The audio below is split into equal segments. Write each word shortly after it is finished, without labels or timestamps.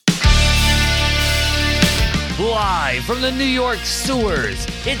live from the New York sewers.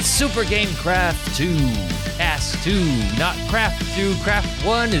 It's Super Game Craft 2. Cast 2, not Craft 2. Craft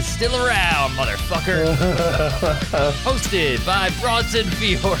 1 is still around, motherfucker. Hosted by Bronson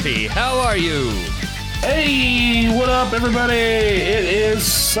Fiore. How are you? Hey, what up, everybody? It is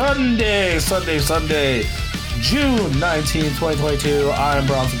Sunday, June 19, 2022. I'm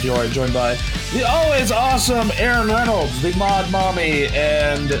Bronson Fiore, joined by the always awesome Aaron Reynolds, the mod mommy,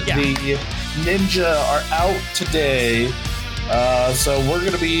 and the ninja are out today. So we're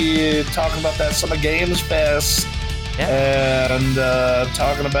going to be talking about that Summer Games Fest and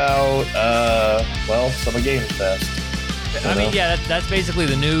talking about, Summer Games Fest. That's basically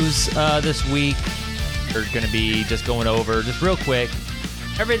the news this week. We're going to be just going over, just real quick,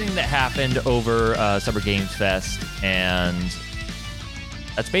 everything that happened over Summer Games Fest, and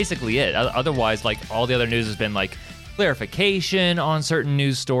that's basically it. Otherwise, like, all the other news has been like clarification on certain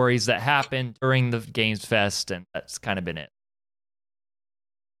news stories that happened during the Games Fest, and that's kind of been it.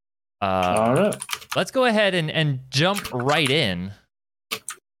 All right. Let's go ahead and jump right in.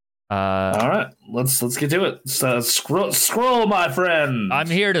 All right, let's get to it. So, scroll, my friend. I'm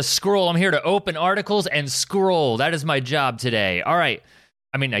here to scroll. I'm here to open articles and scroll. That is my job today. All right.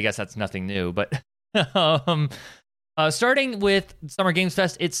 I mean, I guess that's nothing new, but starting with Summer Games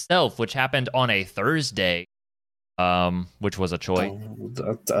Fest itself, which happened on a Thursday, which was a choice.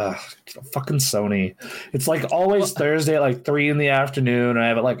 Fucking Sony. It's like always Thursday at like 3 p.m. and I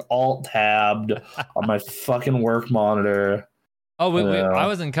have it like alt-tabbed on my fucking work monitor. Oh, I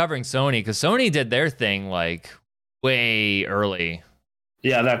wasn't covering Sony because Sony did their thing like way early.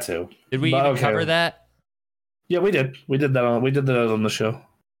 Yeah, that too. Did we even cover that? Yeah, we did. We did that on the show.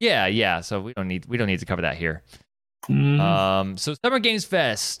 Yeah. So we don't need to cover that here. Mm. So Summer Games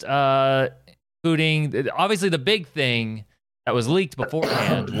Fest, including obviously the big thing that was leaked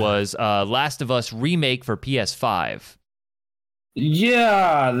beforehand was Last of Us remake for PS5.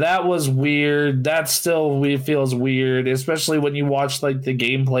 Yeah, that was weird. That still feels weird, especially when you watch like the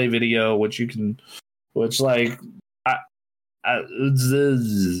gameplay video, you can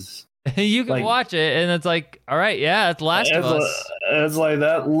watch it, and it's like, all right, yeah, it's Last of Us. It's like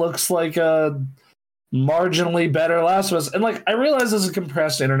that looks like a marginally better Last of Us, and like I realize this is a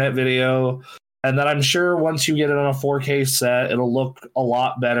compressed internet video, and that I'm sure once you get it on a 4K set, it'll look a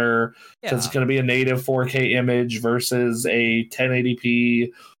lot better. Yeah. It's going to be a native 4K image versus a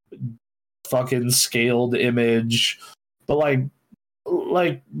 1080p fucking scaled image. But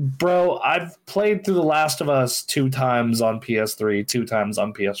like, bro, I've played through The Last of Us 2 times on PS3, 2 times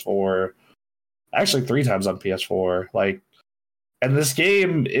on PS4, actually 3 times on PS4. Like, and this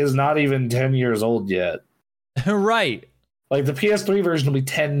game is not even 10 years old yet. Right. Like, the PS3 version will be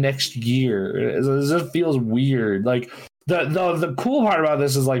 10 next year. It just feels weird. Like, the cool part about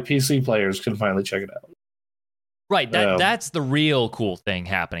this is, like, PC players can finally check it out. Right. That's the real cool thing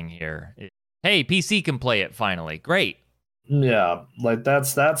happening here. Hey, PC can play it finally. Great. Yeah. Like,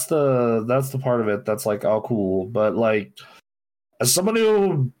 that's the part of it that's, like, oh, cool. But, like, as someone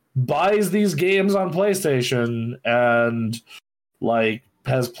who buys these games on PlayStation and, like,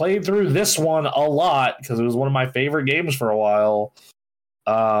 has played through this one a lot because it was one of my favorite games for a while.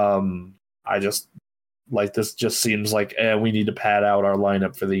 I just like this. Just seems like we need to pad out our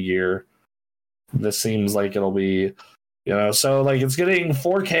lineup for the year. This seems like it'll be, so like it's getting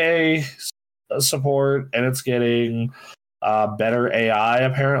 4K support and it's getting better AI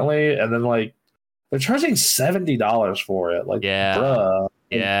apparently, and then like they're charging $70 for it. Like, yeah, bruh.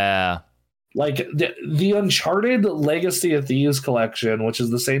 Yeah. Like the Uncharted Legacy of Thieves collection, which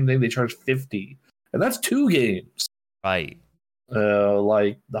is the same thing, they charge $50, and that's 2 games. Right.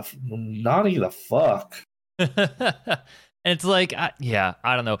 Like the naughty the fuck. And it's like, I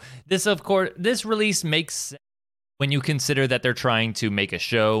don't know. This release makes sense when you consider that they're trying to make a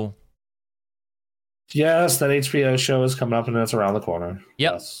show. Yes, that HBO show is coming up, and it's around the corner.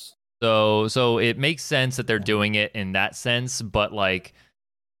 Yep. Yes. So it makes sense that they're doing it in that sense, but like,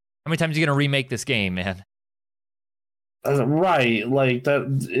 how many times are you gonna remake this game, man? Right, like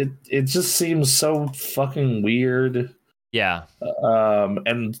that. It just seems so fucking weird. Yeah.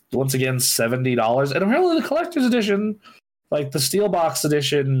 And once again, $70, and apparently the collector's edition, like the Steelbox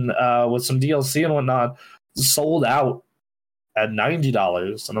edition, with some DLC and whatnot, sold out at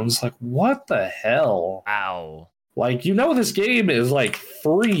 $90, and I'm just like, what the hell? Ow. Like, this game is like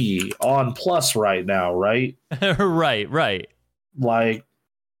free on Plus right now, right? Right. Like,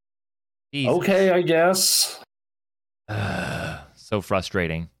 Jesus. Okay, I guess. So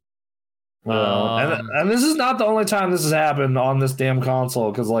frustrating. Well, and this is not the only time this has happened on this damn console,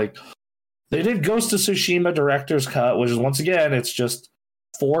 because like they did Ghost of Tsushima Director's Cut, which is once again it's just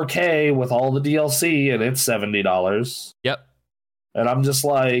 4K with all the DLC, and it's $70. Yep. And I'm just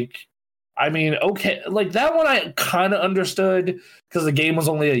like, I mean, okay, like that one I kind of understood because the game was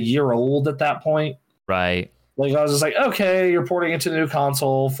only a year old at that point. Right. Like I was just like, okay, you're porting it to the new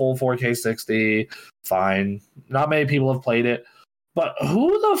console, full 4K 60, fine. Not many people have played it, but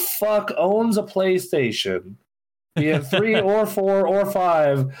who the fuck owns a PlayStation, be it 3 or 4 or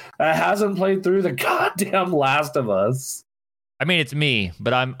 5, that hasn't played through the goddamn Last of Us? I mean, it's me,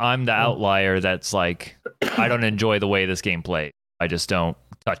 but I'm the outlier that's like, I don't enjoy the way this game plays. I just don't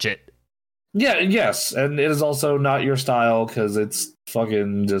touch it. Yeah, yes, and it is also not your style because it's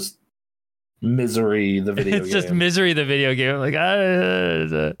fucking just Misery, the video game. It's just Misery, the video game. Like,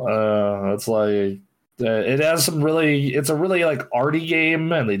 it's like it has some really. It's a really like arty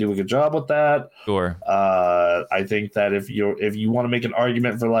game, and they do a good job with that. Sure. I think that if you want to make an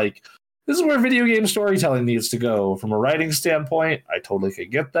argument for like this is where video game storytelling needs to go from a writing standpoint, I totally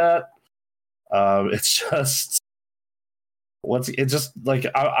could get that. It's just. It's just like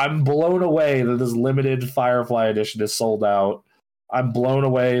I'm blown away that this limited Firefly edition is sold out. I'm blown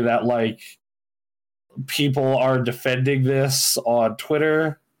away that like people are defending this on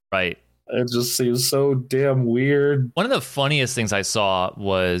Twitter. Right. It just seems so damn weird. One of the funniest things I saw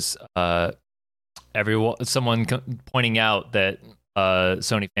was someone pointing out that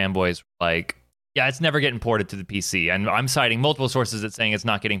Sony fanboys were like, yeah, it's never getting ported to the PC. And I'm citing multiple sources that saying it's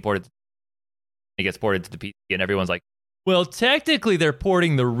not getting ported. It gets ported to the PC, and everyone's like, well, technically they're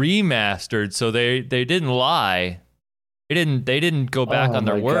porting the remastered, so they didn't lie. They didn't go back on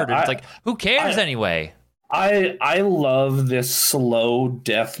their word. It's like, who cares anyway? I love this slow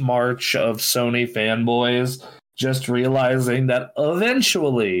death march of Sony fanboys just realizing that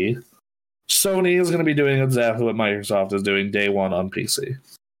eventually Sony is going to be doing exactly what Microsoft is doing day one on PC.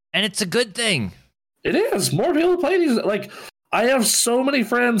 And it's a good thing. It is. More people play these. Like, I have so many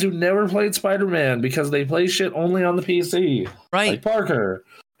friends who never played Spider-Man because they play shit only on the PC. Right. Like Parker,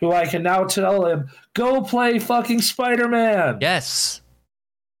 who I can now tell him, go play fucking Spider-Man. Yes.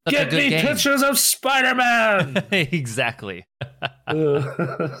 Get me pictures of Spider-Man. Exactly.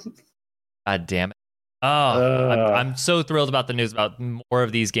 God damn it. Oh, I'm so thrilled about the news about more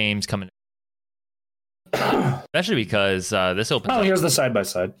of these games coming. Especially because this opens up. Here's the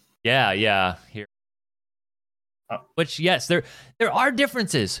side-by-side. Yeah. Here. Which, yes, there are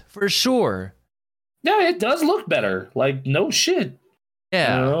differences for sure. Yeah, it does look better. Like, no shit.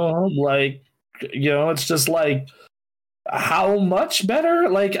 Yeah. It's just like, how much better?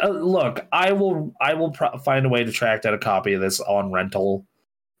 Like, look, I will find a way to track down a copy of this on rental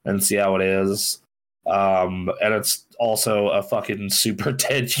and see how it is. And it's also a fucking super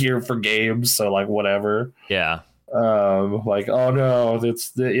dead year for games, so like whatever. Yeah. Like, oh no,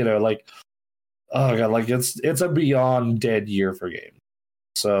 it's like. Oh god, like it's a beyond dead year for games.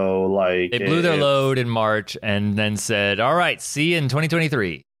 So like they blew their load in March and then said, "All right, see you in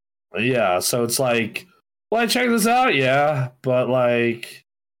 2023." Yeah, so it's like, well, I checked this out, yeah, but like,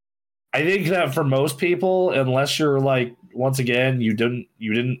 I think that for most people, unless you're like, once again, you didn't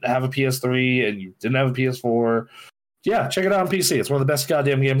have a PS3 and you didn't have a PS4, yeah, check it out on PC. It's one of the best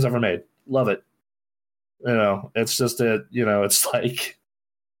goddamn games ever made. Love it. It's just it's like.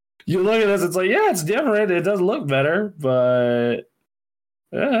 You look at this, it's like, yeah, it's different. It does look better, but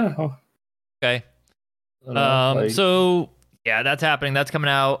yeah. Okay. So yeah, that's happening. That's coming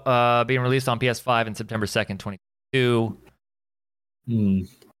out, being released on PS5 on September 2nd, 2022.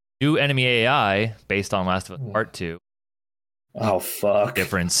 New enemy AI based on Last of Us Part 2. Oh fuck.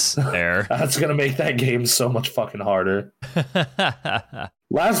 Difference there. That's gonna make that game so much fucking harder.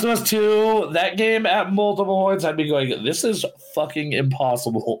 Last of Us 2, that game at multiple points, I'd be going, this is fucking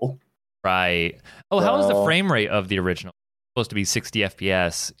impossible. Right. Oh, how was the frame rate of the original? It's supposed to be 60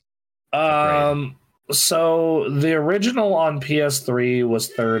 FPS. So the original on PS3 was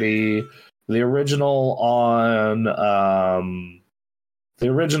 30. The original on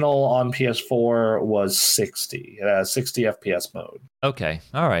PS4 was 60. It has 60 FPS mode. Okay.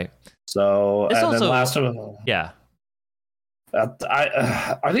 All right. So it's and also, then Last of Us. Yeah.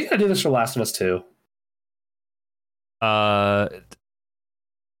 I think I did this for Last of Us 2. I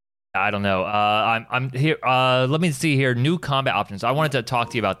don't know. I'm here. Let me see here. New combat options. I wanted to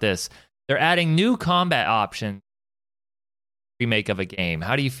talk to you about this. They're adding new combat options. Remake of a game.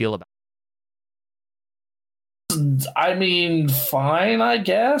 How do you feel about it? I mean, fine, I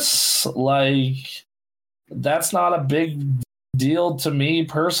guess. Like, that's not a big deal to me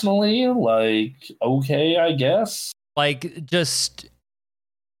personally. Like, okay, I guess. Like, just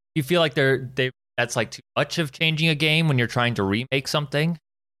you feel like that's like too much of changing a game when you're trying to remake something?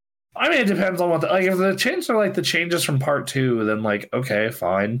 I mean, it depends on what like if the changes are like the changes from part 2, then like okay,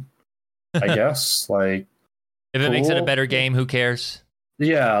 fine, I guess. Like if it makes it a better game, who cares?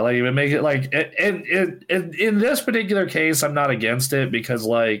 Yeah, like it make it like in this particular case, I'm not against it because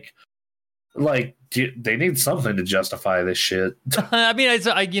like they need something to justify this shit. I mean, I guess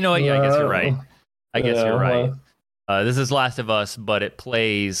you're right. I guess you're right. This is Last of Us, but it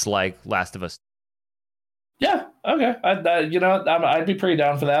plays like Last of Us. Yeah, okay. I'd be pretty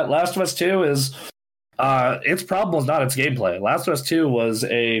down for that. Last of Us 2 is its problem was not its gameplay. Last of Us 2 was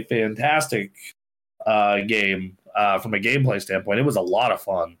a fantastic game from a gameplay standpoint. It was a lot of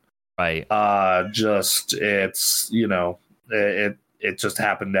fun. Right. Just it's it just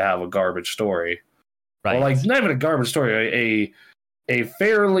happened to have a garbage story. Right. Well, like not even a garbage story, a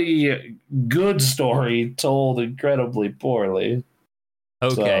fairly good story told incredibly poorly.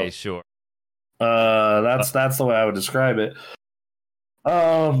 Okay, sure. That's the way I would describe it.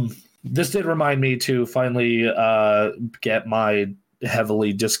 This did remind me to finally get my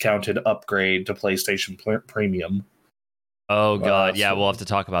heavily discounted upgrade to PlayStation Premium. Oh god, yeah, we'll have to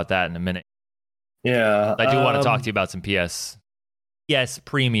talk about that in a minute. Yeah, I do want to talk to you about some PS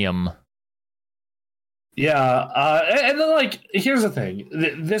Premium. Yeah, and then like here's the thing.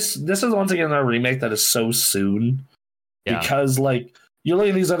 This is once again a remake that is so soon because like you look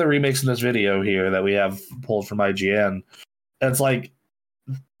at these other remakes in this video here that we have pulled from IGN, and it's like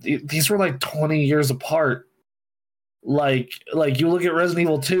these were like 20 years apart. Like you look at Resident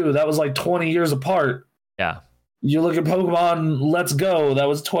Evil 2, that was like 20 years apart. Yeah. You look at Pokemon Let's Go, that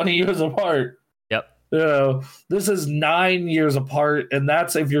was 20 years apart. Yep. You know, this is 9 years apart, and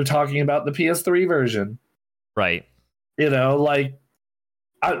that's if you're talking about the PS3 version. Right. You know, like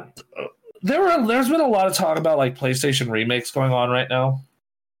there's been a lot of talk about like PlayStation remakes going on right now.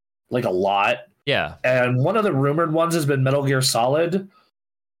 Like a lot. Yeah. And one of the rumored ones has been Metal Gear Solid.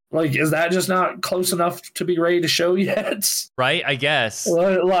 Like, is that just not close enough to be ready to show yet? Right, I guess.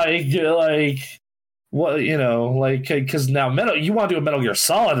 Like what, you know, like because now you want to do a Metal Gear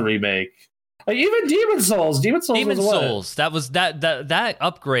Solid remake. Like even Demon Souls that was that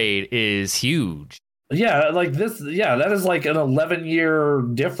upgrade is huge. Yeah, like this. Yeah, that is like an 11-year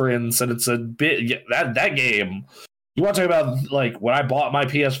difference, and it's a bit that game. You want to talk about like when I bought my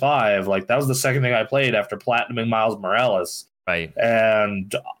PS5? Like that was the second thing I played after platinuming Miles Morales. Right,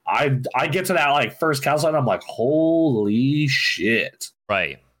 and I get to that like first console, and I'm like, holy shit!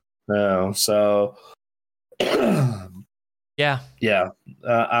 Right. No, so yeah.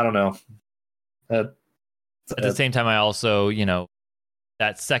 I don't know. At the same time, I also,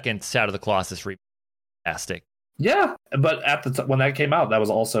 that second Shadow of the Colossus remake, fantastic. Yeah, but at the when that came out, that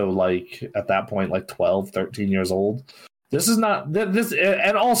was also like at that point like 12, 13 years old. This is not this,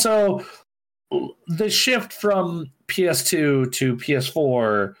 and also the shift from PS2 to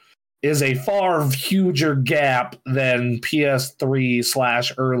PS4 is a far huger gap than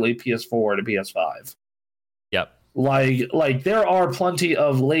PS3 / early PS4 to PS5. Yep. Like there are plenty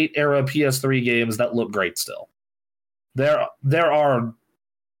of late era PS3 games that look great still. There are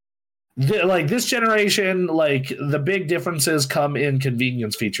like this generation, like the big differences come in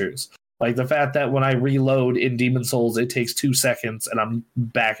convenience features. Like the fact that when I reload in Demon Souls, it takes 2 seconds and I'm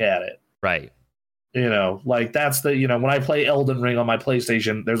back at it. Right. You know, like that's the, when I play Elden Ring on my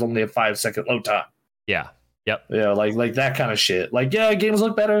PlayStation, there's only a 5-second load time. Yeah. Yep. Yeah, like that kind of shit. Like, yeah, games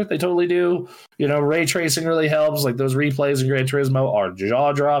look better. They totally do. Ray tracing really helps. Like those replays in Gran Turismo are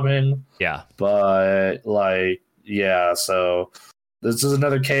jaw dropping. Yeah. But like, yeah, so this is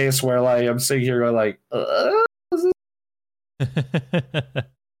another case where like I'm sitting here going like, All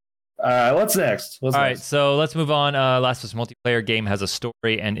right, what's next? All right, so let's move on. Last of Us multiplayer game has a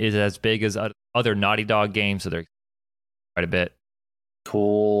story and is as big as other Naughty Dog games, so they're quite a bit.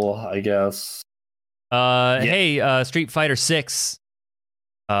 Cool, I guess. Hey, Street Fighter 6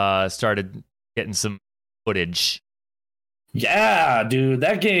 started getting some footage. Yeah, dude,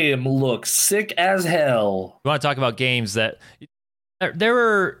 that game looks sick as hell. You want to talk about games that there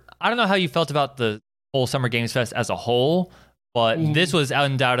were? I don't know how you felt about the whole Summer Games Fest as a whole, but this was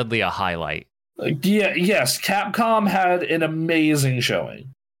undoubtedly a highlight. Yes, Capcom had an amazing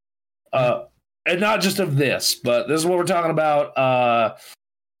showing. And not just of this, but this is what we're talking about.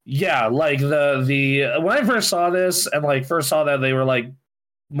 Yeah, like the when I first saw this and like first saw that they were like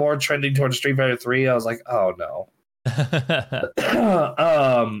more trending towards Street Fighter 3, I was like, oh no.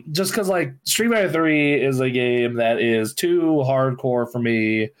 Just because like Street Fighter 3 is a game that is too hardcore for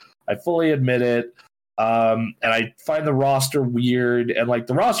me. I fully admit it. And I find the roster weird, and like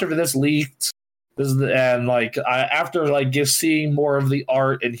the roster for this leaked. After like just seeing more of the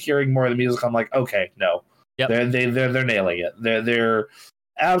art and hearing more of the music, I'm like, okay, no, yep. they're nailing it. They're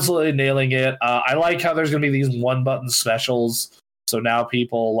absolutely nailing it. I like how there's going to be these one button specials. So now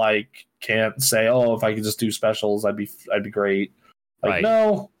people like can't say, "Oh, if I could just do specials, I'd be great." Like, Right.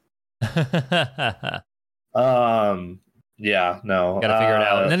 no. Yeah, no. Got to figure it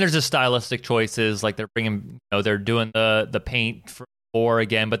out. And then there's just stylistic choices, like they're bringing, they're doing the paint for 4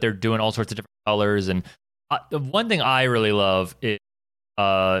 again, but they're doing all sorts of different colors. And the one thing I really love is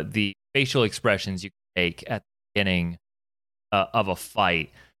the facial expressions you can take at the beginning of a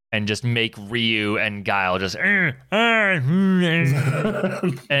fight, and just make Ryu and Guile just and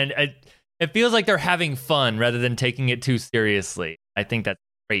it feels like they're having fun rather than taking it too seriously. I think that's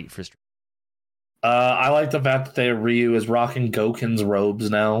great for Street. I like the fact that Ryu is rocking Goken's robes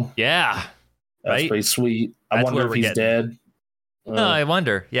now. Yeah, that's pretty sweet. I wonder if he's dead. I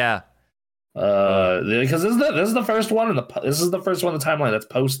wonder. Yeah. Because this is the first one in the timeline that's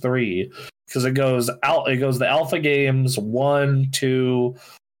post 3, because it goes the Alpha Games 1, 2,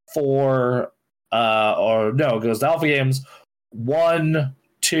 4, or no, it goes the Alpha Games 1,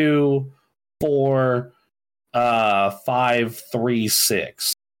 2, 4, 5, 3,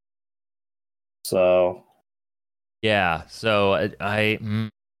 6. So yeah, so I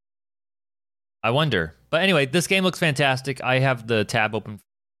wonder. But anyway, this game looks fantastic. I have the tab open for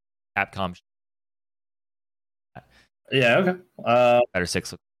Capcom. Yeah, okay. Better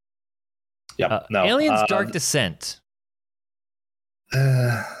 6. Yeah, no. Aliens Dark Descent.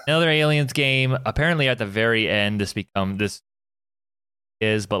 Another Aliens game. Apparently at the very end this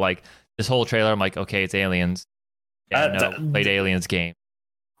is, but like this whole trailer, I'm like, okay, it's Aliens. Yeah, played Aliens game.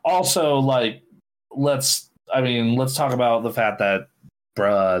 Also, like, let's talk about the fact that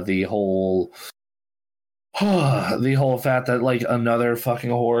the whole fact that like another fucking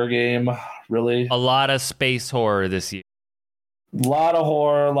horror game, really. A lot of space horror this year. A lot of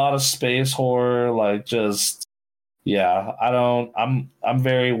horror, a lot of space horror, like just yeah, I'm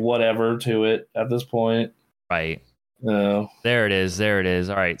very whatever to it at this point. Right. No. There it is.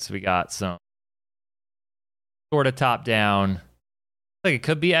 All right, so we got some sort of top down. Like it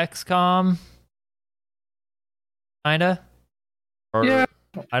could be XCOM. Kinda. Or, yeah.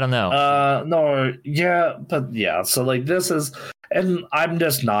 I don't know. No, yeah, but yeah, so like this is, and I'm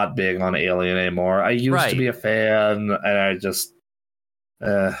just not big on Alien anymore. I used to be a fan, and I just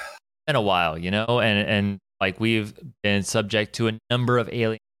been a while, and like we've been subject to a number of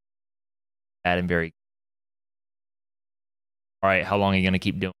Alien bad and very. All right, how long are you gonna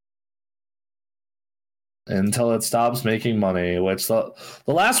keep doing? Until it stops making money, which the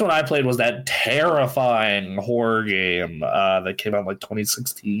last one I played was that terrifying horror game that came out in like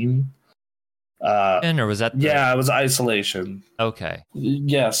 2016. Or was that? Yeah, it was Isolation. Okay.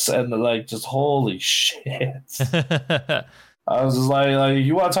 Yes, and like just holy shit. I was just like,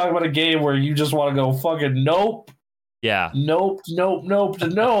 you want to talk about a game where you just want to go fucking nope. Yeah. Nope.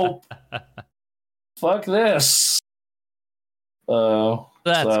 Fuck this.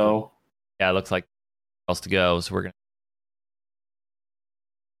 That's cool. Yeah, it looks like else to go, so we're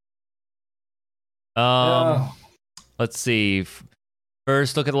gonna let's see.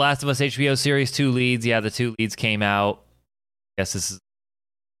 First, look at The Last of Us HBO Series 2 leads. Yeah, the 2 leads came out. Guess this is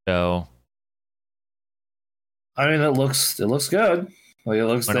so. I mean, it looks good. Like it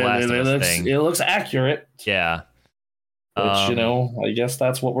looks accurate. Yeah. Which I guess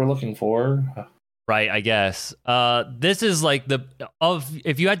that's what we're looking for. Right, I guess. This is like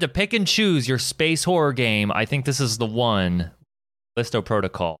if you had to pick and choose your space horror game, I think this is the one. Callisto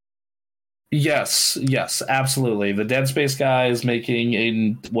Protocol. Yes, absolutely. The Dead Space guy is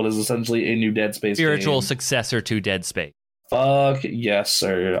making what is essentially a new Dead Space spiritual game. Successor to Dead Space. Fuck yes,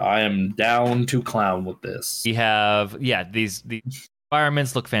 sir. I am down to clown with this. We have these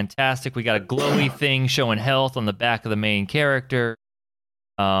environments look fantastic. We got a glowy thing showing health on the back of the main character.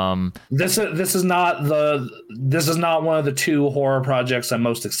 This is not one of the 2 horror projects I'm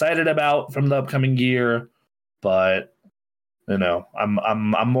most excited about from the upcoming year, but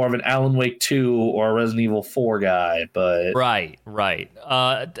I'm more of an Alan Wake 2 or Resident Evil 4 guy, but right.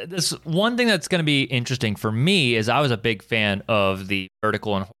 This one thing that's going to be interesting for me is I was a big fan of the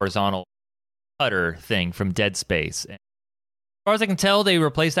vertical and horizontal cutter thing from Dead Space. And as far as I can tell, they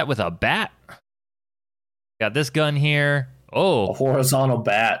replaced that with a bat. Got this gun here. Oh, a horizontal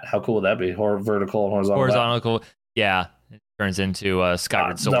bat. How cool would that be? Vertical and horizontal. Horizontal, bat. Yeah. It turns into a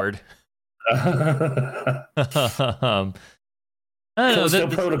Skyward Sword. I don't know.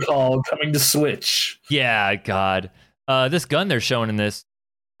 Protocol coming to Switch. Yeah, God. This gun they're showing in this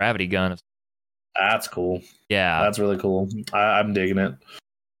gravity gun. That's cool. Yeah, that's really cool. I'm digging it.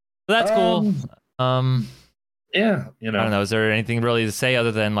 That's cool. Yeah, I don't know. Is there anything really to say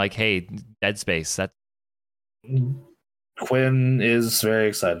other than like, hey, Dead Space? That's Quinn is very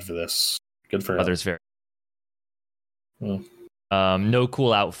excited for this. Good for him. Others very. Hmm. No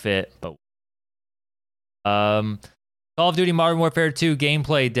cool outfit, but Call of Duty Modern Warfare 2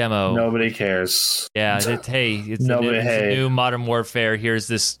 gameplay demo. Nobody cares. Yeah, it's a new Modern Warfare. Here's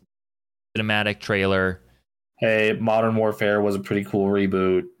this cinematic trailer. Hey, Modern Warfare was a pretty cool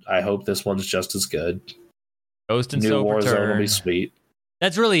reboot. I hope this one's just as good. Ghost and New Soap Warzone Return. will be sweet.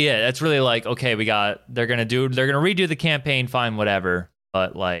 That's really it. That's really like, okay, they're gonna redo the campaign, fine, whatever.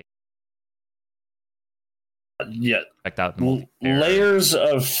 But like, yeah, checked out the multiplayer. Layers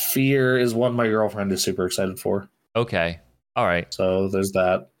of Fear is one my girlfriend is super excited for. Okay, all right. So there's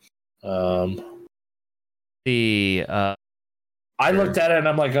that. I looked at it and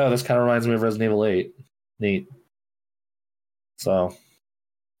I'm like, oh, this kind of reminds me of Resident Evil 8. Neat. So,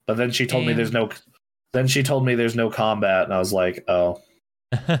 but then she told me there's no. Then she told me there's no combat, and I was like, oh,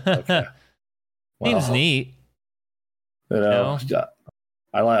 okay. Seems neat. You know,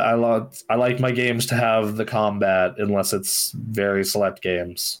 I like my games to have the combat unless it's very select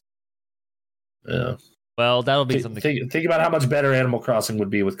games. Yeah. Well, that'll be something. Think about how much better Animal Crossing would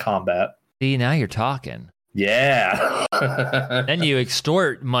be with combat. See, now you're talking. Yeah. Then you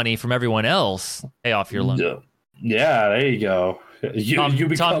extort money from everyone else, pay off your loan. Yeah, there you go.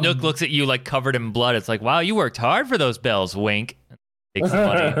 Tom Nook looks at you like covered in blood. It's like, wow, you worked hard for those bells. Wink. Takes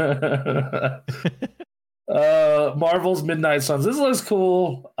the money. Marvel's Midnight Suns. This looks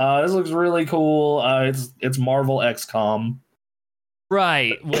cool. This looks really cool. It's Marvel XCOM.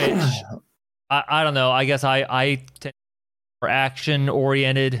 Right, which I don't know. I guess I tend for action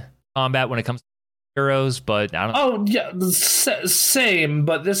oriented combat when it comes to heroes, but I don't know. Oh yeah, same,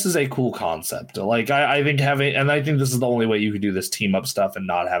 but this is a cool concept. Like I think I think this is the only way you could do this team up stuff and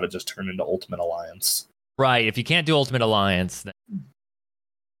not have it just turn into Ultimate Alliance. Right. If you can't do Ultimate Alliance, then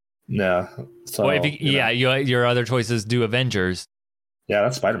yeah. So your other choices do Avengers. Yeah,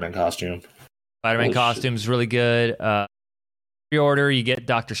 that's Spider-Man costume. Spider-Man costume's really good. Pre-order, you get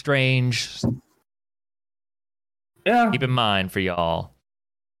Doctor Strange. Yeah. Keep in mind for y'all.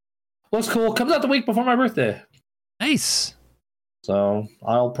 Looks cool. Comes out the week before my birthday. Nice. So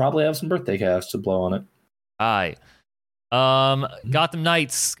I'll probably have some birthday cash to blow on it. Hi. Gotham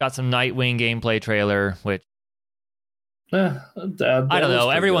Knights got some Nightwing gameplay trailer, which I don't know.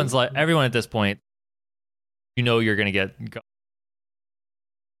 Everyone at this point, you're gonna get.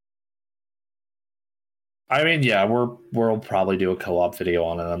 I mean, yeah, we'll probably do a co-op video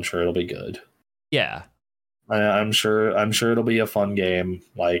on it. I'm sure it'll be good. Yeah. I'm sure it'll be a fun game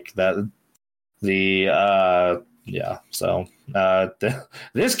like that. So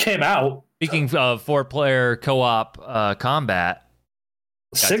this came out. Speaking of 4-player co-op combat,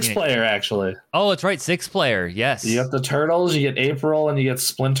 6-player actually. Oh, it's right, 6-player. Yes. You have the Turtles, you get April, and you get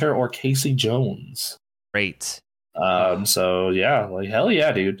Splinter or Casey Jones. Great. So yeah, like hell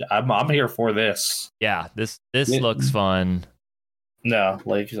yeah, dude. I'm here for this. Yeah, this looks fun. No,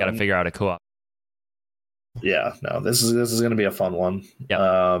 like gotta figure out a co-op. Yeah, no, this is gonna be a fun one.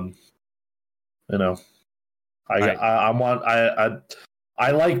 Yeah.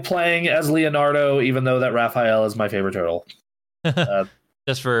 I like playing as Leonardo, even though that Raphael is my favorite turtle.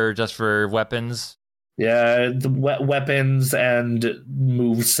 Just for weapons. Yeah, the weapons and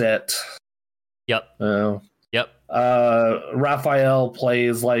moveset. Yep. Yep. Raphael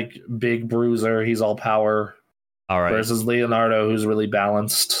plays like big bruiser. He's all power. All right. Versus Leonardo, who's really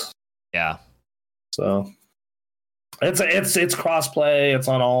balanced. Yeah. So it's cross-play. It's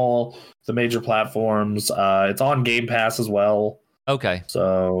on all the major platforms. It's on Game Pass as well. Okay.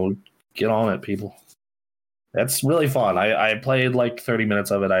 So get on it, people. That's really fun. I played like 30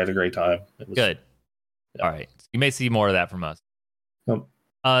 minutes of it. I had a great time. It was good. Yeah. All right. You may see more of that from us. Yep.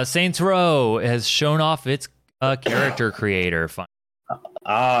 Saints Row has shown off its character creator.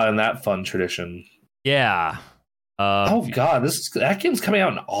 And that fun tradition. Yeah. Oh god, that game's coming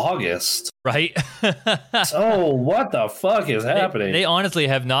out in August. Right? So what the fuck is happening? They honestly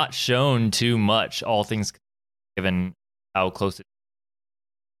have not shown too much, all things given how close it.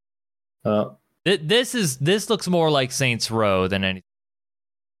 This looks more like Saints Row than anything.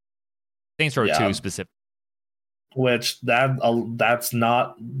 Saints Row 2 specifically. Which that's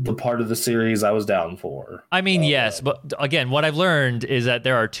not the part of the series I was down for. I mean, yes, but again, what I've learned is that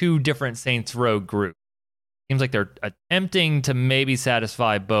there are two different Saints Row groups. Seems like they're attempting to maybe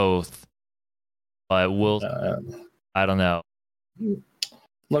satisfy both, but I don't know.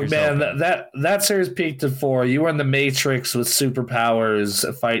 Look, man, that series peaked at 4. You were in the Matrix with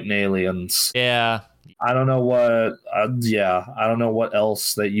superpowers fighting aliens. Yeah. I don't know what. I don't know what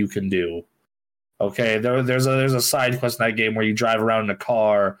else that you can do. Okay, there's a side quest in that game where you drive around in a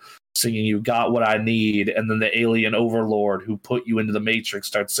car singing "You Got What I Need," and then the alien overlord who put you into the Matrix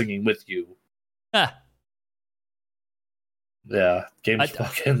starts singing with you. Huh. Yeah, game's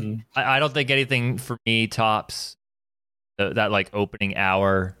fucking. I don't think anything for me tops that like opening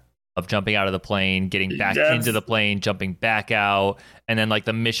hour of jumping out of the plane, getting back into the plane, jumping back out, and then like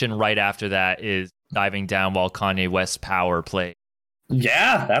the mission right after that is diving down while Kanye West's Power plays.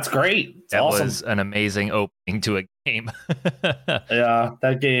 Yeah, that's great. It's that awesome. was an amazing opening to a game. Yeah,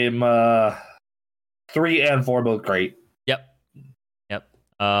 that game 3 and 4 both great. Yep.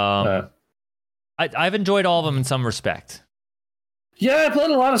 I've enjoyed all of them in some respect. Yeah, I played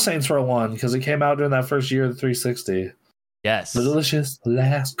a lot of Saints Row 1 because it came out during that first year of the 360. Yes. The delicious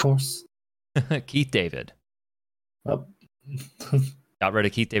last course. Keith David. Oh. Got rid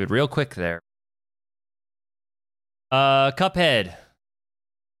of Keith David real quick there. Cuphead.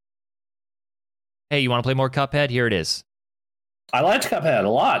 Hey, you want to play more Cuphead? Here it is. I liked Cuphead a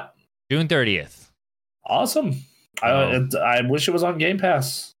lot. June 30th. Awesome. I wish it was on Game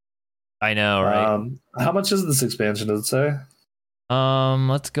Pass. I know, right? How much is this expansion, does it say?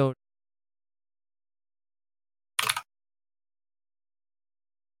 Let's go.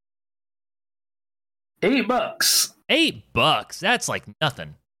 $8. $8. That's like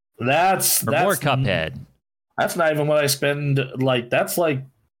nothing. That's more Cuphead. That's not even what I spend. Like that's like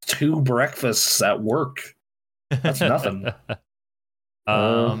 2 breakfasts at work. That's nothing.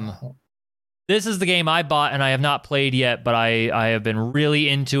 This is the game I bought and I have not played yet, but I have been really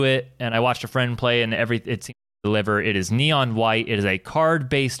into it, and I watched a friend play, and it seems to deliver. It is Neon White. It is a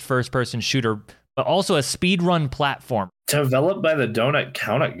card-based first-person shooter, but also a speedrun platform. Developed by the Donut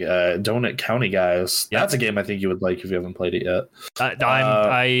County guys. Yep. That's a game I think you would like if you haven't played it yet.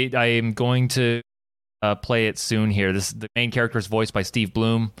 I am going to play it soon here. The main character is voiced by Steve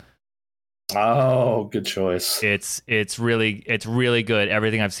Bloom. Oh, good choice. It's really good.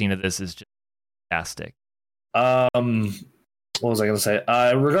 Everything I've seen of this is just fantastic. What was I going to say?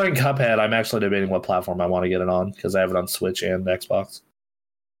 Regarding Cuphead, I'm actually debating what platform I want to get it on because I have it on Switch and Xbox.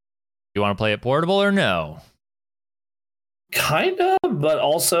 You want to play it portable or no? Kind of, but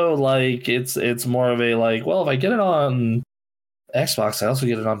also like it's more of a like, well, if I get it on Xbox, I also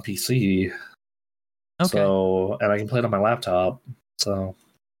get it on PC. Okay. So, and I can play it on my laptop. So,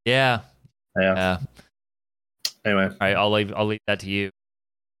 yeah. Anyway, all right, I'll leave that to you.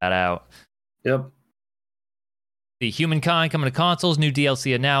 That out. Yep. The Humankind coming to consoles. New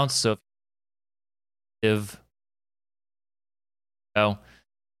DLC announced. So,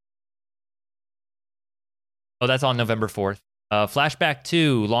 that's on November 4th. Flashback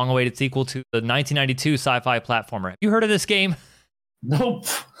 2, long-awaited sequel to the 1992 sci-fi platformer. Have you heard of this game? Nope.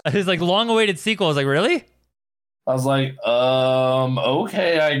 It's like long-awaited sequel. I was like, really? I was like,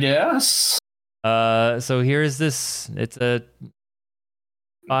 okay, I guess. So here's this. It's a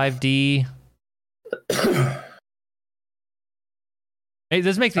 5D. Hey,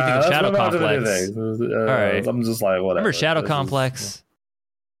 this makes me think of Shadow Complex. All right. I'm just like, whatever. Remember Shadow Complex?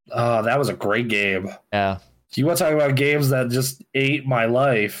 Oh, that was a great game. Yeah. You want to talk about games that just ate my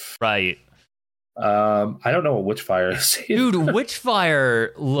life? Right. I don't know what Witchfire is. Dude,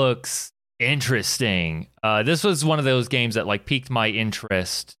 Witchfire looks interesting. This was one of those games that like piqued my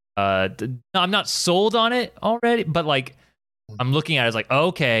interest. I'm not sold on it already, but like I'm looking at it, it's like,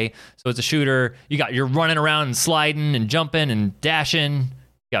 okay, so it's a shooter. You're running around and sliding and jumping and dashing.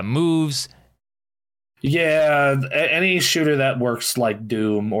 You got moves. Yeah, any shooter that works like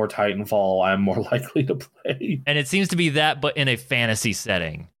Doom or Titanfall, I'm more likely to play. And it seems to be that, but in a fantasy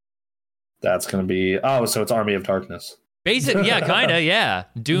setting. That's going to be... Oh, so it's Army of Darkness. Basically, yeah, kind of, yeah.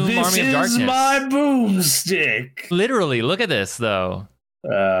 Doom, Army of Darkness. This is my boomstick. Literally, look at this, though.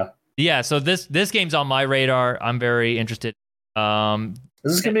 Yeah, so this game's on my radar. I'm very interested. Is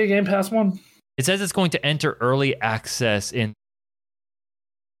this going to be a Game Pass one? It says it's going to enter early access in...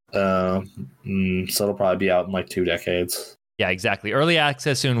 so it'll probably be out in like 2 decades. Yeah, exactly. Early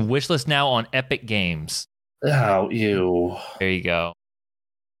access soon. Wishlist now on Epic Games. Oh, ew. There you go.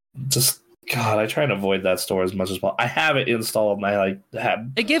 Just... God, I try and avoid that store as much as possible. I have it installed, and I like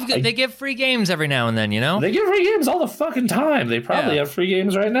have. They give free games every now and then, you know. They give free games all the fucking time. They probably have free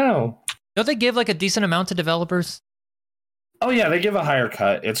games right now. Don't they give like a decent amount to developers? Oh yeah, they give a higher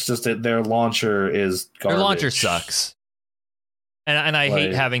cut. It's just that their launcher is garbage. Their launcher sucks, and I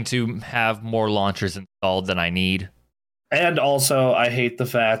hate having to have more launchers installed than I need. And also, I hate the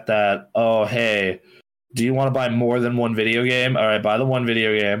fact that hey, do you want to buy more than one video game? All right, buy the one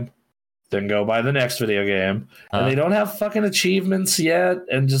video game. Then go buy the next video game. And they don't have fucking achievements yet.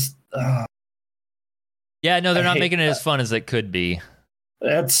 And just... Yeah, no, they're not making it as fun as it could be.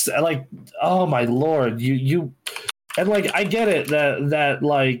 That's like... Oh, my lord. You And like I get it that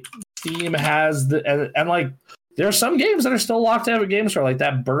like Steam has and like there are some games that are still locked out of Game Store, like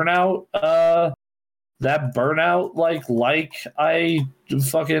that Burnout like I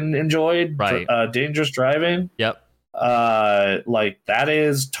fucking enjoyed, right? Dangerous Driving. Yep. Like that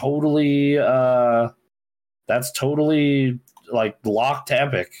is totally that's totally like locked to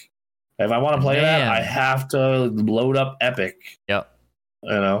Epic. If I want to play that, I have to load up Epic. Yep. You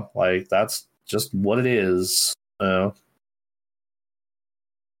know, like that's just what it is. You know?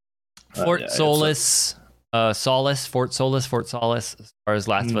 Fort Solis, as far as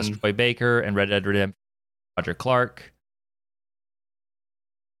Last of Us, Troy Baker, and Red Dead Redemption, Roger Clark.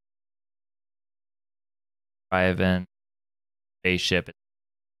 Drive-in, spaceship,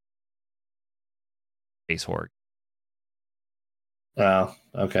 space horror. Oh,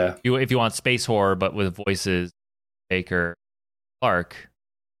 okay. If you want space horror, but with voices, Baker, Clark.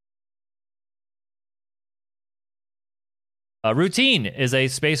 Routine is a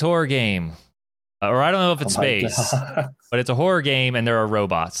space horror game. Or I don't know if it's space, but it's a horror game and there are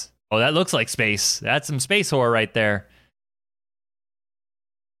robots. Oh, that looks like space. That's some space horror right there.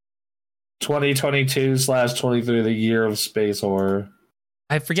 2022/23, the year of space horror.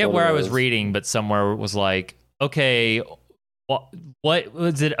 I forget where I was reading, but somewhere it was like, okay, what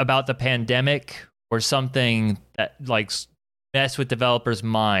was it about the pandemic or something that like messed with developers'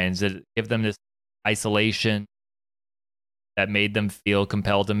 minds, that give them this isolation that made them feel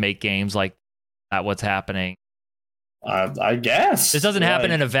compelled to make games like that? What's happening? I guess this doesn't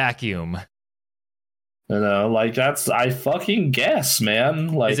happen in a vacuum. You know, like I fucking guess, man.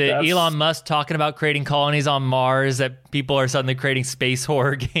 Like, is it Elon Musk talking about creating colonies on Mars that people are suddenly creating space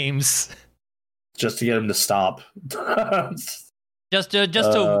horror games just to get him to stop? just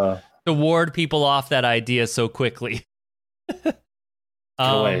to ward people off that idea so quickly. Get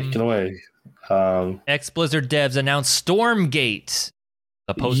away. Ex-Blizzard devs announced Stormgate,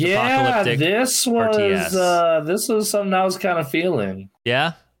 a post-apocalyptic this was something I was kind of feeling.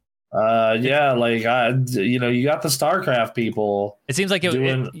 Yeah? Yeah, like, you got the StarCraft people. It seems like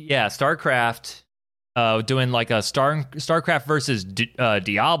StarCraft doing like a StarCraft versus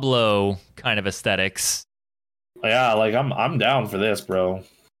Diablo kind of aesthetics. Yeah, like I'm down for this, bro.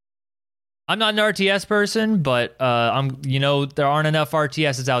 I'm not an RTS person, but there aren't enough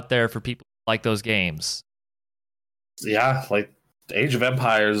RTSs out there for people who like those games. Yeah, like Age of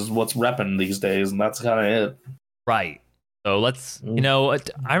Empires is what's repping these days, and that's kind of it. Right. So let's,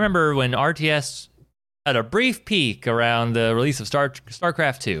 I remember when RTS had a brief peak around the release of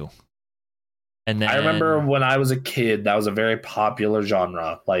StarCraft 2. And then I remember when I was a kid, that was a very popular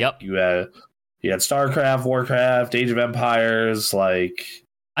genre. Like you had StarCraft, Warcraft, Age of Empires, like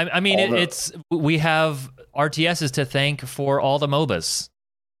we have RTSs to thank for all the MOBAs.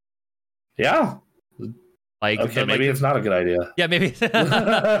 Yeah. Maybe it's not a good idea. Yeah, maybe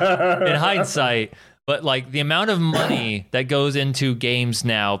in hindsight. But like the amount of money that goes into games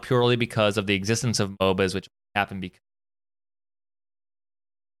now purely because of the existence of MOBAs, which happened because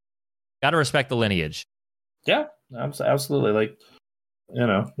gotta respect the lineage. Yeah, absolutely. Like,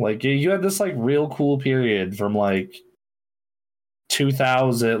 you had this like real cool period from like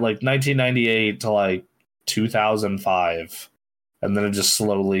 2000, like 1998 to like 2005, and then it just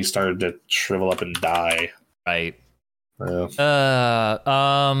slowly started to shrivel up and die. Right. Yeah.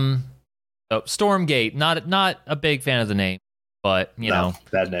 Stormgate, not a big fan of the name, but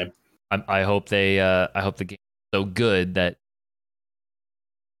bad name. I hope the game is so good that.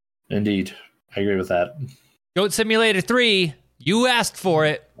 Indeed, I agree with that. Goat Simulator 3, you asked for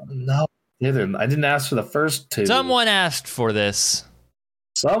it. No, I didn't. I didn't ask for the first two. Someone asked for this.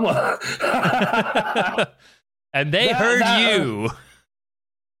 Someone, and they heard you.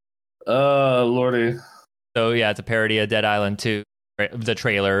 Lordy. So yeah, it's a parody of Dead Island 2. The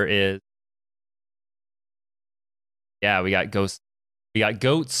trailer is. Yeah, we got ghosts. We got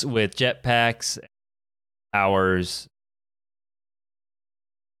goats with jetpacks, powers.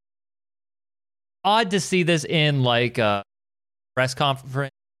 Odd to see this in like a press conference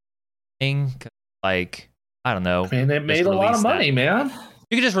thing. Like, I don't know. I mean, it made a lot of money, man.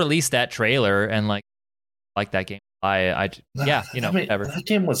 You could just release that trailer and like that game. Whatever. That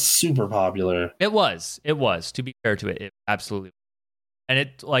game was super popular. It was. To be fair to it absolutely. And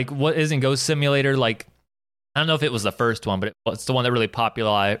it like what isn't Ghost Simulator like. I don't know if it was the first one, but it's the one that really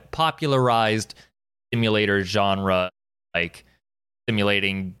popularized simulator genre, like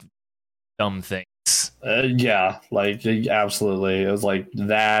simulating dumb things. Yeah, like absolutely. It was like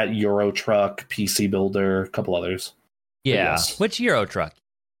that, Euro Truck, PC Builder, a couple others. Yeah, which Euro Truck?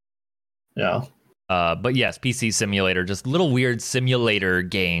 Yeah. But yes, PC Simulator, just little weird simulator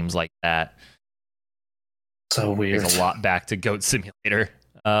games like that. So weird. There's a lot back to Goat Simulator,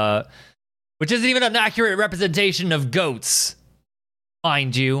 which isn't even an accurate representation of goats,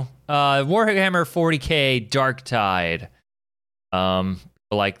 mind you. Warhammer 40k Darktide.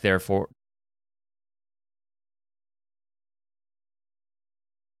 Like therefore.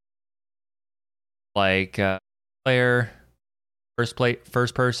 Like player first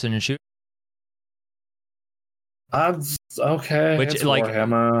person shooter. Okay. Which it's like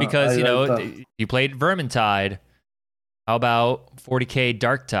Warhammer. because you played Vermintide. How about 40k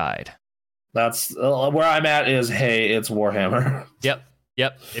Darktide? That's where I'm at. Is hey, it's Warhammer. Yep.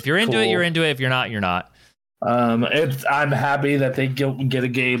 If you're into it, you're into it. If you're not, you're not. I'm happy that they get a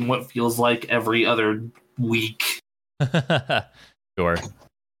game what feels like every other week. Sure.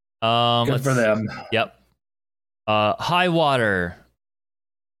 Good for them. Yep. High Water.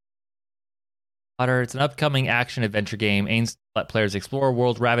 It's an upcoming action adventure game aims to let players explore a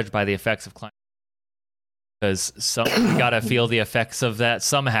world ravaged by the effects of climate. Because you gotta feel the effects of that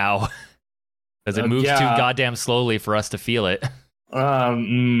somehow. Because it moves too goddamn slowly for us to feel it.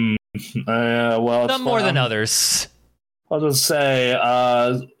 Well, some more than others. I'll just say,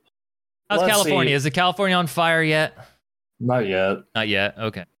 how's California? Is it California on fire yet? Not yet. Not yet.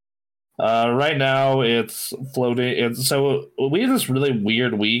 Okay. Right now it's floating. So we had this really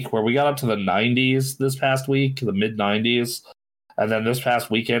weird week where we got up to the 90s this past week, the mid 90s, and then this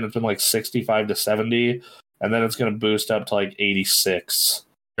past weekend it's been like 65 to 70, and then it's going to boost up to like 86.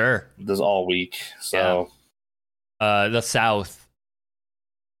 Sure. This all week. So, the South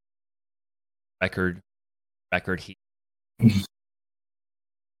record heat.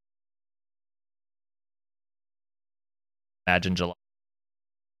 Imagine July.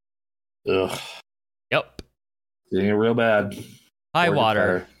 Ugh. Yep. Getting real bad. High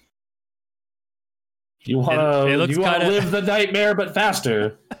Water. You want to live the nightmare, but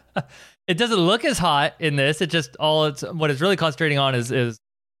faster. It doesn't look as hot in this. It just what it's really concentrating on is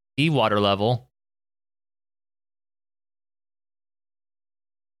sea water level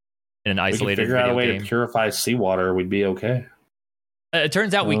in an isolated figure out a way game. to purify seawater. We'd be okay. It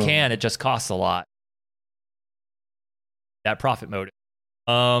turns out we can. It just costs a lot. That profit motive.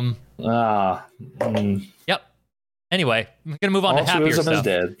 Yep. Anyway, I'm gonna move on to happier stuff.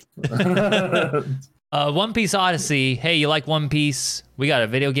 Is dead. One Piece Odyssey. Hey, you like One Piece? We got a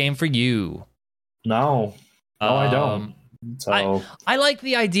video game for you. No, I don't. So I like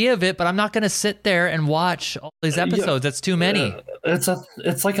the idea of it, but I'm not gonna sit there and watch all these episodes. That's too many. It's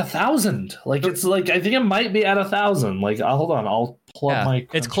like 1,000. Like it's like I think it might be at 1,000. Like hold on, I'll plug my.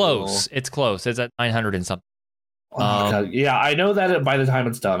 It's close. It's close. It's at 900 and something. Oh, God. Yeah, I know that by the time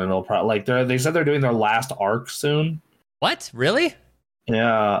it's done, it'll probably they said they're doing their last arc soon. What? Really?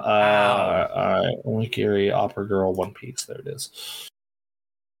 Yeah. All right. Wikiri, Opera Girl, One Piece. There it is.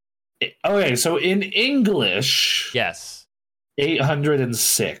 Okay, so in English, yes,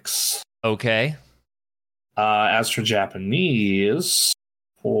 806. Okay. As for Japanese,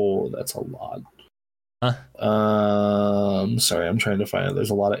 that's a lot. Huh? Sorry, I'm trying to find it.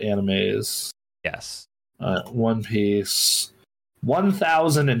 There's a lot of animes. Yes. One Piece,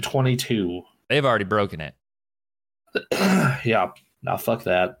 1,022. They've already broken it. Yeah. Now fuck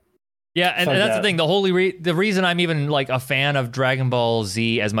that. Yeah, and that's the thing. The reason I'm even like a fan of Dragon Ball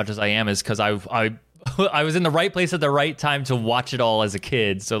Z as much as I am is because I was in the right place at the right time to watch it all as a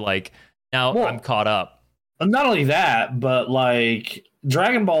kid. So like now I'm caught up. Not only that, but like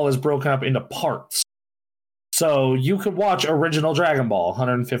Dragon Ball is broken up into parts. So you could watch original Dragon Ball,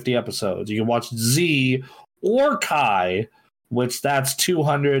 150 episodes. You can watch Z or Kai, which that's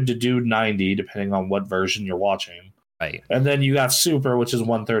 200 to 290, depending on what version you're watching. Right. And then you got Super, which is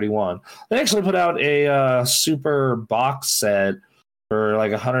 131. They actually put out a Super box set for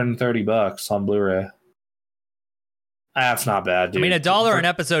like $130 on Blu-ray. That's not bad, dude. I mean, $1 an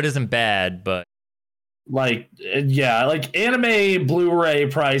episode isn't bad, but like, yeah, like anime Blu-ray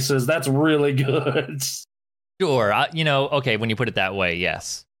prices, that's really good. Sure, okay, when you put it that way,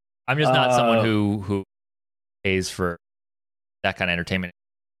 yes. I'm just not someone who pays for that kind of entertainment.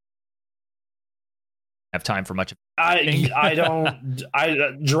 I have time for much of it. I don't.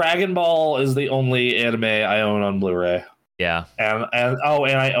 Dragon Ball is the only anime I own on Blu-ray. Yeah, and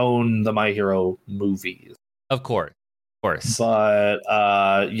I own the My Hero movies. Of course. But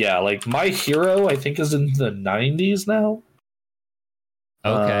yeah, like My Hero, I think is in the 90s now.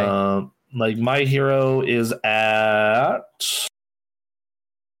 Okay. Like My Hero is at.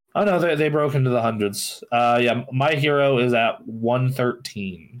 Oh no, they broke into the hundreds. Yeah, My Hero is at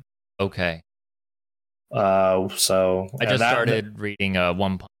 113. Okay. So I just started reading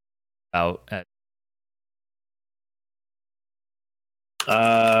One Punch out at.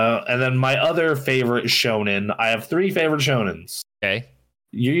 And then my other favorite shonen, I have 3 favorite shonens. Okay.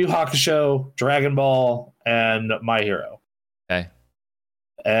 Yu Yu Hakusho, Dragon Ball, and My Hero. Okay.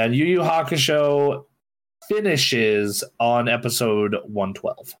 And Yu Yu Hakusho finishes on episode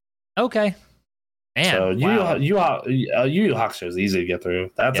 112. Okay. Man, so wow. Yu Yu Hakusho is easy to get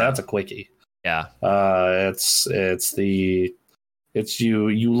through. That's a quickie. Yeah. It's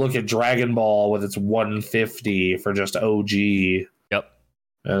you look at Dragon Ball with its 150 for just OG. Yep.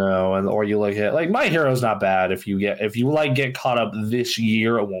 Or you look at like My Hero's not bad if you get caught up this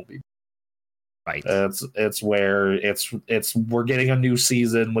year, it won't be. Right. It's where we're getting a new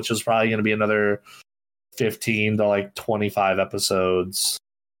season, which is probably going to be another 15 to like 25 episodes.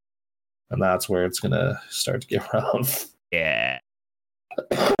 And that's where it's going to start to get rough. Yeah.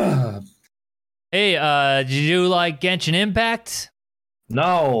 Hey, did you like Genshin Impact?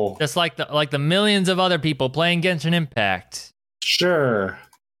 No. Just like the millions of other people playing Genshin Impact. Sure.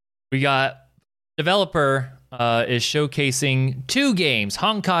 We got developer is showcasing 2 games,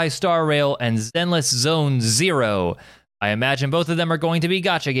 Honkai Star Rail and Zenless Zone Zero. I imagine both of them are going to be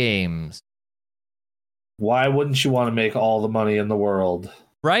gacha games. Why wouldn't you want to make all the money in the world?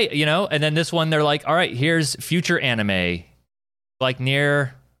 Right, and then this one, they're like, all right, here's future anime. Like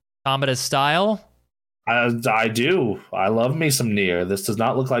Nier Automata style? I do. I love me some Nier. This does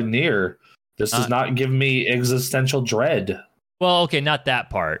not look like Nier. This does not give me existential dread. Well, okay, not that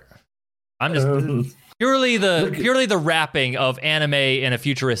part. I'm just purely the wrapping of anime in a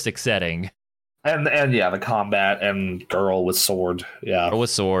futuristic setting. And yeah, the combat and girl with sword. Yeah. Girl with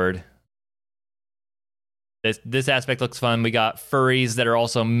sword. This aspect looks fun. We got furries that are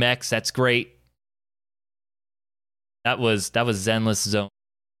also mechs. That's great. That was Zenless Zone.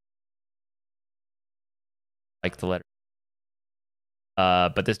 Like the letter.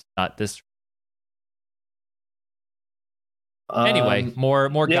 But this not this. Anyway, more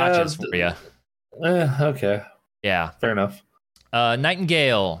gotchas for you. Okay. Yeah. Fair enough.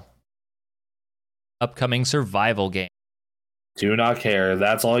 Nightingale. Upcoming survival game. Do not care.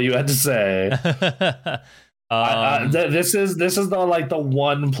 That's all you had to say. This is the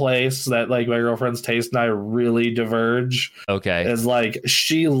one place that like my girlfriend's taste and I really diverge. Okay. Is like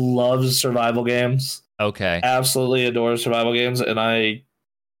she loves survival games. Okay. Absolutely adores survival games, and I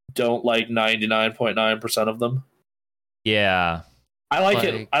don't like 99.9% of them. Yeah. I like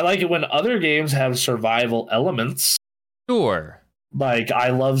it. I like it when other games have survival elements. Sure. Like I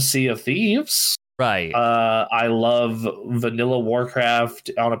love Sea of Thieves. Right. I love vanilla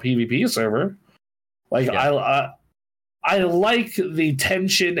Warcraft on a PvP server. Like yeah. I like the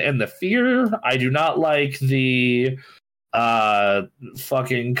tension and the fear. I do not like the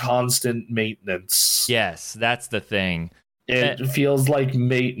fucking constant maintenance. Yes, that's the thing. It feels like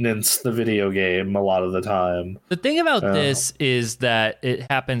maintenance, the video game, a lot of the time. The thing about this is that it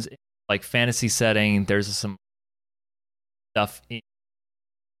happens in like fantasy setting. There's some stuff in.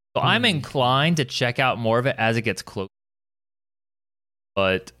 So I'm inclined to check out more of it as it gets close.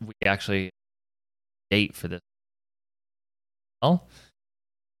 But we actually date for this. Well,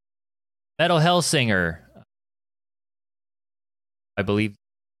 Metal Hellsinger. I believe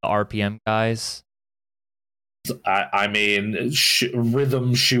the RPM guys. I mean,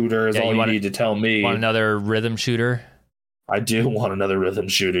 rhythm shooter is all you need to tell me. Want another rhythm shooter? I do want another rhythm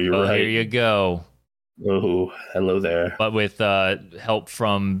shooter. You're right. Here you go. Oh, hello there. But with help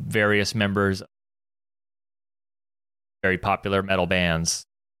from various members of very popular metal bands.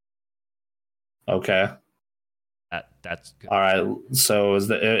 Okay. That's good. All right. So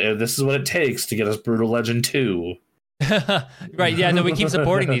this is what it takes to get us Brutal Legend 2. Right, yeah, no, we keep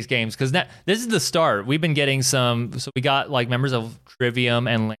supporting these games because this is the start. We've been getting some, so we got like members of Trivium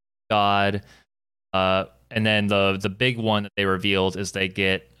and Lamb of God, and then the big one that they revealed is they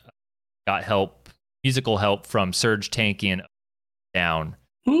got help, musical help from Serge Tanky and Down.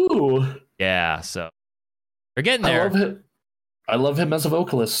 Ooh, yeah, so they're getting there. I love him as a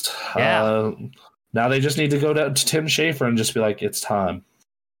vocalist. Yeah. Now they just need to go to Tim Schafer and just be like, it's time.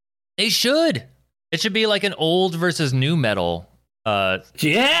 They should. It should be like an old versus new metal thing.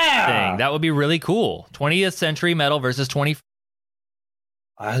 That would be really cool. 20th century metal versus 21st.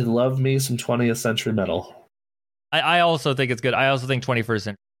 I love me some 20th century metal. I also think it's good. I also think 21st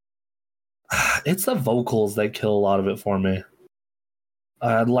century. It's the vocals that kill a lot of it for me.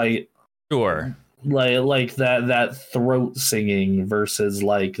 Sure. Like that throat singing versus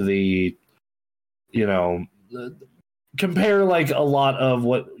like the, compare like a lot of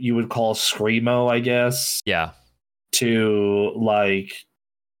what you would call screamo, I guess. Yeah. To like,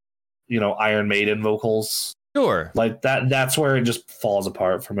 Iron Maiden vocals. Sure. Like that's where it just falls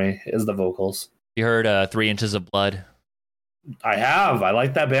apart for me, is the vocals. You heard 3 Inches of Blood? I have. I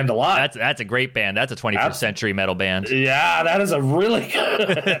like that band a lot. That's a great band. That's a 21st century metal band. Yeah, that is a really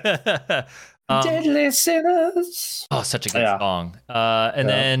good. Deadly Sinners. Oh, such a good song. And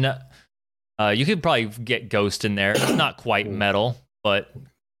then you could probably get Ghost in there. It's not quite metal, but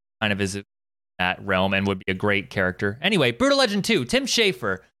kind of is in that realm and would be a great character. Anyway, Brutal Legend 2, Tim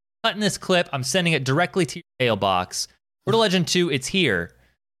Schafer. Cutting this clip, I'm sending it directly to your mailbox. Brutal Legend 2, it's here.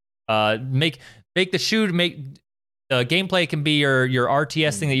 Make the shoot, the gameplay can be your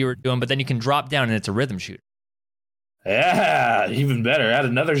RTS thing that you were doing, but then you can drop down and it's a rhythm shooter. Yeah, even better. Add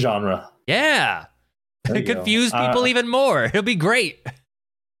another genre. Yeah. Confuse people even more. It'll be great.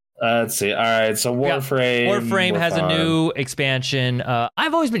 Let's see. All right, so Warframe. Warframe has a new expansion.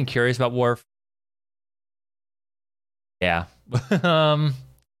 I've always been curious about Warframe. Yeah.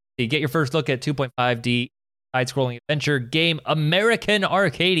 You get your first look at 2.5D side-scrolling adventure game American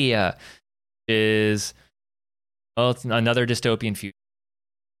Arcadia. It's another dystopian future.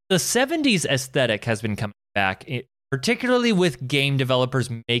 The 70s aesthetic has been coming back, particularly with game developers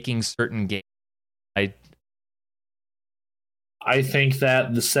making certain games. I think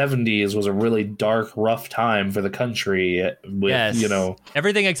that the 70s was a really dark, rough time for the country with,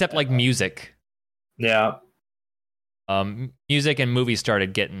 everything except like music. Yeah. Music and movies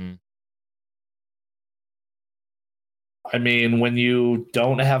started getting... I mean, when you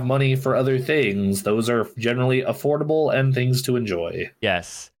don't have money for other things, those are generally affordable and things to enjoy.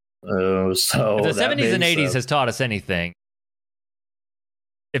 Yes. So if the 70s and 80s has taught us anything,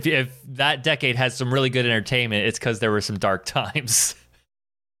 if that decade has some really good entertainment, it's because there were some dark times.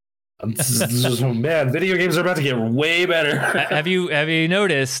 Man, video games are about to get way better. Have you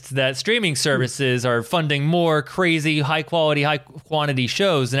noticed that streaming services are funding more crazy, high quality, high quantity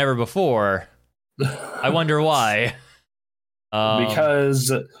shows than ever before? I wonder why.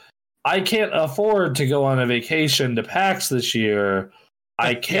 Because I can't afford to go on a vacation to PAX this year.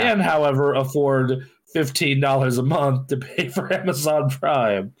 I can, however, afford $15 a month to pay for Amazon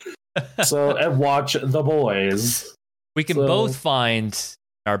Prime. And watch The Boys. We can both find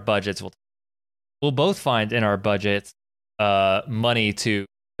our budgets. We'll both find in our budgets money to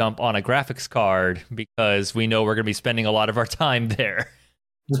dump on a graphics card because we know we're going to be spending a lot of our time there.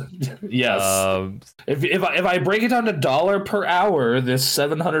 Yes. If I break it down to dollar per hour, this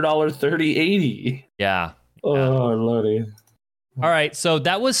 $700 3080. Yeah. Oh lordy. All right, so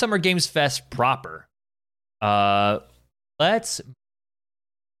that was Summer Games Fest proper. Let's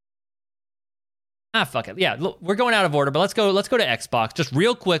fuck it. Yeah, look, we're going out of order, but let's go to Xbox just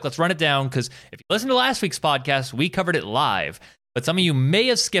real quick. Let's run it down because if you listen to last week's podcast, we covered it live. But some of you may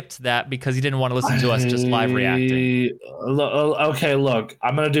have skipped that because you didn't want to listen to us just live reacting. Okay, look,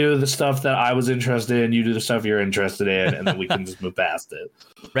 I'm going to do the stuff that I was interested in. You do the stuff you're interested in, and then we can just move past it.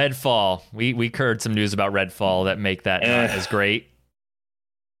 Redfall. We heard some news about Redfall that make that not as great.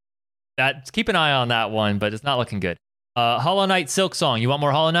 Keep an eye on that one, but it's not looking good. Hollow Knight Silksong. You want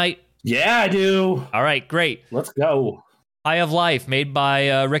more Hollow Knight? Yeah, I do. All right, great. Let's go. Eye of Life, made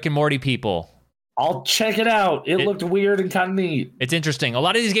by Rick and Morty people. I'll check it out. It looked weird and kind of neat. It's interesting. A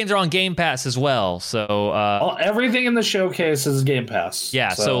lot of these games are on Game Pass as well. So everything in the showcase is Game Pass. Yeah,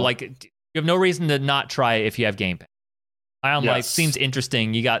 so like you have no reason to not try it if you have Game Pass. Eye on Life seems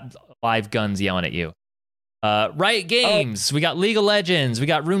interesting. You got live guns yelling at you. Riot Games. We got League of Legends. We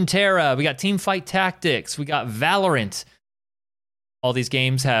got Runeterra. We got Teamfight Tactics. We got Valorant. All these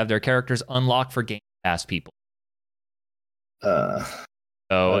games have their characters unlocked for Game Pass people.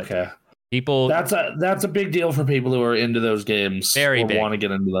 Okay. People, that's a big deal for people who are into those games. Very big. Want to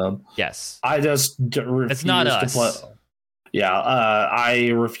get into them. Yes. I just refuse it's not us. to play. Yeah,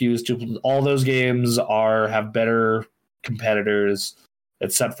 I refuse to. All those games have better competitors,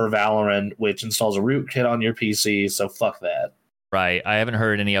 except for Valorant, which installs a rootkit on your PC. So fuck that. Right. I haven't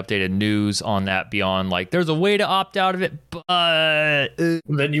heard any updated news on that beyond like there's a way to opt out of it, but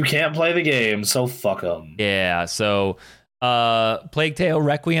then you can't play the game. So fuck them. Yeah. So, Plague Tale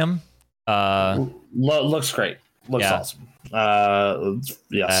Requiem. Looks great. Looks awesome.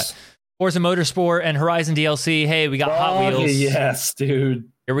 Yes. Forza Motorsport and Horizon DLC. Hey, we got Hot Wheels. Yes, dude.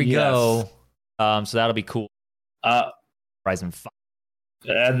 Here we go. So that'll be cool. Horizon 5.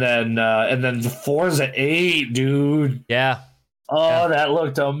 And then Forza 8, dude. Yeah. Oh, that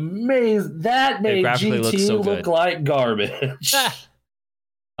looked amazing. That made GT look like garbage.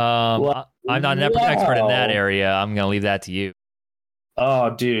 I'm not an expert in that area. I'm gonna leave that to you. Oh,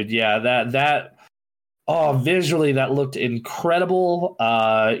 dude, yeah, that visually that looked incredible.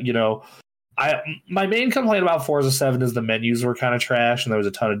 My main complaint about Forza 7 is the menus were kind of trash, and there was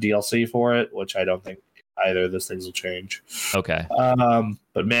a ton of DLC for it, which I don't think either of those things will change. Okay.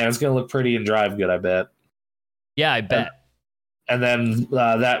 But man, it's gonna look pretty and drive good, I bet. Yeah, I bet. And then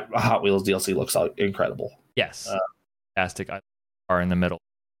that Hot Wheels DLC looks incredible. Yes, fantastic. Are in the middle.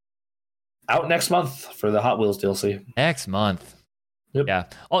 Out next month for the Hot Wheels DLC. Next month. Yep. Yeah.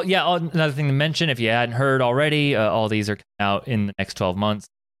 Oh, yeah. Another thing to mention, if you hadn't heard already, all these are coming out in the next 12 months.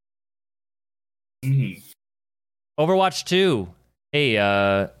 Mm-hmm. Overwatch 2. Hey,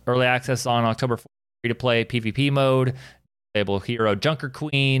 early access on October 4th. Free to play PvP mode. Playable hero Junker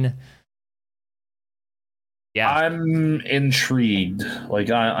Queen. Yeah. I'm intrigued. Like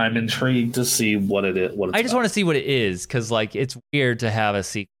I'm intrigued to see what it is. I just want to see what it is, because like it's weird to have a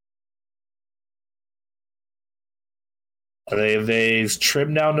sequel. They've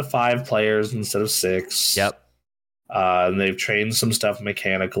trimmed down to 5 players instead of 6. Yep. And they've changed some stuff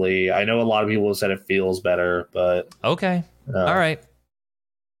mechanically. I know a lot of people have said it feels better, but Okay. All right.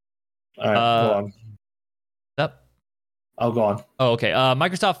 All right, go on. Yep. I'll go on. Oh, okay.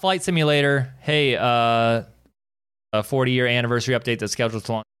 Microsoft Flight Simulator. Hey, a 40-year anniversary update that's scheduled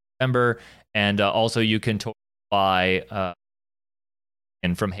to launch in November, and also you can buy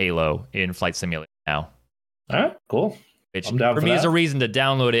in from Halo in Flight Simulator now. All right, cool. Which I'm down for for me that. is a reason to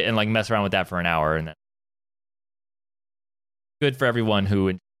download it and like mess around with that for an hour, and then good for everyone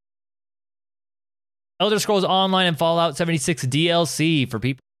who. Elder Scrolls Online and Fallout 76 DLC for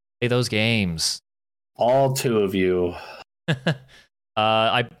people who play those games. All 2 of you.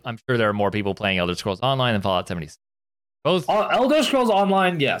 I'm sure there are more people playing Elder Scrolls Online than Fallout 76. Both. Elder Scrolls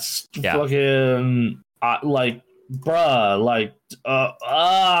Online, yes. Yeah. Fucking like, bruh, like,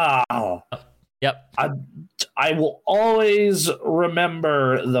 Yep. I will always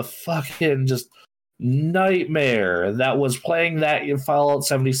remember the fucking just nightmare that was playing that in Fallout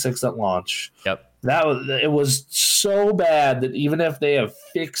 76 at launch. Yep. It was so bad that even if they have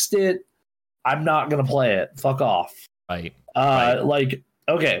fixed it, I'm not gonna play it. Fuck off. Right. Like,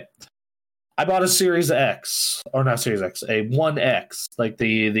 okay, I bought a Series X, or not Series X, a One X, like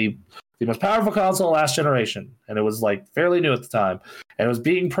the most powerful console last generation, and it was like fairly new at the time, and it was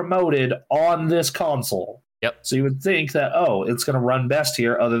being promoted on this console. Yep. So you would think that, oh, it's going to run best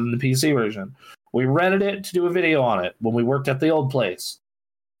here other than the PC version. We rented it to do a video on it when we worked at the old place.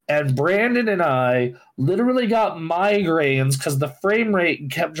 And Brandon and I literally got migraines because the frame rate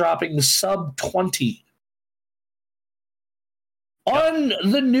kept dropping sub 20. Yep.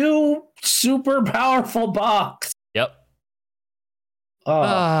 On the new super powerful box. Yep. Oh,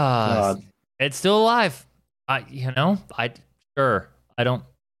 God. It's still alive. I don't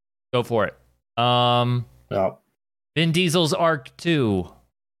go for it. Yeah. Vin Diesel's Arc 2.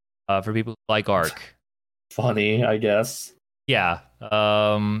 For people who like Arc. Funny, I guess. Yeah.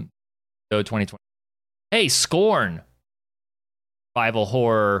 So 2020. Hey, Scorn. Survival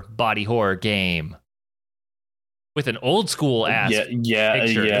horror, body horror game. With an old school ass picture. Yeah.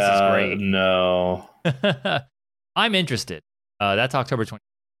 This is great. No. I'm interested. That's October 20th.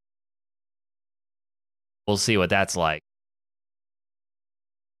 We'll see what that's like.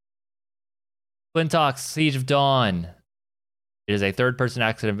 Flintox Siege of Dawn. It is a third-person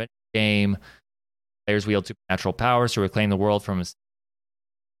action adventure game. Players wield supernatural powers to reclaim the world from.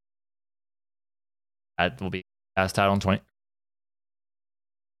 That will be past title in 20.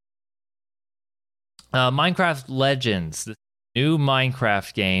 Minecraft Legends, the new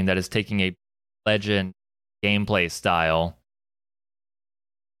Minecraft game that is taking a legend gameplay style.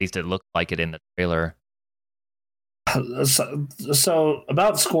 At least it looked like it in the trailer. So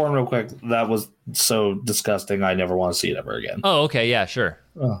about Scorn real quick, that was so disgusting. I never want to see it ever again. Oh, okay, yeah, sure.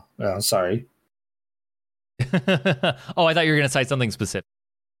 Oh, yeah, sorry. Oh, I thought you were going to cite something specific.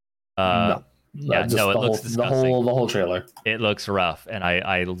 No. Yeah, just no, it the looks disgusting. the whole trailer. It looks rough, and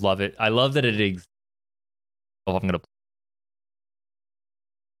I love it. I love that it exists. Oh, I'm gonna.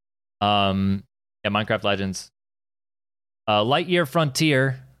 Yeah, Minecraft Legends. Lightyear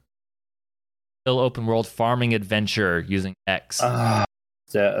Frontier. Still open world farming adventure using X.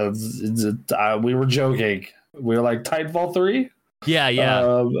 We were joking. We were like Titanfall 3. Yeah.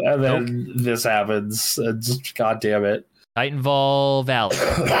 And then this happens. Just God damn it. Titanfall Valley.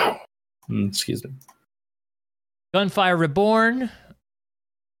 Excuse me. Gunfire Reborn.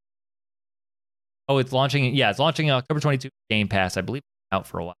 Oh, it's launching. Yeah, it's launching October 22 Game Pass. I believe it's out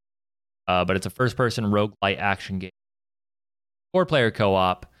for a while. But it's a first-person roguelite action game. 4-player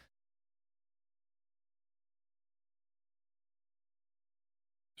co-op.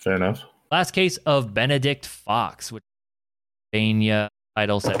 Fair enough. Last Case of Benedict Fox, which is a Pennsylvania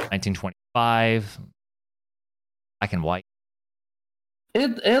title set in 1925. Black and white.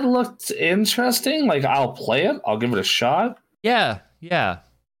 It looked interesting. Like, I'll play it. I'll give it a shot. Yeah.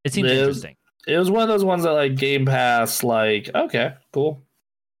 It seems interesting. It was one of those ones that, like, Game Pass, like, okay, cool.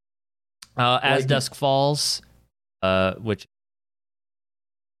 As Dusk Falls, which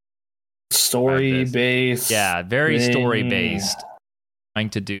story based. Yeah, very story based. Trying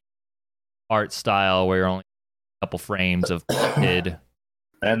to do art style where you're only a couple frames of kid.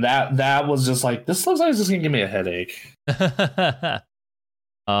 And that was just like, this looks like it's just gonna give me a headache. Just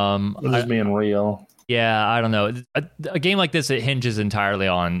being real. Yeah, I don't know. A game like this, it hinges entirely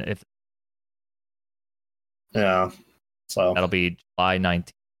on if. Yeah. So that'll be July 19th.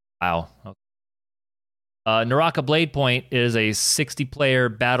 Wow. Okay. Naraka Blade Point is a 60-player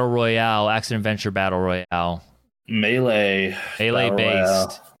battle royale, action adventure battle royale. Melee based.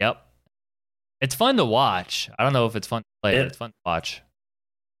 royale. Yep. It's fun to watch. I don't know if it's fun to play, but it's fun to watch.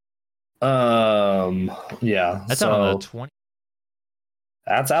 Yeah. That's out on the 20th.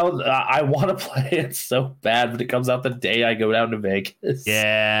 That's out. I want to play it so bad, but it comes out the day I go down to Vegas.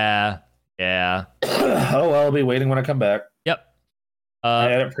 Yeah. Oh well, I'll be waiting when I come back. Yep. I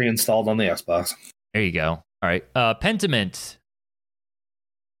had it pre-installed on the Xbox. There you go. All right. Pentiment.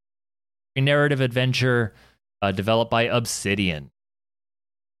 A narrative adventure developed by Obsidian.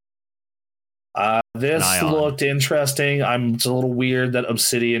 This looked interesting. It's a little weird that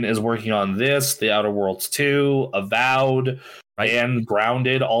Obsidian is working on this, The Outer Worlds 2, Avowed, and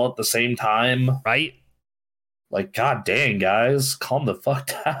Grounded all at the same time. Right. Like, god dang, guys, calm the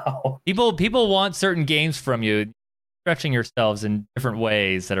fuck down. People want certain games from you, stretching yourselves in different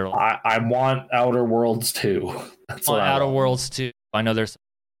ways that are. I want Outer Worlds 2. That's what Outer Worlds 2. I know there's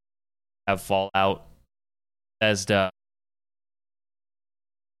have Fallout, Bethesda.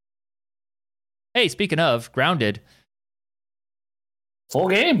 Hey, speaking of Grounded, full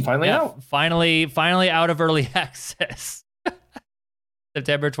game finally out. Finally out of early access.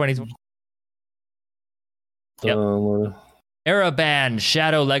 September 2020. Yep. Ereban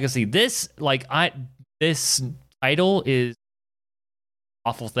Shadow Legacy. This title is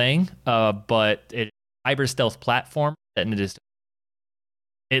awful thing, but it hyper stealth platform and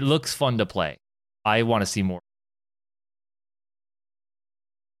it looks fun to play. I want to see more.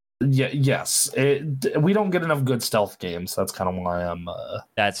 Yeah, yes. We don't get enough good stealth games. That's kind of why I'm.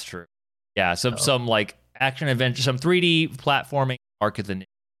 That's true. Yeah, some like action adventure, some 3D platforming. Arc of the New.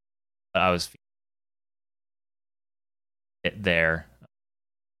 I was it there.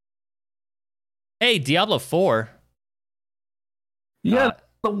 Hey, Diablo 4. Yeah,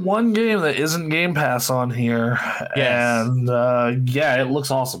 the one game that isn't Game Pass on here. Yes. And it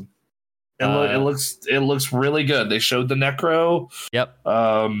looks awesome. It looks really good. They showed the Necro. Yep.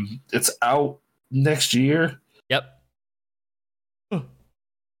 It's out next year. Yep.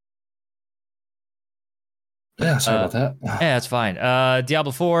 Yeah, sorry about that. Yeah, that's fine.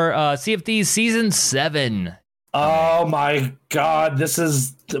 Diablo 4, Sea of Thieves Season 7. Oh my god,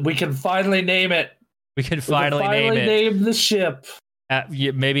 we can finally name it. We can finally name the ship.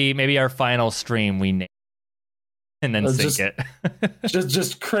 Maybe our final stream we name and then sync it.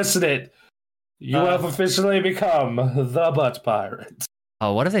 just christen it. You have officially become the Butt Pirate.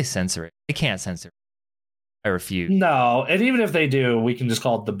 Oh, what if they censor it? They can't censor it. I refuse. No, and even if they do, we can just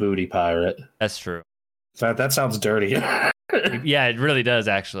call it the Booty Pirate. That's true. That sounds dirty. Yeah, it really does,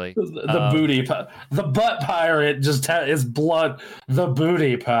 actually. The Butt Pirate just is blunt. The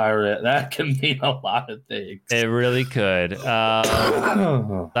Booty Pirate. That can mean a lot of things. It really could.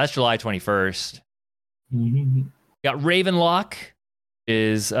 That's July 21st. Mm-hmm. Got Ravenlock,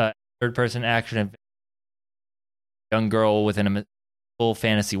 is a third-person action adventure. Young girl within a full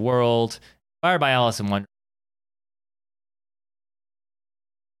fantasy world. Inspired by Alice in Wonderland.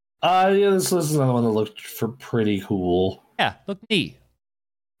 This is another one that looked pretty cool. Yeah, look neat.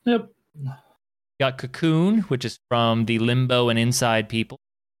 Yep. Got Cocoon, which is from the Limbo and Inside people.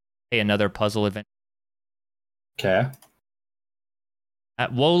 Hey, another puzzle adventure. Okay.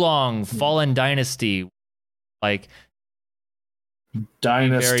 At Wolong, Fallen Dynasty, like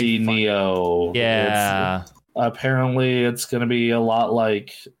Dynasty Neo. Yeah. Apparently, it's going to be a lot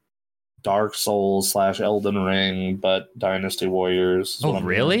like Dark Souls / Elden Ring, but Dynasty Warriors. Oh,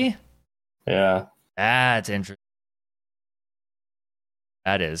 really? Yeah. That's interesting.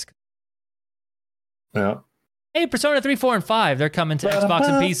 That is. Yeah. Hey, Persona 3, 4, and 5. They're coming to Xbox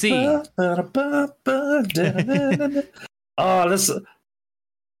and PC. Oh, this.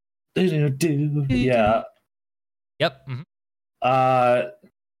 Yeah. Yep. Mm-hmm.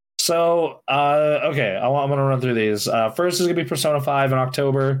 Okay, I'm going to run through these. First is going to be Persona 5 in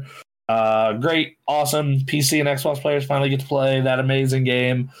October. Great, awesome. PC and Xbox players finally get to play that amazing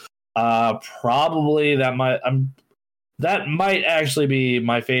game. Probably that might actually be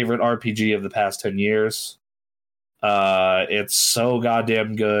my favorite RPG of the past 10 years. It's so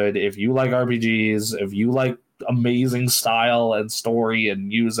goddamn good. If you like RPGs, if you like amazing style and story and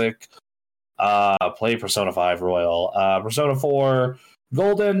music, play Persona 5 Royal. Persona 4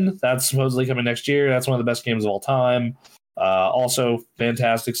 Golden, that's supposedly coming next year. That's one of the best games of all time. Also,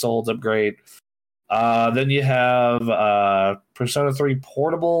 fantastic Souls upgrade. Then you have Persona 3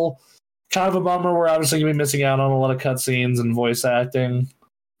 Portable. Kind of a bummer. We're obviously going to be missing out on a lot of cutscenes and voice acting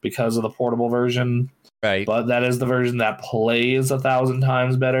because of the portable version. Right. But that is the version that plays 1,000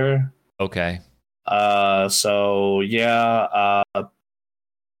 times better. Okay. So, yeah.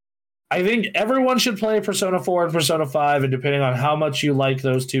 I think everyone should play Persona 4 and Persona 5, and depending on how much you like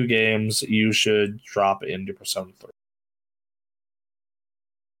those two games, you should drop into Persona 3.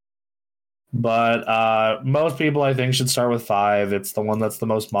 But most people, I think, should start with 5. It's the one that's the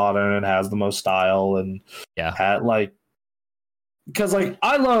most modern and has the most style, and because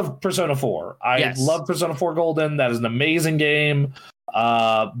I love Persona 4. I love Persona 4 Golden. That is an amazing game.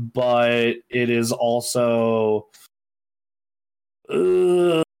 But it is also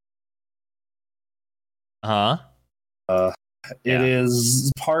it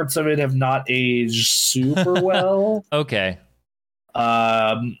is, parts of it have not aged super well. Okay.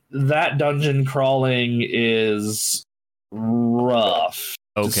 That dungeon crawling is rough,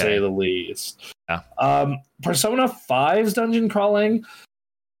 to say the least. Yeah. Persona 5's dungeon crawling.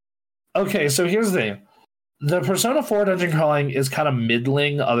 Okay, so here's the thing. The Persona 4 dungeon crawling is kind of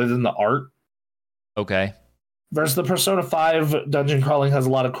middling other than the art. Okay. Versus the Persona 5 dungeon crawling has a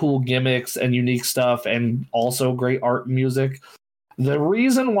lot of cool gimmicks and unique stuff and also great art and music. The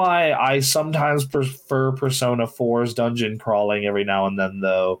reason why I sometimes prefer Persona 4's dungeon crawling every now and then,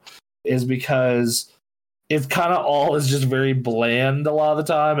 though, is because it's kind of all is just very bland a lot of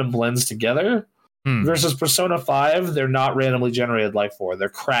the time and blends together. Versus Persona 5, they're not randomly generated like 4. They're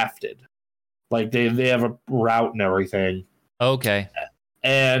crafted. Like, they have a route and everything. Okay.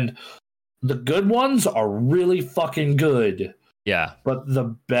 And the good ones are really fucking good. Yeah. But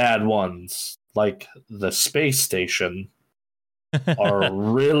the bad ones, like the space station, are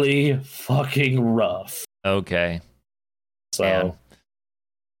really fucking rough. Okay. So.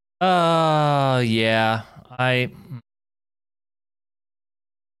 Yeah.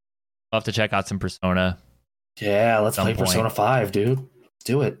 I'll have to check out some Persona. Yeah, let's play Persona 5, dude. Let's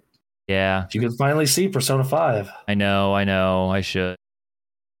do it. Yeah. You can finally see Persona 5. I know. I should.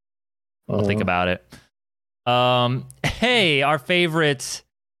 I'll think about it. Hey, our favorite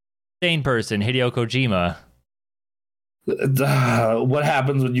sane person, Hideo Kojima. What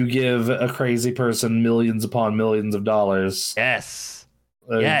happens when you give a crazy person millions upon millions of dollars? Yes.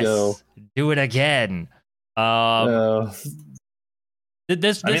 There you go. Do it again.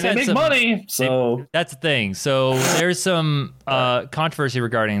 This they make money, so that's the thing. So there's some controversy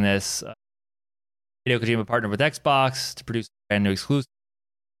regarding this. Hideo Kojima partnered with Xbox to produce a brand new exclusive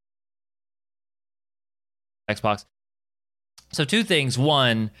Xbox. So two things.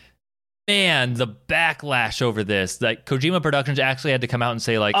 One, man, the backlash over this. Like, Kojima Productions actually had to come out and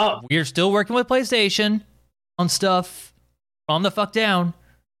say, like, we're still working with PlayStation on stuff. Calm the fuck down.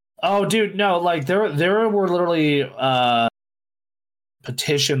 Oh, dude, no. Like, there were literally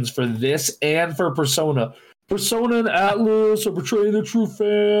petitions for this and for Persona. Persona and Atlas are betraying the true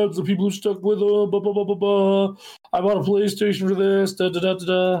fans, the people who stuck with them. Blah, blah, blah, blah, blah. I bought a PlayStation for this. Da, da, da, da,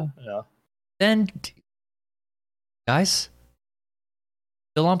 da. Yeah. Then, guys,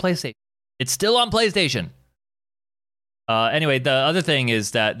 still on PlayStation. It's still on PlayStation. Anyway, the other thing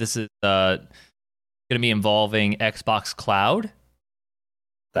is that this is going to be involving Xbox Cloud.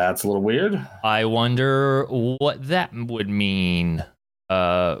 That's a little weird. I wonder what that would mean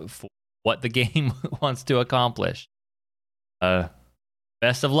for what the game wants to accomplish.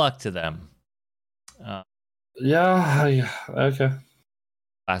 Best of luck to them. Yeah, okay.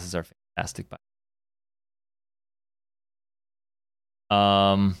 Classes are fantastic.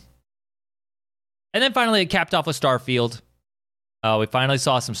 And then finally it capped off with Starfield. We finally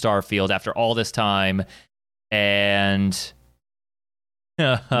saw some Starfield after all this time. And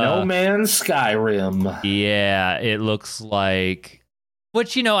No Man's Skyrim. Yeah, it looks like,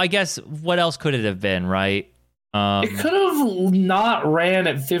 which, I guess what else could it have been, right? It could have not ran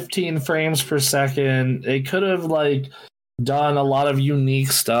at 15 frames per second. It could have done a lot of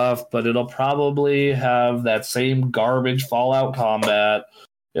unique stuff, but it'll probably have that same garbage Fallout combat.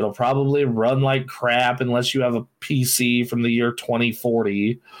 It'll probably run like crap unless you have a PC from the year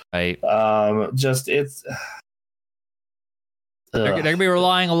 2040. Right. It's they're gonna be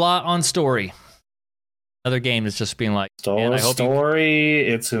relying a lot on story. Another game is just being like story.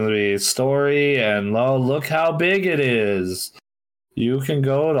 It's gonna be story, and look how big it is. You can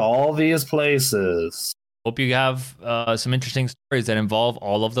go to all these places. Hope you have some interesting stories that involve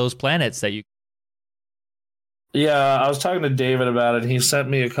all of those planets that you. Yeah, I was talking to David about it. He sent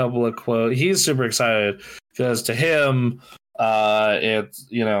me a couple of quotes. He's super excited because to him, It's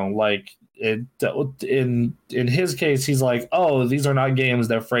like it in his case, he's like, oh, these are not games,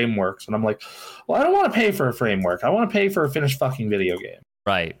 they're frameworks, and I'm like, well, I don't want to pay for a framework. I want to pay for a finished fucking video game.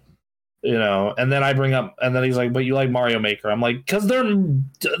 Right. And then I bring up, and then he's like, but you like Mario Maker? I'm like, because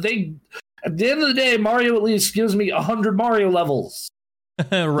they at the end of the day, Mario at least gives me 100 Mario levels.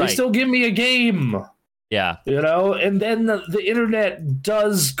 Right. They still give me a game. Yeah. And then the internet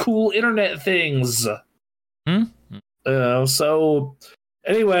does cool internet things. So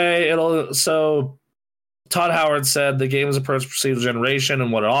anyway, so Todd Howard said the game's approach procedural generation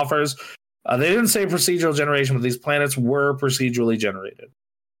and what it offers. They didn't say procedural generation, but these planets were procedurally generated.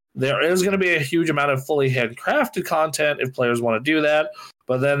 There is going to be a huge amount of fully handcrafted content if players want to do that,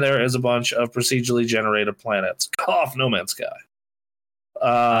 but then there is a bunch of procedurally generated planets. Cough, No Man's Sky.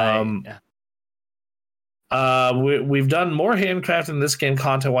 We've done more handcrafting in this game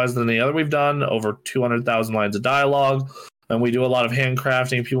content-wise than the other we've done, over 200,000 lines of dialogue, and we do a lot of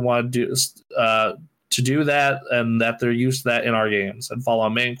handcrafting. People want to do that, and that they're used to that in our games. And follow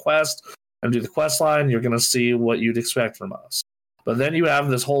on main quest and do the quest line, you're going to see what you'd expect from us. But then you have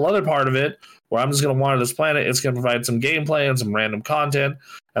this whole other part of it where I'm just going to wander this planet. It's going to provide some gameplay and some random content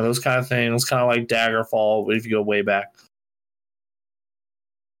and those kind of things, kind of like Daggerfall if you go way back.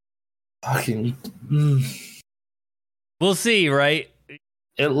 Fucking. We'll see, right?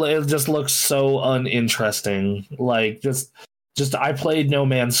 It just looks so uninteresting. Like just I played No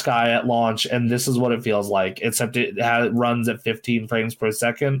Man's Sky at launch, and this is what it feels like. Except it runs at 15 frames per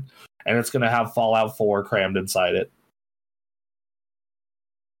second, and it's going to have Fallout 4 crammed inside it.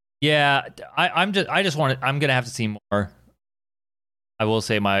 Yeah, I'm going to have to see more. I will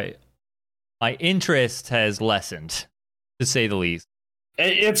say my interest has lessened, to say the least.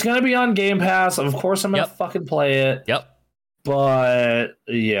 It's going to be on Game Pass. Of course, I'm going to fucking play it. Yep. But,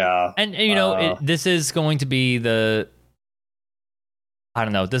 yeah. And this is going to be I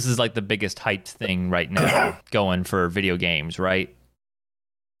don't know, this is like the biggest hyped thing right now going for video games, right?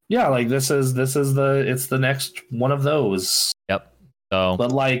 Yeah, like it's the next one of those. Yep. So,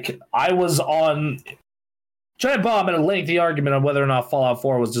 but like I was on Giant Bomb in a lengthy argument on whether or not Fallout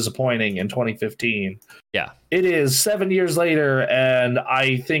 4 was disappointing in 2015. Yeah. It is 7 years later, and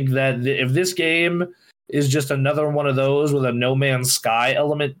I think that if this game is just another one of those with a No Man's Sky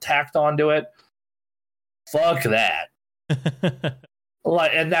element tacked onto it, fuck that.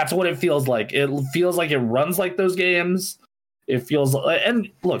 And that's what it feels like. It feels like it runs like those games. It feels and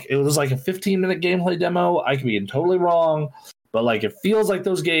look, it was like a 15-minute gameplay demo. I could be totally wrong. But like it feels like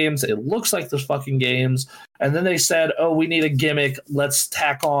those games, it looks like those fucking games. And then they said, "Oh, we need a gimmick. Let's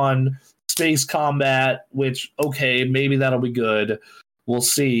tack on space combat," which okay, maybe that'll be good. We'll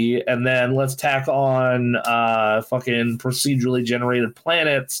see. And then let's tack on fucking procedurally generated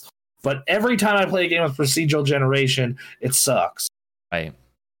planets. But every time I play a game with procedural generation, it sucks. Right.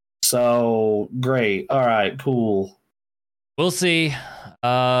 So great. All right, cool. We'll see.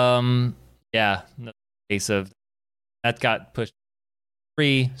 Yeah, no case of that got pushed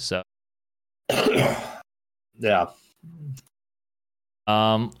 3, so yeah.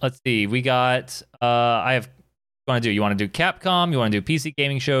 Let's see. We got I have you want to do Capcom, you want to do PC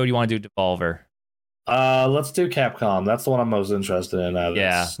Gaming Show, you want to do Devolver? Let's do Capcom. That's the one I'm most interested in.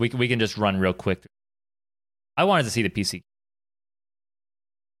 Yeah, we can just run real quick. I wanted to see the PC.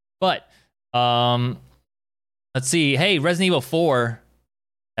 But let's see. Hey, Resident Evil 4,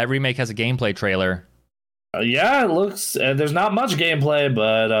 that remake has a gameplay trailer. Yeah, it looks. There's not much gameplay,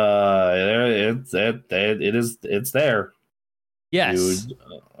 but it's there. Yes,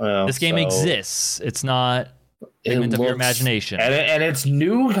 this game exists. It's not figment of your imagination, and it's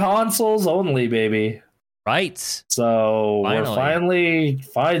new consoles only, baby. Right. So we're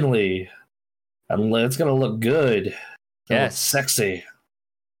finally, and it's gonna look good. Yes, sexy.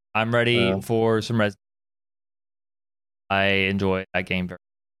 I'm ready for some Resident. I enjoy that game very.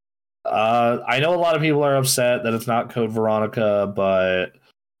 I know a lot of people are upset that it's not Code Veronica, but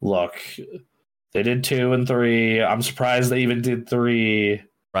look, they did 2 and 3. I'm surprised they even did 3.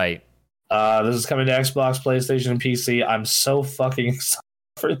 Right. This is coming to Xbox, PlayStation, and PC. I'm so fucking excited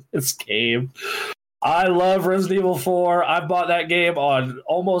for this game. I love Resident Evil 4. I bought that game on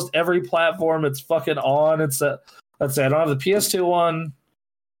almost every platform it's fucking on. Let's say I don't have the PS2 one,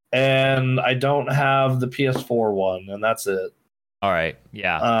 and I don't have the PS4 one, and that's it. All right.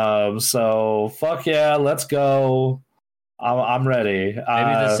 Yeah. So fuck yeah, let's go. I'm ready.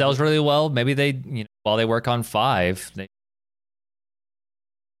 Maybe this sells really well. Maybe they, while they work on 5, they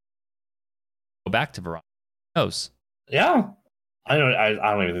go back to Veronica. Who knows? Yeah. I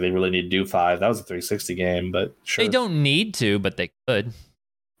don't even think they really need to do 5. That was a 360 game, but sure. They don't need to, but they could.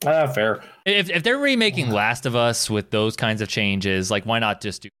 Fair. If they're remaking Last of Us with those kinds of changes, like why not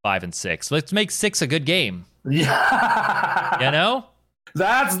just do 5 and 6? Let's make 6 a good game. Yeah. You know?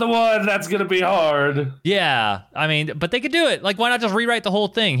 That's the one that's going to be hard. Yeah. I mean, but they could do it. Like, why not just rewrite the whole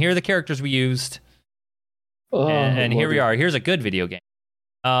thing? Here are the characters we used. And here we are. Here's a good video game.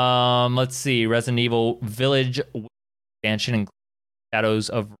 Let's see. Resident Evil Village expansion and Shadows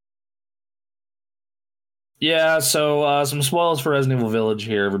of... Yeah, so some spoilers for Resident Evil Village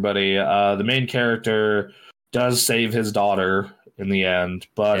here, everybody. The main character does save his daughter in the end,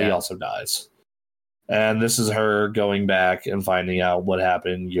 but he also dies. And this is her going back and finding out what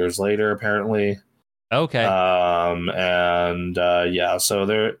happened years later, apparently. Okay. So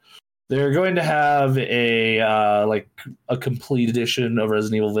they're going to have a complete edition of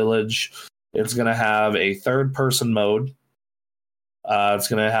Resident Evil Village. It's going to have a third-person mode. It's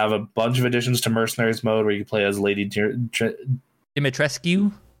going to have a bunch of additions to Mercenaries mode where you can play as Lady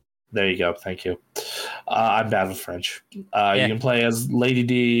Dimitrescu. There you go. Thank you. I'm bad with French. You can play as Lady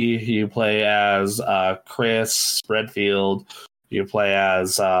D. You play as Chris Redfield. You play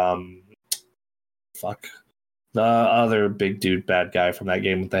as the other big dude, bad guy from that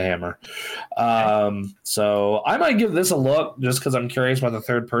game with the hammer. So I might give this a look just because I'm curious about the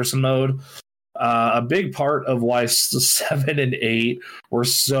third person mode. A big part of why 7 and 8 were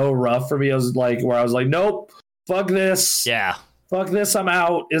so rough for me, I was like, nope, fuck this. Yeah. Fuck this, I'm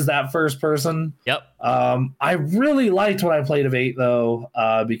out, is that first person. Yep. I really liked when I played of 8, though,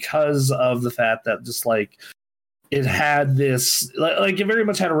 because of the fact that just, like, it had this... Like, it very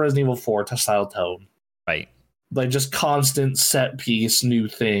much had a Resident Evil 4 style tone. Right. Like, just constant set piece, new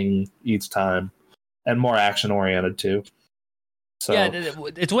thing each time. And more action-oriented, too. So, yeah,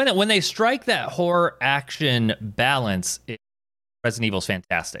 it's when they strike that horror-action balance, Resident Evil's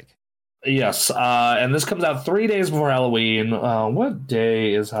fantastic. Yes, and this comes out 3 days before Halloween. What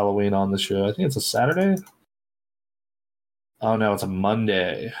day is Halloween on the show? I think it's a Saturday. Oh no, it's a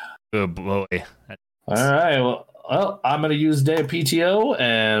Monday. Oh boy! All right, well, I'm gonna use day of PTO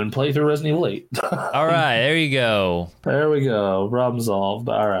and play through Resident Evil 8. All right, there you go. There we go. Problem solved.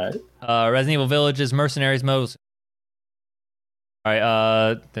 All right. Resident Evil Village's Mercenaries mode. All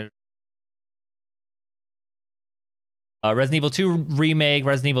right. Resident Evil 2 remake,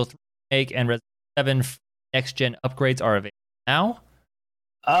 Resident Evil 3 remake, and Resident 7 next gen upgrades are available now.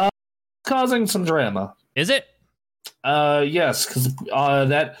 Causing some drama. Is it? Yes, because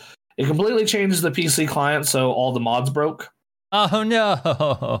that it completely changes the PC client, so all the mods broke. Oh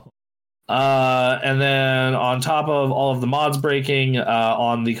no. And then on top of all of the mods breaking,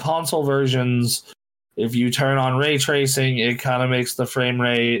 on the console versions, if you turn on ray tracing, it kind of makes the frame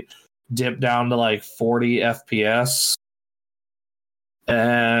rate dip down to like 40 FPS.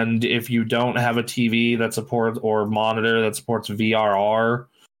 And if you don't have a TV that supports or monitor that supports VRR,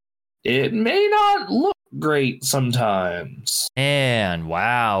 it may not look great sometimes. And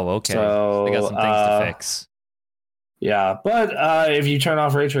wow, okay. So, they got some things to fix. Yeah, but if you turn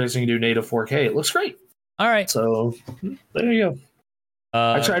off ray tracing and do native 4K, it looks great. All right. So there you go.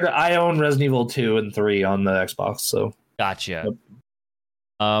 I own Resident Evil 2 and 3 on the Xbox, so gotcha. Yep.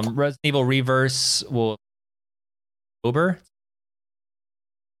 Resident Evil Reverse will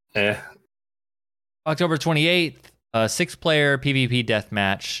October 28th, 6-player PvP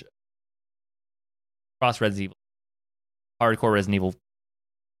deathmatch across Resident Evil. Hardcore Resident Evil.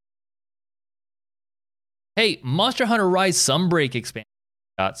 Hey, Monster Hunter Rise Sunbreak expansion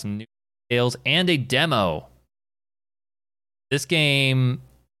got some new details and a demo. This game,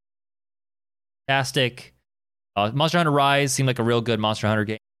 fantastic. Monster Hunter Rise seemed like a real good Monster Hunter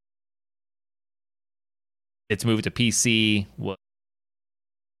game. It's moved to PC.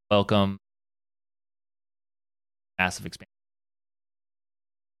 Welcome. Massive expansion.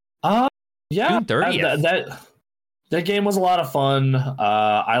 Yeah, June 30th. That game was a lot of fun.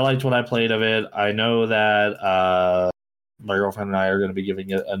 I liked what I played of it. I know that my girlfriend and I are going to be giving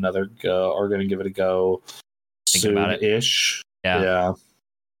it another go, or going to give it a go soon-ish. Yeah.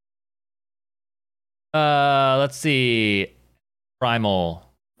 Let's see. Primal.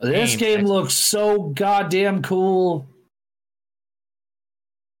 This game looks so goddamn cool.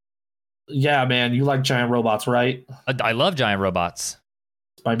 Yeah, man, you like giant robots, right? I love giant robots.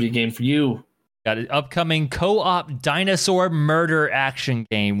 This might be a game for you. Got an upcoming co-op dinosaur murder action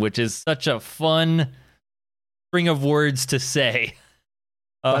game, which is such a fun string of words to say.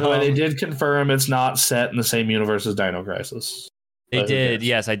 By the way, they did confirm it's not set in the same universe as Dino Crisis. They did,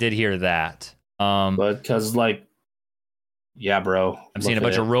 yes, I did hear that. But because, like, yeah, bro. I'm seeing a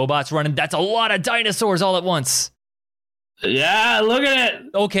bunch of robots running. That's a lot of dinosaurs all at once. Yeah, look at it.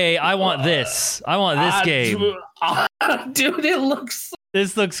 Okay, I want this. I want this game. Dude, it looks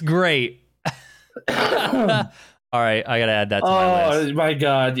This looks great. All right, I gotta add that to my list. Oh my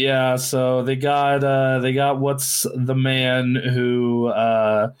god, yeah. So they got what's the man who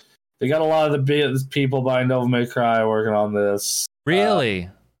they got a lot of the people behind Devil May Cry working on this. Really?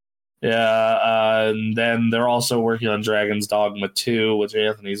 And then they're also working on Dragon's Dogma 2, which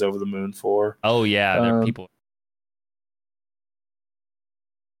Anthony's over the moon for. Oh yeah, they're people.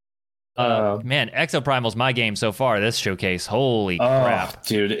 Man, Exoprimal's my game so far. This showcase, holy crap,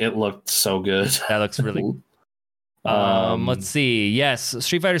 dude, it looked so good. That looks really. Let's see. Yes,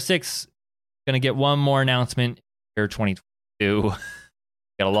 Street Fighter 6 gonna get one more announcement here, 2022.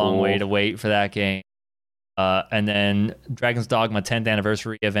 Got a long way to wait for that game. And then Dragon's Dogma 10th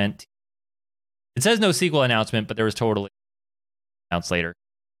anniversary event. It says no sequel announcement, but there was totally announced later.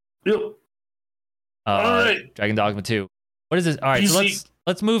 Yep. All right. Dragon Dogma 2. What is this? All right, PC. So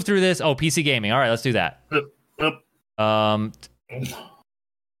let's move through this. Oh, PC gaming. All right, let's do that. Yep.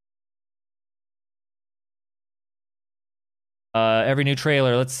 Every new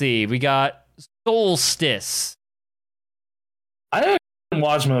trailer. Let's see. We got Solstice. I didn't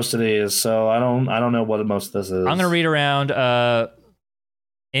watch most of these, so I don't know what most of this is. I'm gonna read around.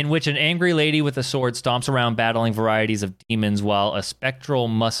 In which an angry lady with a sword stomps around battling varieties of demons, while a spectral,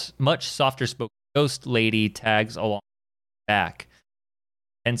 much softer spoken ghost lady tags along back.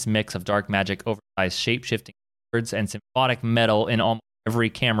 Tense mix of dark magic, oversized shape-shifting words, and symphonic metal in almost every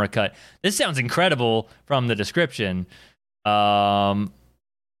camera cut. This sounds incredible from the description. I'm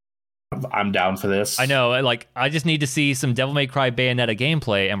down for this. I know. Like, I just need to see some Devil May Cry Bayonetta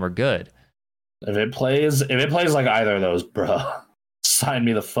gameplay, and we're good. If it plays like either of those, bro, sign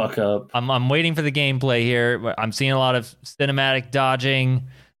me the fuck up. I'm waiting for the gameplay here. I'm seeing a lot of cinematic dodging.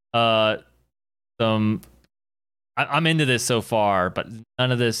 I'm into this so far, but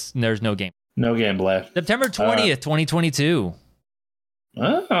none of this. There's no game. No gameplay. September 20th, 2022.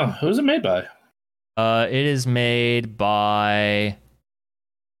 Oh, who's it made by? It is made by.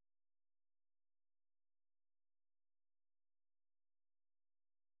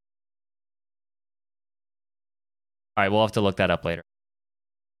 All right, we'll have to look that up later.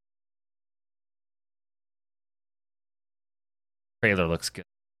 Trailer looks good.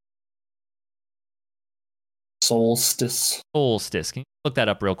 Solstice. Solstice. Can you look that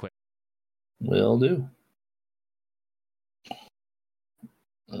up real quick? Will do.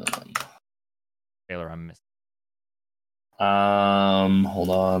 Trailer I'm missing. Hold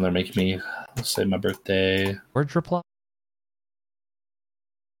on. They're making me say my birthday. Word reply.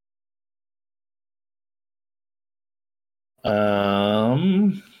 Oh,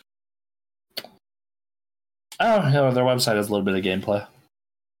 yeah, their website has a little bit of gameplay.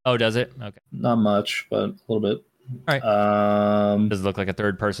 Oh, does it? Okay. Not much, but a little bit. All right. Does it look like a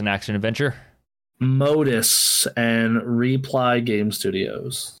third-person action adventure? Modus and Reply Game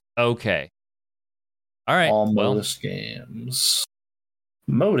Studios. Okay. All right. All Modus games.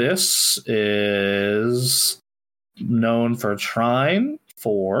 Modus is known for Trine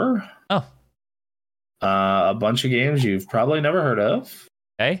 4. Oh. A bunch of games you've probably never heard of.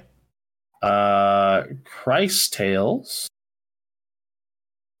 Okay. Christ Tales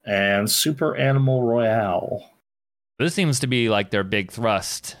and Super Animal Royale. This seems to be like their big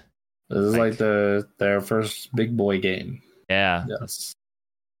thrust. This is like their first big boy game. Yeah. Yes.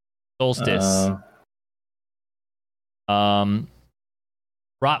 Solstice. Rotwood.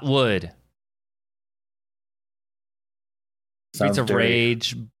 Streets of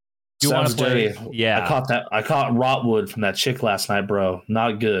Rage. You want to play? Yeah. I caught Rotwood from that chick last night, bro.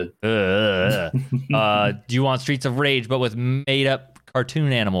 Not good. Do you want Streets of Rage, but with made up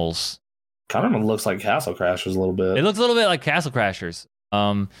cartoon animals? Kind of looks like Castle Crashers a little bit. It looks a little bit like Castle Crashers.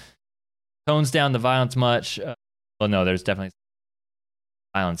 Tones down the violence much. Well, no, there's definitely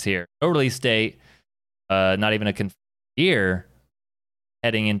violence here. No release date. Not even a confirmed year.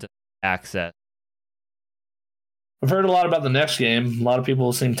 Heading into access. I've heard a lot about the next game. A lot of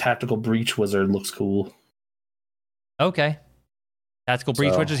people saying Tactical Breach Wizard looks cool. Okay. Tactical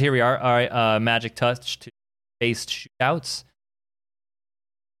Breach Wizards. Here we are. All right. Magic Touch based shootouts.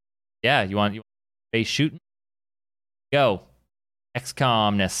 Yeah, you want base shooting? Go.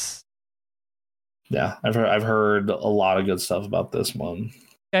 XCOMness. Yeah, I've heard a lot of good stuff about this one.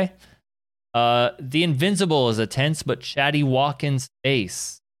 Okay. The Invincible is a tense but chatty walk in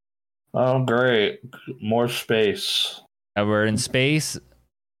space. Oh, great. More space. We're in space.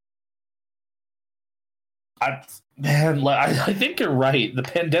 I think you're right. The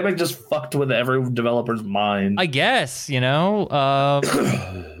pandemic just fucked with every developer's mind. I guess, starts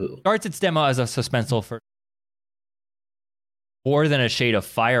its demo as a suspenseful for more than a shade of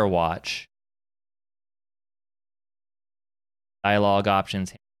Firewatch. dialogue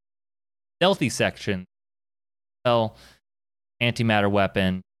options, stealthy section, antimatter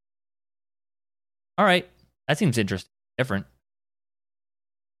weapon. All right, that seems interesting, different.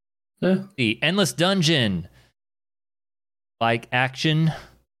 Yeah. The endless dungeon, like action.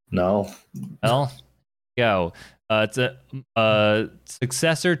 No. Well, go. It's a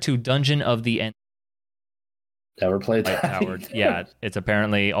successor to Dungeon of the End. Never played Light that. Tower. Yeah, it's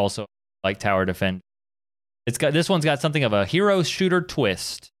apparently also like Tower Defend. This one's got something of a hero shooter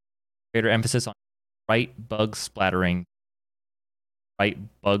twist. Greater emphasis on right bug splattering. Right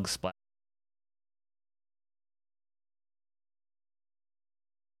bug splat.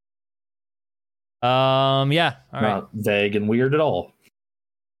 Yeah. All right. Not vague and weird at all.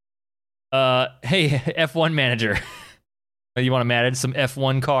 Hey, F1 manager. You want to manage some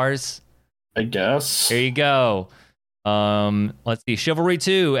F1 cars? I guess. Here you go. Let's see. Chivalry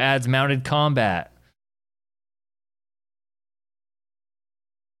 2 adds mounted combat.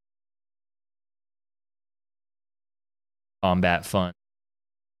 Combat fun.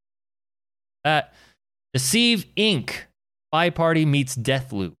 Deceive Inc. Spy Party meets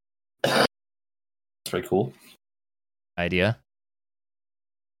Deathloop. That's pretty cool. Idea.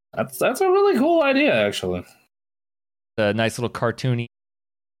 That's a really cool idea, actually. A nice little cartoony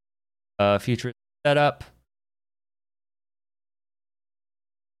future setup.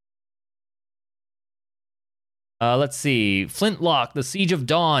 Let's see. Flintlock, The Siege of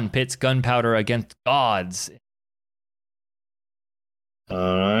Dawn pits gunpowder against gods. All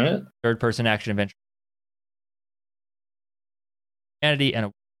right. Third-person action adventure. Humanity and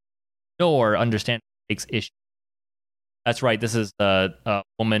a door understand takes issue. That's right. This is a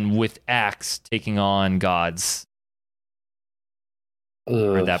woman with axe taking on gods.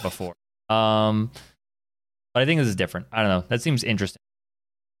 Heard that before. But I think this is different. I don't know. That seems interesting.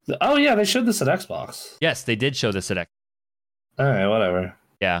 Oh yeah, they showed this at Xbox. Yes, they did show this at X. All right, whatever.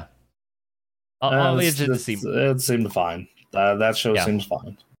 Yeah. I'll be interested to see. It seemed fine. That show seems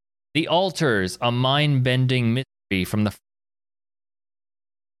fine. The Altars, a mind-bending mystery from the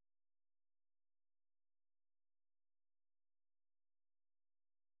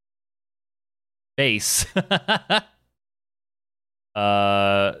base. Yeah,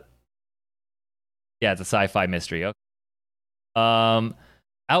 it's a sci-fi mystery. Okay.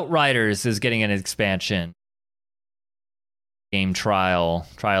 Outriders is getting an expansion. Game Trial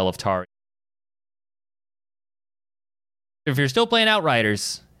of Tari. If you're still playing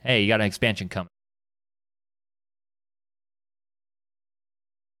Outriders, hey, you got an expansion coming.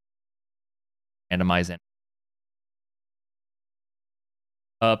 Randomize it.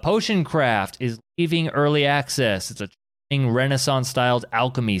 Potion Craft is leaving early access. It's a Renaissance-styled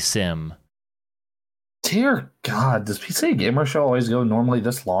alchemy sim. Dear God, does PC Gamer Show always go normally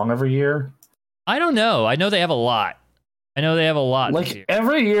this long every year? I don't know. I know they have a lot. Like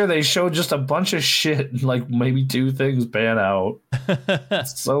every year they show just a bunch of shit and like maybe 2 things pan out.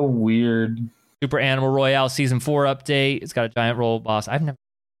 It's so weird. Super Animal Royale Season 4 update. It's got a giant roll boss. I've never...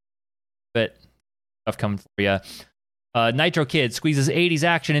 But stuff coming for you. Nitro Kid squeezes 80s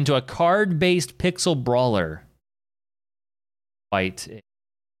action into a card-based pixel brawler. Fight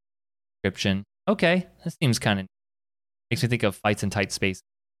description. Okay, that seems kind of... Makes me think of fights in tight space.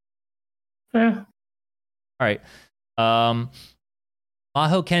 Yeah. All right. Maho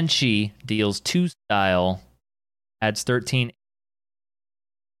Kenshi deals 2 style, adds 13.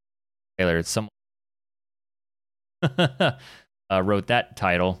 Taylor, it's someone wrote that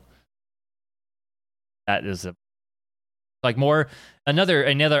title. That is like more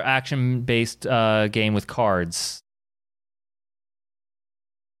another action based game with cards.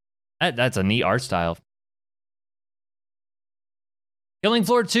 That's a neat art style. Killing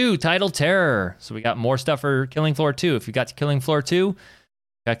Floor 2, Title Terror. So we got more stuff for Killing Floor 2. If you got to Killing Floor 2,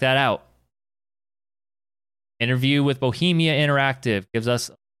 check that out. Interview with Bohemia Interactive gives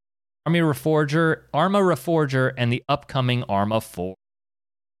us Arma Reforger, and the upcoming Arma 4.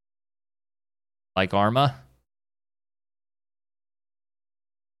 Like Arma?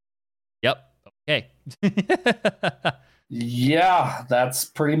 Yep. Okay. Yeah, that's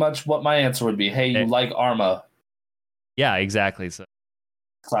pretty much what my answer would be. Hey, you like Arma? Yeah, exactly. So.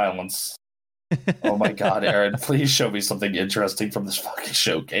 Silence. Oh my God, Aaron, please show me something interesting from this fucking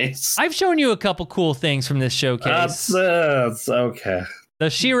showcase. I've shown you a couple cool things from this showcase. That's okay.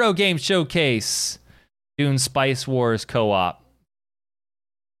 The Shiro Game Showcase. Dune Spice Wars co-op.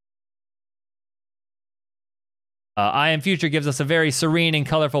 I Am Future gives us a very serene and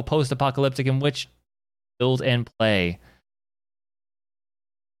colorful post-apocalyptic in which build and play.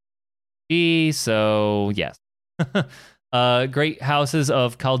 So, yes. Great Houses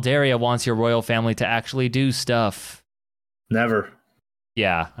of Calderia wants your royal family to actually do stuff. Never.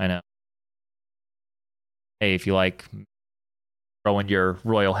 Yeah, I know. Hey, if you like throwing your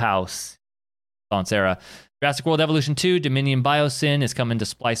royal house on Sarah. Jurassic World Evolution 2, Dominion Biosyn is coming to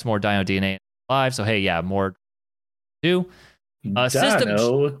splice more Dino DNA live. So, hey, yeah, more 2. Dino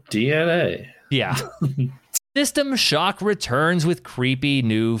DNA. Yeah. System Shock returns with creepy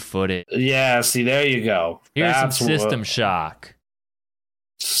new footage. Yeah, see, there you go. Here's some System Shock.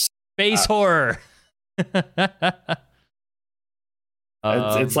 Space horror.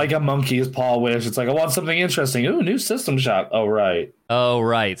 It's like a monkey's paw wish. It's like, I want something interesting. Ooh, new System Shock. Oh, right.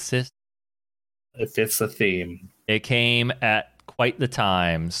 It fits the theme. It came at quite the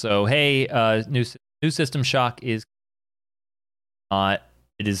time. So, hey, new System Shock is not.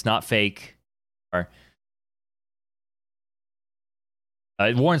 It is not fake.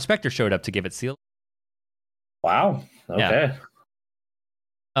 Warren Spector showed up to give it seal. Wow. Okay.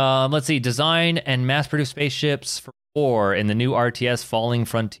 Yeah. Let's see. Design and mass-produce spaceships for war in the new RTS Falling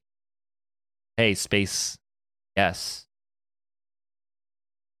Frontier. Hey, space. Yes.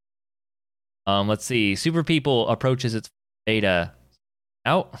 Let's see. Super People approaches its beta.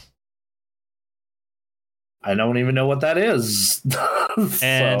 Out. I don't even know what that is.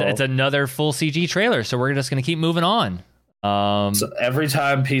 And it's another full CG trailer, so we're just going to keep moving on. So every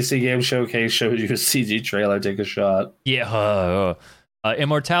time PC Game Showcase shows you a CG trailer, take a shot. Yeah.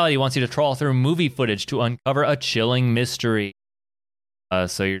 Immortality wants you to trawl through movie footage to uncover a chilling mystery.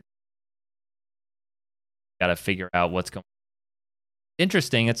 So you're got to figure out what's going on.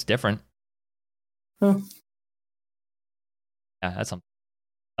 Interesting. It's different. Huh. Yeah, that's something.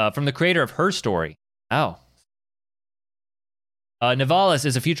 From the creator of Her Story. Oh. Nivalis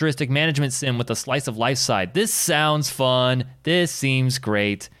is a futuristic management sim with a slice of life side. This sounds fun. This seems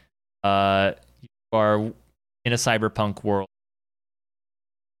great. You are in a cyberpunk world.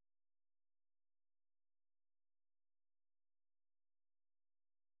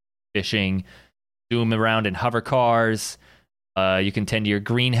 Fishing, zoom around in hover cars. You can tend to your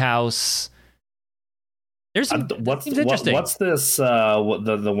greenhouse. There's some. What's this?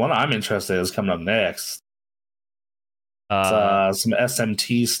 The one I'm interested in is coming up next. Some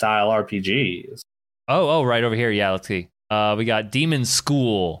SMT style RPGs. Oh, right over here. Yeah, let's see. We got Demon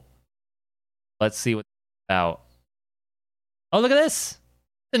School. Let's see what it's about. Oh, look at this.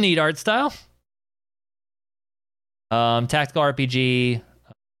 The neat art style. Tactical RPG. A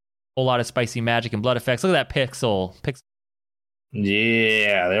whole lot of spicy magic and blood effects. Look at that pixel.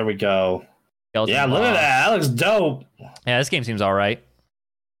 Yeah, there we go. Skeleton yeah, look at that. That looks dope. Yeah, this game seems all right.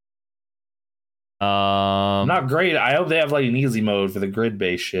 Not great. I hope they have like an easy mode for the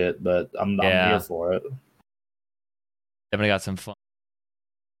grid-based shit, but I'm here for it. Definitely got some fun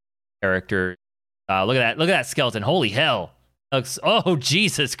character. Look at that skeleton. Holy hell. Oh,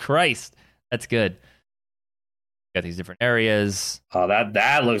 Jesus Christ. That's good. Got these different areas. Oh,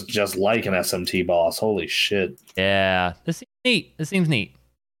 that looks just like an SMT boss. Holy shit. Yeah. This seems neat.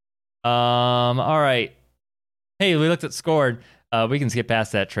 All right. Hey, we looked at Scorn. We can skip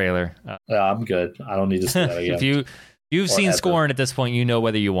past that trailer. Yeah, I'm good. I don't need to see that again. If you've seen Scorn at this point, you know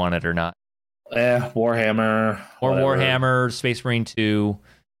whether you want it or not. Warhammer. Or whatever. Warhammer, Space Marine 2,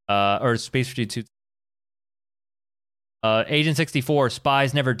 or Space Marine 2. Agent 64,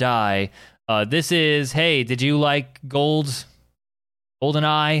 Spies Never Die. This is, hey, did you like GoldenEye?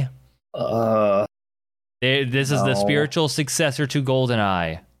 This is the spiritual successor to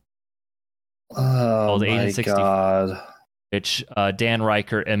GoldenEye. Oh, my Agent 64, God. Which Dan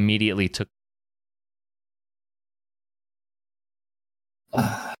Riker immediately took.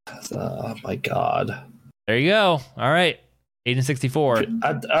 Oh, my God. There you go. All right. Agent 64.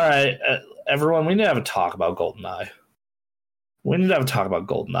 All right. Everyone, we need to have a talk about GoldenEye.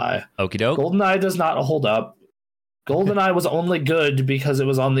 Okie doke. GoldenEye does not hold up. GoldenEye was only good because it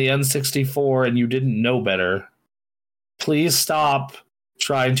was on the N64 and you didn't know better. Please stop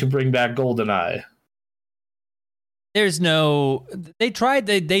trying to bring back GoldenEye.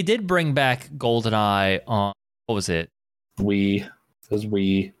 They did bring back GoldenEye on, what was it? Wii. It was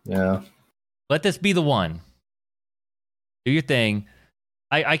Wii, yeah. Let this be the one. Do your thing.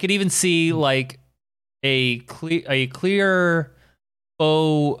 I could even see like a clear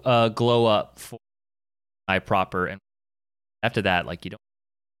faux glow up for I proper, and after that, like you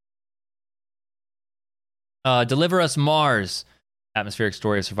don't. Deliver Us Mars, atmospheric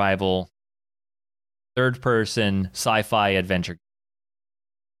story of survival, third person sci-fi adventure.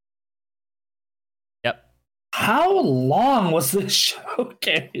 Yep. How long was this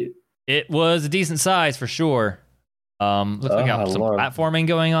showcase? It was a decent size for sure. Looks like we got some platforming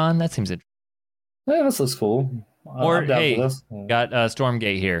going on. That seems interesting. Yeah, this looks cool. Or hey, got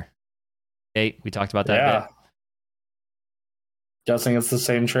Stormgate here. Hey, we talked about that. Guessing it's the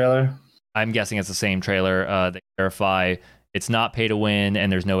same trailer. I'm guessing it's the same trailer. They clarify it's not pay to win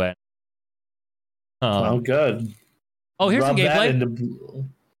and there's no end. Oh, good. Oh, here's some gameplay.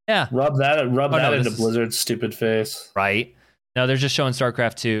 Rub that into is... Blizzard's stupid face. Right. No, they're just showing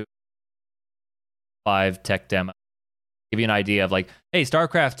StarCraft 2 5 tech demo. Give you an idea of like, hey,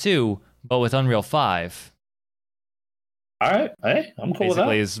 StarCraft 2, but with Unreal 5. All right. Hey, I'm cool with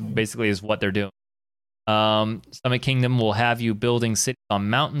that. Basically is what they're doing. Summit Kingdom will have you building cities on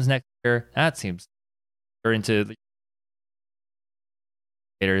mountains next year. That seems they're into the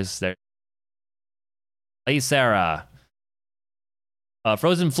creators there. Hey, Sarah.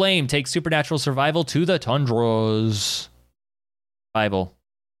 Frozen Flame takes supernatural survival to the tundras. Survival.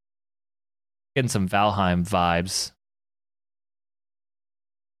 Getting some Valheim vibes.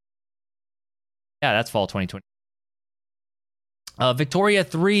 Yeah, that's fall 2020. Victoria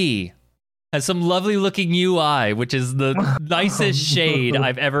 3 has some lovely looking UI, which is the nicest shade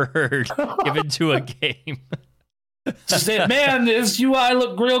I've ever heard given to a game. Just say, man, this UI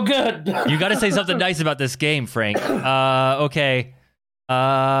look real good. You got to say something nice about this game, Frank. Okay.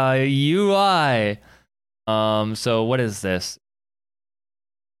 UI. So what is this?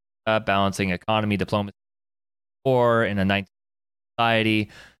 Balancing economy, diplomacy, or in a 19th society,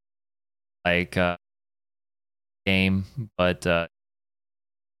 like game, but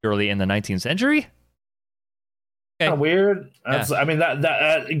purely in the 19th century. Okay. Kind of weird. That's, yeah. I mean,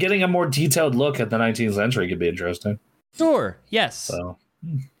 that getting a more detailed look at the 19th century could be interesting. Sure. Yes. So.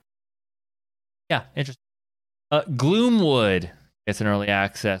 Yeah, interesting. Gloomwood gets an early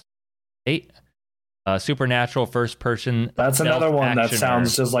access. 8. Supernatural first person. That's another one that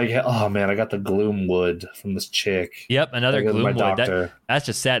sounds just like, oh man, I got the Gloomwood from this chick. Yep, another Gloomwood. That's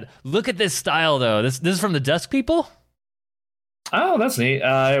just sad. Look at this style though. This is from the Dusk People. Oh, that's neat.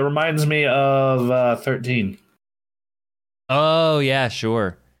 It reminds me of 13. Oh yeah,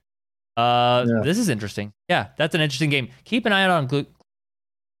 sure. This is interesting. Yeah, that's an interesting game. Keep an eye out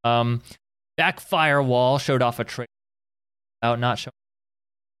on Backfire Wall showed off a trailer. Not showing.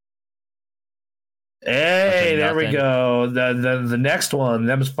 Hey, there we go. The next one,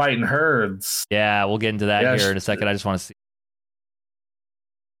 them's fighting herds. Yeah, we'll get into that here in a second. I just want to see.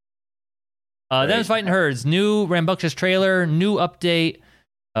 Them's fighting herds. New rambunctious trailer. New update.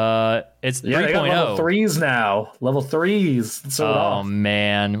 It's 3.0. They got level 3s now. Level 3s. So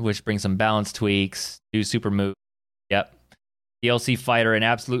man, which brings some balance tweaks. New super move. Yep. DLC fighter and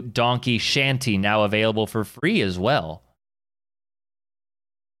absolute donkey shanty now available for free as well.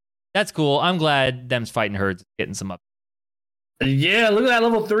 That's cool. I'm glad them's fighting herds getting some up. Yeah, look at that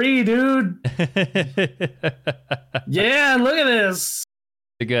level 3, dude. Yeah, look at this.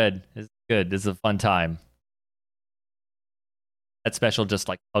 It's good. It's good. This is a fun time. That special just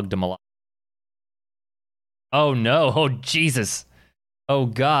like hugged him a lot. Oh no. Oh Jesus. Oh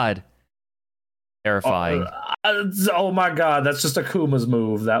God. Terrifying. Oh my God. That's just Akuma's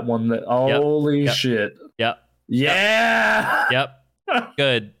move. That one. Holy shit. Yep. Yeah. Yep.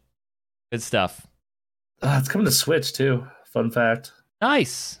 Good. Good stuff. It's coming to Switch too. Fun fact.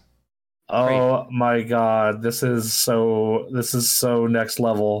 Nice. Oh my God. This is so next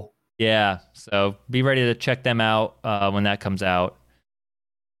level. Yeah. So be ready to check them out when that comes out.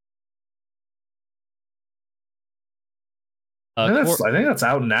 I think that's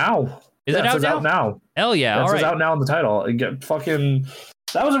out now. Is it out now? Hell yeah. All right. It's out now in the title.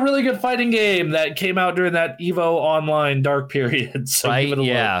 That was a really good fighting game that came out during that EVO Online dark period. So right? Give it a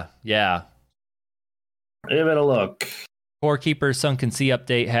look. Yeah. Give it a look. Core Keeper Sunken Sea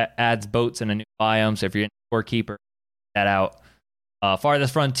update adds boats and a new biome. So if you're in Core Keeper, check that out.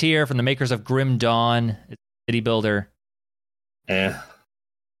 Farthest Frontier from the makers of Grim Dawn. It's a city builder. Yeah.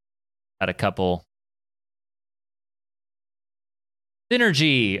 Got a couple.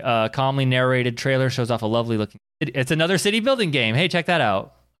 Synergy, calmly narrated trailer shows off a lovely looking. It's another city building game. Hey, check that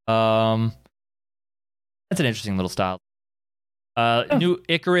out. That's an interesting little style. New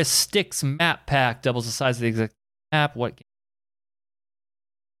Icarus Sticks map pack doubles the size of the exact map. What game?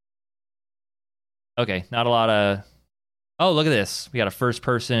 Okay, not a lot of. Oh, look at this. We got a first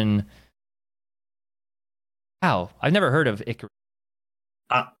person. Wow, I've never heard of Icarus.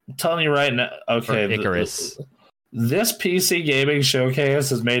 I'm telling you right now. Okay, Icarus. This PC gaming showcase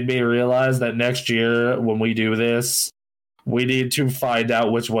has made me realize that next year, when we do this, we need to find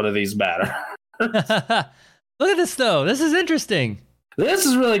out which one of these matter. Look at this, though. This is interesting. This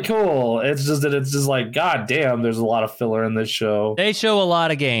is really cool. It's just like, god damn, there's a lot of filler in this show. They show a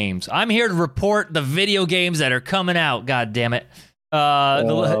lot of games. I'm here to report the video games that are coming out. God damn it.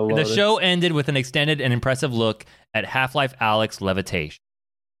 The show ended with an extended and impressive look at Half-Life Alyx Levitation.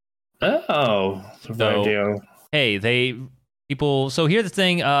 Oh, so, hey, they people. So here's the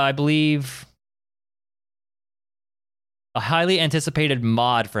thing. I believe a highly anticipated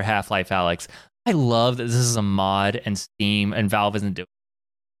mod for Half-Life Alyx. I love that this is a mod and Steam and Valve isn't doing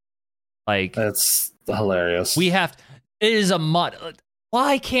it. Like, That's hilarious. it is a mod.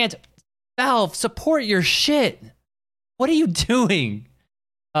 Why can't Valve support your shit? What are you doing?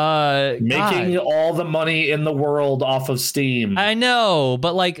 Making all the money in the world off of Steam. I know,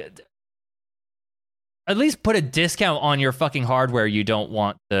 but like, at least put a discount on your fucking hardware you don't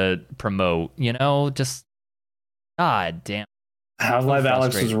want to promote. You know, just god damn. Half-Life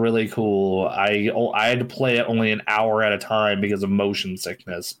Alyx was really cool. I had to play it only an hour at a time because of motion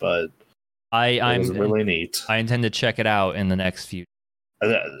sickness, but it was really neat. I intend to check it out in the next few.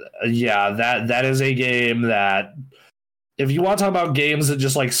 Yeah, that is a game that, if you want to talk about games that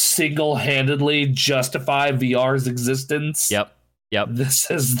just like single-handedly justify VR's existence, yep,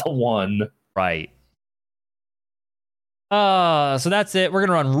 this is the one. Right. So that's it. We're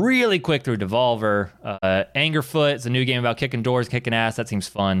gonna run really quick through Devolver. Angerfoot is a new game about kicking doors, kicking ass. That seems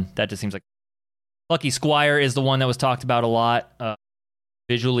fun. That just seems like Lucky Squire is the one that was talked about a lot.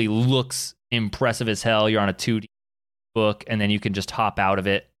 Visually looks impressive as hell. You're on a 2D book, and then you can just hop out of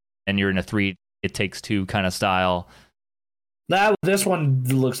it, and you're in a 3 It Takes Two kind of style. This one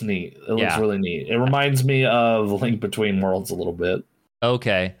looks neat. It looks really neat. It reminds me of Link Between Worlds a little bit.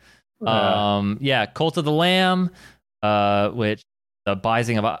 Okay. Cult of the Lamb, which the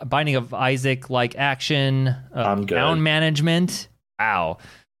Binding of Isaac like action, town management. Wow.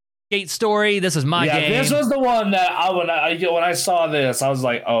 Skate Story. This is my game. This was the one that when I saw this, I was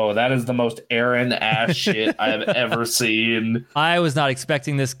like, "Oh, that is the most Aaron ass shit I have ever seen." I was not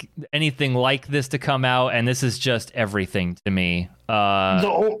expecting anything like this to come out, and this is just everything to me.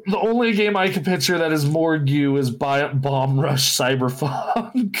 The only game I can picture that is more you is Bomb Rush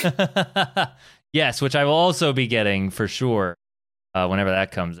Cyberpunk. Yes, which I will also be getting for sure whenever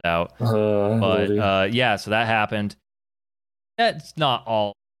that comes out. So that happened. That's not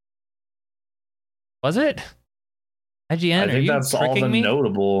all. Was it? IGN, I think that's all the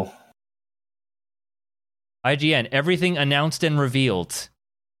notable. IGN, everything announced and revealed.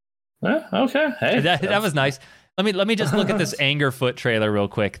 Okay, hey, that was nice. Let me just look at this Angerfoot trailer real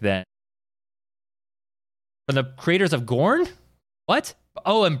quick then. From the creators of Gorn? What?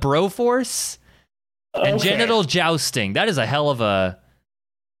 Oh, and Broforce? And Genital Jousting. That is a hell of a...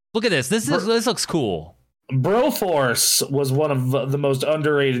 Look at this. This looks cool. Broforce was one of the most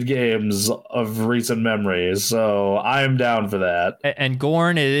underrated games of recent memory, so I'm down for that. And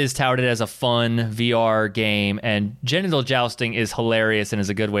Gorn is touted as a fun VR game, and Genital Jousting is hilarious and is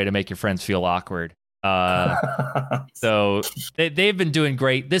a good way to make your friends feel awkward. So they've been doing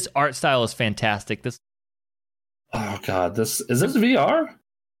great. This art style is fantastic. Oh god, is this VR?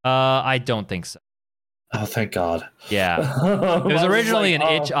 I don't think so. Oh, thank God. Yeah, it was originally an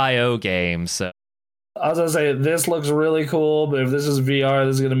itch.io game, so. I was gonna say this looks really cool, but if this is VR,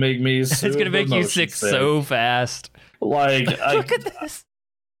 this is gonna make me. It's gonna make you sick so fast. Like, look at this.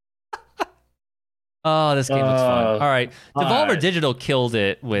 Oh, this game looks fun. All right, Devolver Digital killed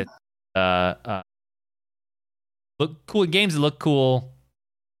it with look cool games that look cool.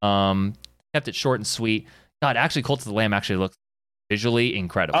 Kept it short and sweet. God, actually, Cult of the Lamb actually looks visually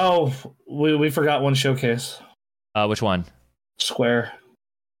incredible. Oh, we forgot one showcase. Which one? Square.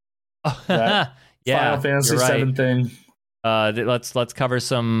 Yeah, Final Fantasy VII thing. Let's cover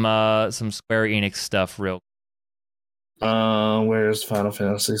some Square Enix stuff real. Where's Final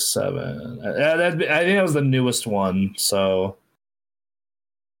Fantasy VII? I think that was the newest one. So,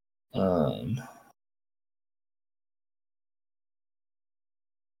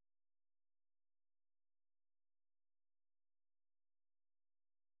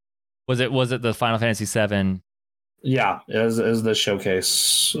 Was it the Final Fantasy VII? Yeah, it is the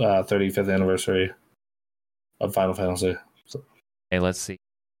showcase 35th anniversary of Final Fantasy. So. Okay, let's see.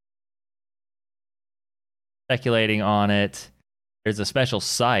 Speculating on it. There's a special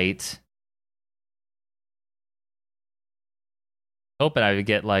site. Hoping I would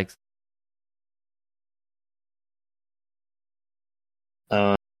get like.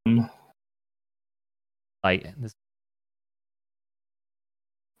 Like this.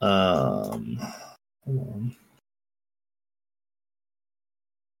 Hold on.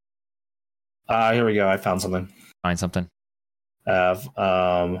 Here we go. I found something. Find something. Yeah,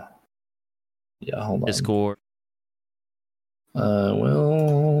 hold on. Discord.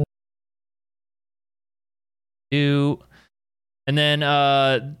 Well. And then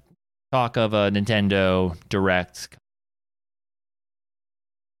talk of a Nintendo Direct.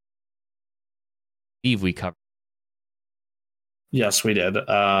 We covered. Yes, we did.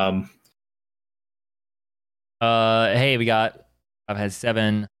 Hey, I've had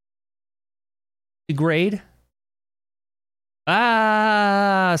 7 grade.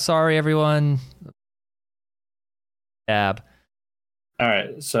 Sorry everyone. Tab. All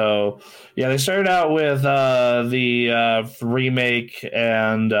right, so yeah, they started out with the remake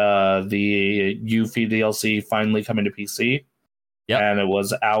and the Yuffie DLC finally coming to PC. Yep. And it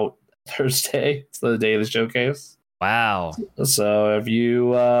was out Thursday. It's the day of the showcase. Wow. So if you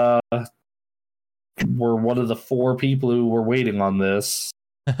were one of the 4 people who were waiting on this,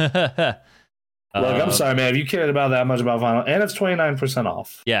 look, I'm sorry, man. If you cared about that much about Final, and it's 29%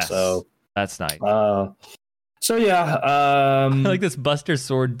 off. Yes, so that's nice. So yeah, I like this Buster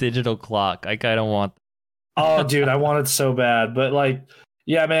Sword digital clock. I kind of want. Oh, dude, I want it so bad. But like,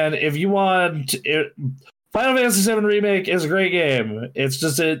 yeah, man, if you want it, Final Fantasy VII Remake is a great game. It's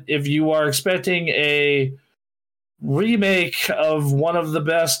just that if you are expecting a remake of one of the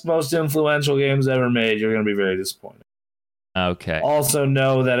best, most influential games ever made, you're going to be very disappointed. Okay. Also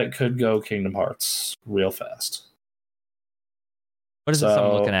know that it could go Kingdom Hearts real fast. What is this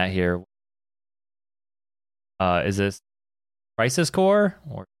I'm looking at here? Is this Crisis Core?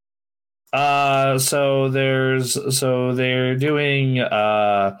 Or? So they're doing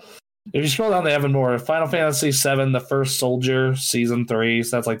if you scroll down they have more Final Fantasy VII, The First Soldier, Season 3,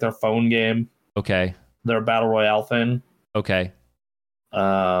 so that's like their phone game. Okay. Their battle royale thing. Okay.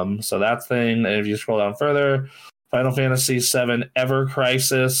 So that thing, and if you scroll down further, Final Fantasy VII Ever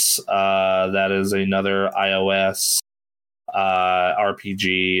Crisis, that is another iOS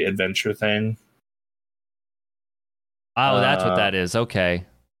RPG adventure thing. Oh, that's what that is. Okay.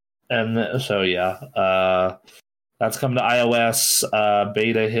 And so, yeah, that's coming to iOS.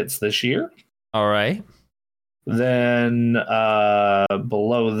 Beta hits this year. All right. Then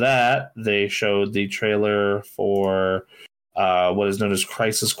below that, they showed the trailer for what is known as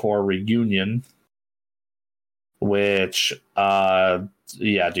Crisis Core Reunion, which,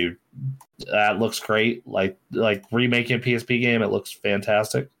 yeah, dude, that looks great. Like remaking a PSP game, it looks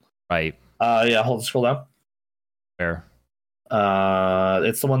fantastic. Right. Yeah, scroll down. Where?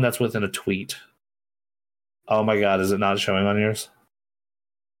 It's the one that's within a tweet. Oh my god, is it not showing on yours?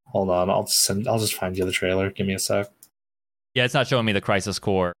 Hold on, I'll just find you the trailer. Give me a sec. Yeah, it's not showing me the Crisis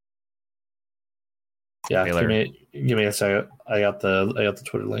Core. Yeah, give me a second. I got the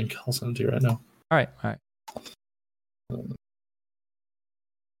Twitter link. I'll send it to you right now. All right.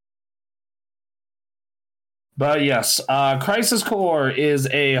 But yes, Crisis Core is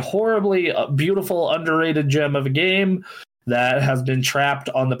a horribly beautiful, underrated gem of a game that has been trapped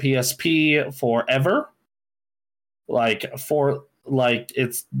on the PSP forever. It's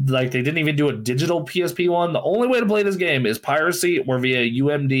like they didn't even do a digital PSP one. The only way to play this game is piracy or via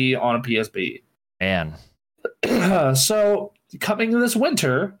UMD on a PSP. Man. So coming this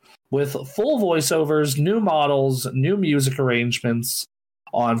winter with full voiceovers, new models, new music arrangements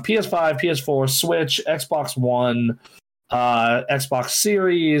on PS5, PS4, Switch, Xbox One, Xbox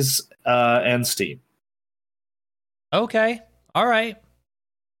Series, and Steam. Okay. All right.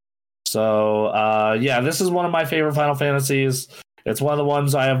 So, yeah, this is one of my favorite Final Fantasies. It's one of the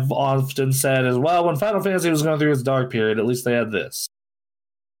ones I have often said as well. When Final Fantasy was going through its dark period, at least they had this.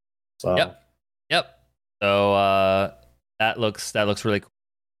 So. Yep. So that looks really cool.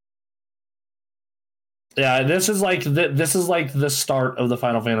 Yeah, this is like the start of the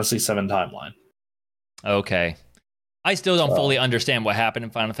Final Fantasy VII timeline. Okay. I still don't fully understand what happened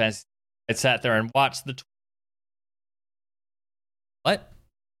in Final Fantasy. I sat there and watched the. What?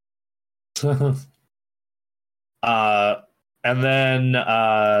 And then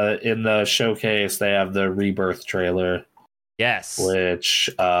in the showcase they have the Rebirth trailer. Yes. Which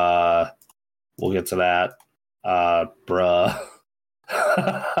we'll get to that. Bruh.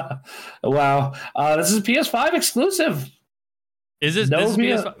 Wow. This is PS5 exclusive. Is this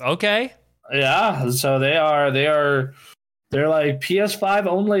PS5? Okay. Yeah, so they're like PS5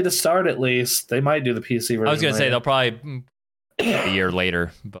 only to start at least. They might do the PC version. I was going to say they'll probably a year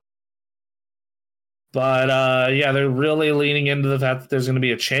later. But yeah, they're really leaning into the fact that there's going to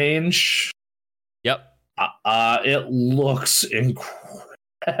be a change. Yep. It looks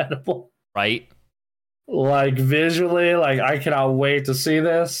incredible. Right. Like visually, like I cannot wait to see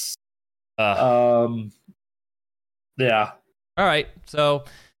this. Yeah. All right. So,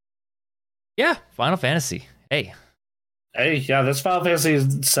 yeah, Final Fantasy. Hey, yeah, this Final Fantasy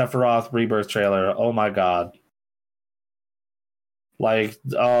Sephiroth Rebirth trailer. Oh my god. Like,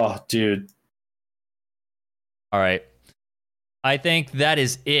 oh, dude. All right. I think that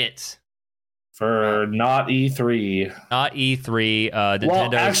is it. For not E3. Not E3.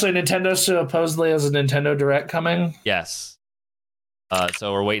 Well, actually, Nintendo supposedly has a Nintendo Direct coming. Yes.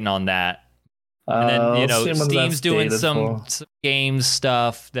 So we're waiting on that. And then Let's see when Steam's that's doing dated some for. games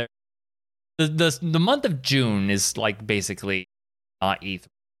stuff. There, the month of June is like basically not E3.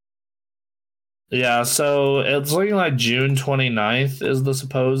 Yeah, so it's looking like June 29th is the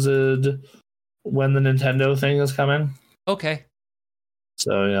supposed when the Nintendo thing is coming. Okay.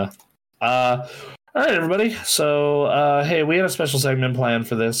 So yeah. All right, everybody. So hey, we had a special segment planned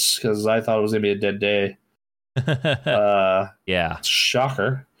for this because I thought it was gonna be a dead day. Yeah.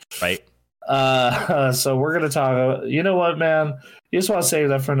 Shocker. Right. So we're gonna talk. You know what, man? You just want to save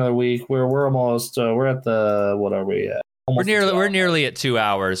that for another week. We're almost we're at the what are we at? Almost We're nearly at 2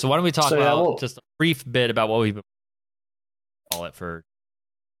 hours. So why don't we talk about just a brief bit about what we've been call it for.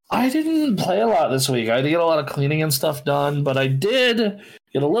 I didn't play a lot this week. I had to get a lot of cleaning and stuff done, but I did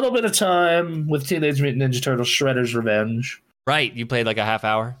get a little bit of time with Teenage Mutant Ninja Turtles Shredder's Revenge. Right, you played like a half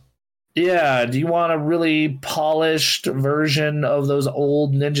hour? Yeah, do you want a really polished version of those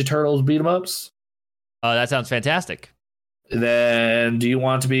old Ninja Turtles beat 'em ups? That sounds fantastic. Then do you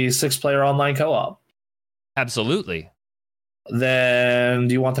want to be 6-player online co-op? Absolutely. Then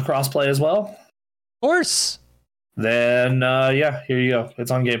do you want the crossplay as well? Of course. Then yeah, here you go.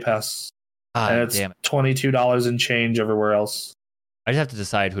 It's on Game Pass. And it's damn it. $22 and change everywhere else. I just have to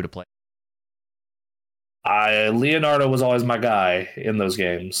decide who to play. Leonardo was always my guy in those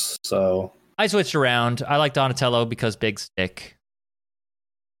games, so I switched around. I like Donatello because big stick.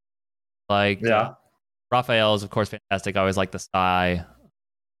 Like yeah. Raphael is of course fantastic. I always like the Sai.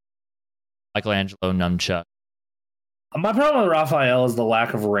 Michelangelo nunchuck. My problem with Raphael is the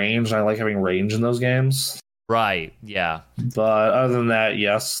lack of range, and I like having range in those games. Right, yeah. But other than that,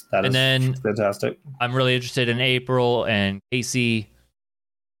 yes, that is then fantastic. I'm really interested in April and Casey.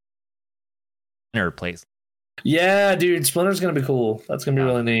 Splinter place. Yeah, dude, Splinter's gonna be cool. That's gonna be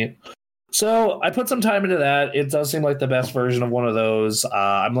really neat. So I put some time into that. It does seem like the best version of one of those.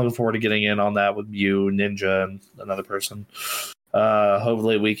 I'm looking forward to getting in on that with you, Ninja, and another person.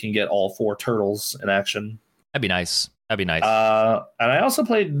 Hopefully we can get all 4 turtles in action. That'd be nice. That'd be nice. And I also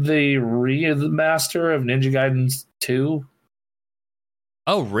played the remaster of Ninja Gaiden 2.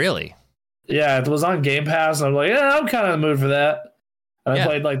 Oh, really? Yeah, it was on Game Pass, and I'm like, yeah, I'm kind of in the mood for that. And I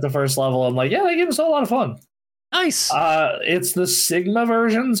played like the first level. I'm like, yeah, that game was a lot of fun. Nice. It's the Sigma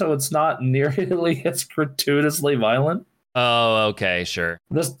version, so it's not nearly as gratuitously violent. Oh, okay, sure.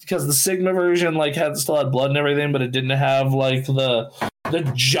 Because the Sigma version like still had blood and everything, but it didn't have like the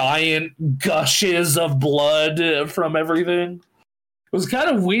giant gushes of blood from everything. It was kind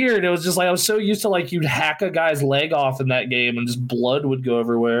of weird. It was just like I was so used to like you'd hack a guy's leg off in that game and just blood would go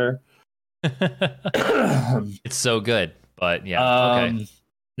everywhere. It's so good, but yeah, okay.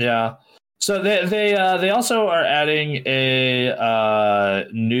 Yeah. So they also are adding a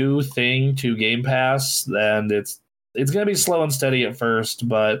new thing to Game Pass, and it's going to be slow and steady at first,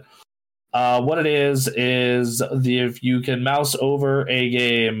 but what it is if you can mouse over a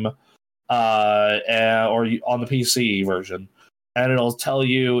game or on the PC version, and it'll tell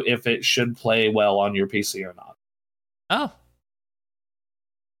you if it should play well on your PC or not. Oh.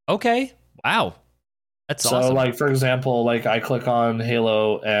 Okay. Wow. That's awesome. So, like, for example, like I click on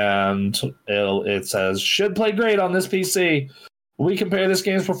Halo and it says, should play great on this PC. We compare this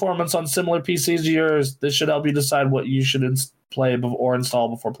game's performance on similar PCs to yours. This should help you decide what you should play or install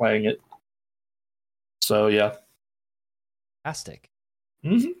before playing it. So, yeah. Fantastic.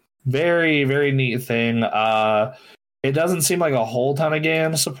 Mm-hmm. Very, very neat thing. It doesn't seem like a whole ton of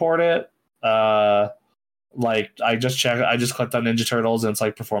games support it. Like, I just clicked on Ninja Turtles and it's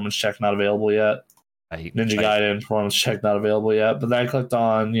like performance check not available yet. Ninja Gaiden performance check not available yet. But then I clicked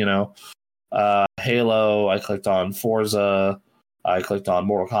on, Halo. I clicked on Forza. I clicked on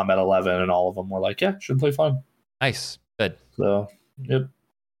Mortal Kombat 11, and all of them were like, yeah, should play fine. Nice. Good. So, yep.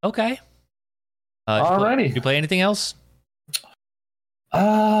 Okay. Alrighty. Did you play anything else?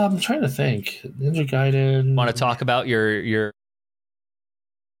 I'm trying to think. Ninja Gaiden. Want to talk about your...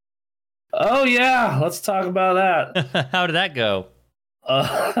 Oh, yeah. Let's talk about that. How did that go?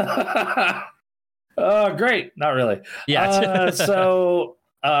 Great. Not really. Yeah. So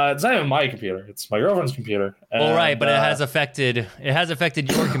it's not even my computer. It's my girlfriend's computer. Well, right, but it has affected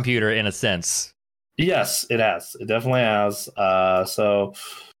your computer in a sense. Yes, it has. It definitely has. So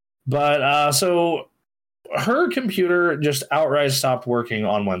her computer just outright stopped working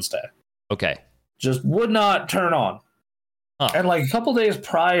on Wednesday. Okay. Just would not turn on. Huh. And like a couple days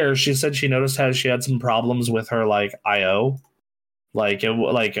prior, she said she noticed how she had some problems with her like I/O. Like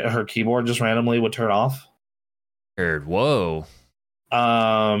her keyboard just randomly would turn off. Weird. Whoa.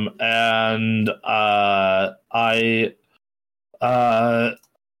 And I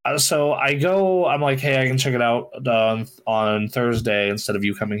So I'm like, hey, I can check it out on Thursday instead of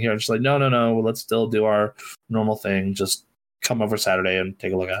you coming here. And she's like, no, let's still do our normal thing. Just come over Saturday and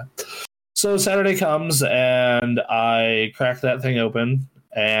take a look at it. So Saturday comes and I crack that thing open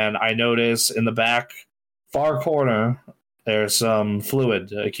and I notice in the back far corner there's some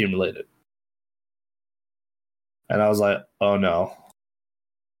fluid accumulated. And I was like, oh no.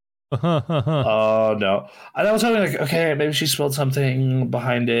 Oh no. And I was hoping like, okay, maybe she spilled something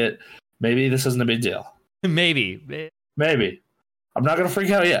behind it. Maybe this isn't a big deal. Maybe. I'm not gonna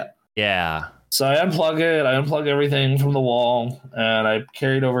freak out yet. Yeah. So I unplug everything from the wall, and I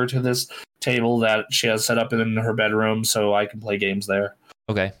carried over to this table that she has set up in her bedroom so I can play games there.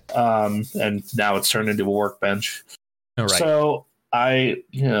 Okay. And now it's turned into a workbench. All right. So I,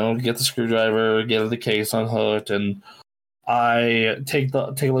 get the screwdriver, get the case unhooked, and I take a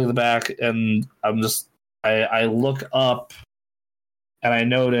look at the back, and I look up, and I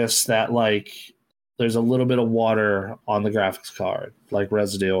notice that like there's a little bit of water on the graphics card, like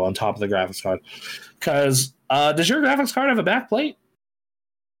residue on top of the graphics card. Because does your graphics card have a back plate?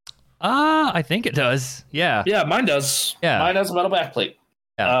 I think it does. Yeah. Yeah, mine does. Yeah. Mine has a metal back plate.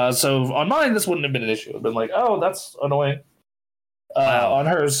 Yeah. So on mine, this wouldn't have been an issue. It'd been like, oh, that's annoying. Wow. On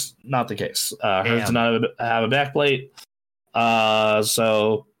hers, not the case. Hers Damn. did not have a back plate.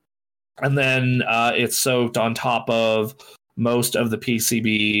 So, and then it's soaked on top of most of the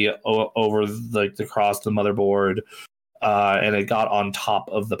PCB over the cross the motherboard, and it got on top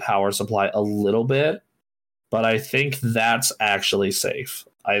of the power supply a little bit. But I think that's actually safe.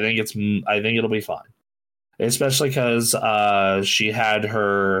 I think it'll be fine, especially because she had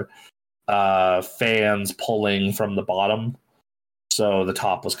her fans pulling from the bottom, so the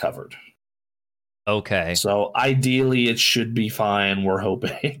top was covered. Okay. So ideally, it should be fine. We're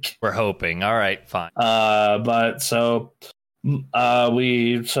hoping. We're hoping. All right. Fine. But so I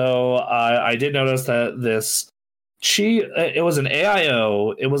did notice that it was an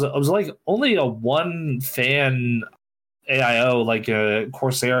AIO. It was like only a one fan AIO, like a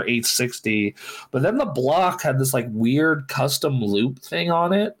Corsair 860. But then the block had this like weird custom loop thing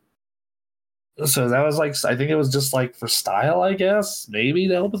on it. So that was like, I think it was just like for style, I guess, maybe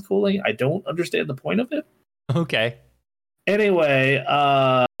to help with cooling. I don't understand the point of it. Okay. Anyway,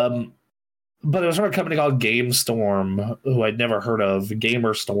 but it was from a company called GameStorm, who I'd never heard of,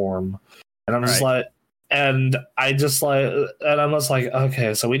 GamerStorm. And I'm just like, and I'm just like,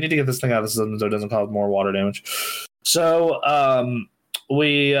 okay, so we need to get this thing out of the system so it doesn't cause more water damage. So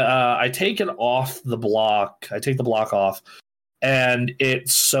I take it off the block. I take the block off. And it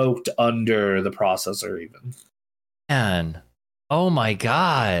soaked under the processor even. Man. Oh my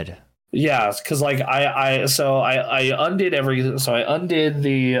God. Yeah, because like I undid I undid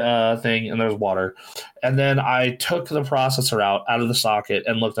the thing and there's water. And then I took the processor out of the socket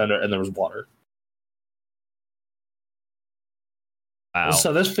and looked under and there was water. Wow.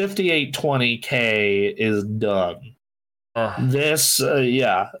 So this 5820K is done. This,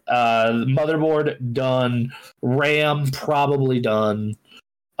 motherboard done, RAM probably done.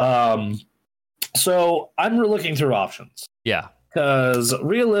 So I'm looking through options. Yeah, because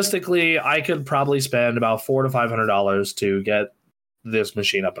realistically, I could probably spend about $400 to $500 to get this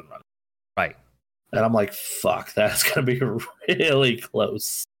machine up and running. Right. And I'm like, fuck, that's gonna be really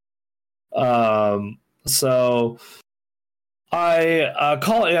close. So I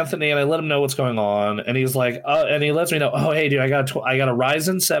call Anthony and I let him know what's going on, and he's like, and he lets me know, oh hey dude, I got a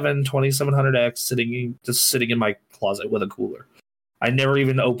Ryzen 7 2700X sitting in my closet with a cooler. I never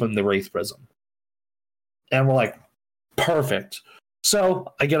even opened the Wraith Prism, and we're like, perfect.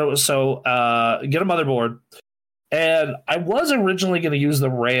 So I get a motherboard, and I was originally going to use the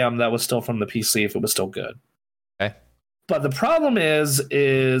RAM that was still from the PC if it was still good. Okay. But the problem is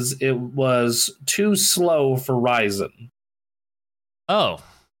it was too slow for Ryzen. Oh,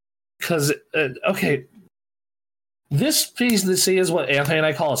 because this PC is what Anthony and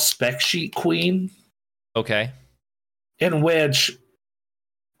I call a spec sheet queen. Okay. In which,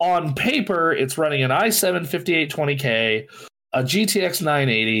 on paper, it's running an i7 5820K, a GTX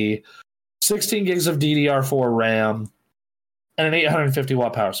 980, 16 gigs of DDR4 RAM, and an 850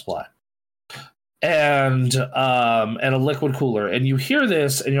 watt power supply, and a liquid cooler. And you hear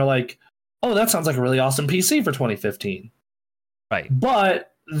this, and you're like, "Oh, that sounds like a really awesome PC for 2015." Right.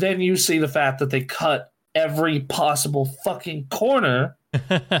 But then you see the fact that they cut every possible fucking corner.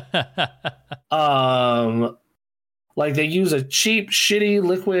 Like they use a cheap, shitty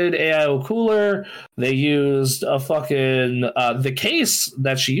liquid AIO cooler. They used a fucking the case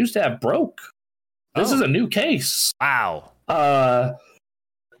that she used to have broke. This is a new case. Wow.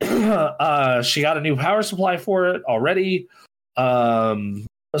 She got a new power supply for it already.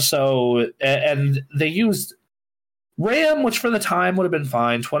 So, and they used RAM, which for the time would have been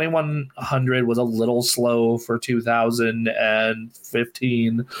fine. 2100 was a little slow for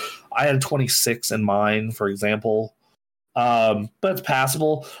 2015. I had 26 in mine, for example. But it's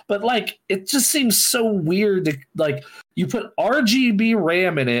passable. But like, it just seems so weird to like you put RGB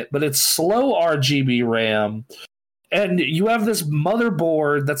RAM in it, but it's slow RGB RAM. And you have this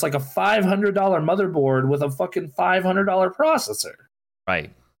motherboard that's like a $500 motherboard with a fucking $500 processor.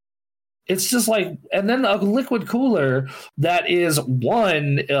 Right. It's just like, and then a liquid cooler that is what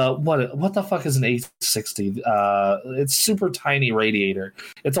the fuck is an 860? It's super tiny radiator.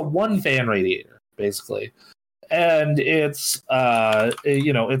 It's a one fan radiator, basically. And it's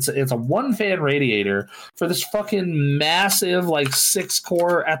it's a one fan radiator for this fucking massive, like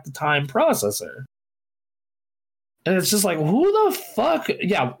 6-core at the time processor. And it's just like, who the fuck?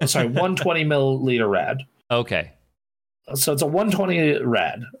 Yeah, sorry, 120 milliliter rad. Okay. So it's a 120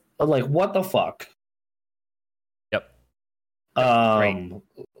 rad. Like, what the fuck? Yep. Great.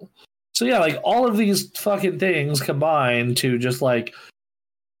 So yeah, like all of these fucking things combined to just like.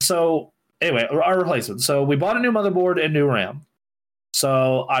 So anyway, our replacement. So we bought a new motherboard and new RAM.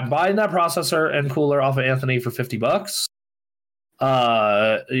 So I'm buying that processor and cooler off of Anthony for $50.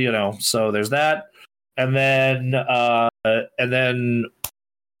 So there's that. And then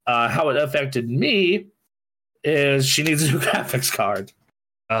how it affected me is she needs a new graphics card.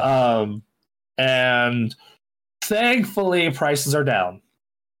 And thankfully prices are down.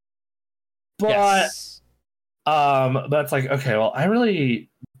 But but it's like, okay, well, I really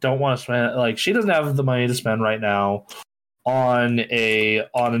don't want to spend, like, she doesn't have the money to spend right now on a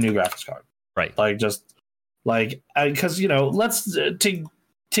new graphics card. Right. Like, just like, because to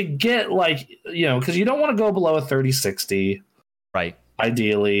get, like, because you don't want to go below a 3060. Right.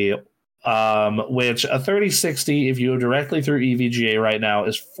 Ideally. Which a 3060, if you go directly through EVGA right now,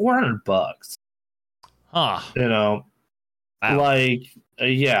 is $400. Huh. Wow. Like,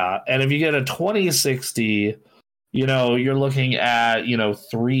 yeah. And if you get a 2060, you're looking at,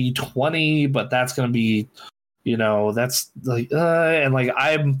 320, but that's going to be, that's like, and like,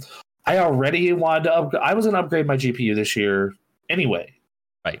 I already wanted to upgrade. I was going to upgrade my GPU this year anyway.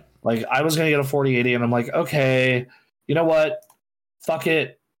 Right. Like, I was going to get a 4080, and I'm like, okay, you know what? Fuck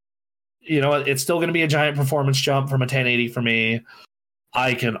it. It's still going to be a giant performance jump from a 1080 for me.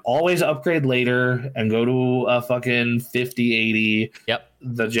 I can always upgrade later and go to a fucking 5080. Yep.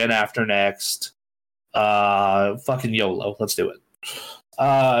 The gen after next. Fucking YOLO. Let's do it.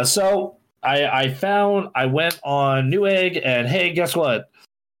 So I went on Newegg, and hey, guess what?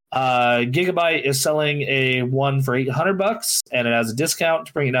 Gigabyte is selling a one for $800, and it has a discount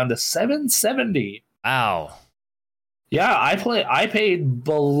to bring it down to $770. Wow. Yeah, I paid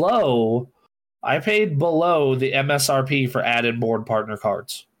below the MSRP for add-in board partner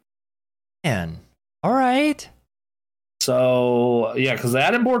cards. Man, all right. So yeah, because the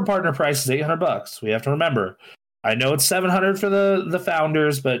add-in board partner price is $800. We have to remember. I know it's $700 for the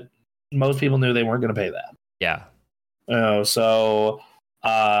founders, but most people knew they weren't going to pay that. Yeah. So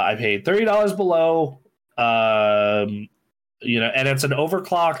I paid $30 below. And it's an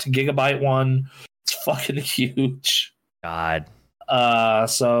overclocked Gigabyte one. It's fucking huge. God.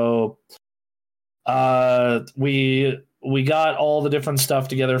 So we got all the different stuff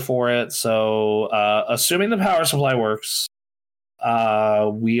together for it. So assuming the power supply works,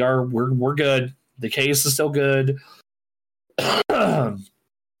 we're good. The case is still good. The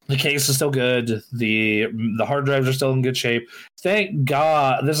case is still good. The hard drives are still in good shape. Thank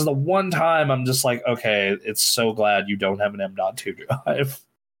God. This is the one time I'm just like, okay, it's so glad you don't have an M.2 drive.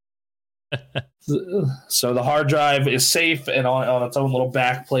 So the hard drive is safe and on its own little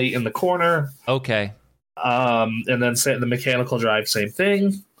back plate in the corner. Okay. And then the mechanical drive, same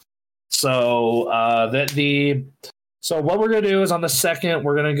thing. So so what we're gonna do is on the 2nd,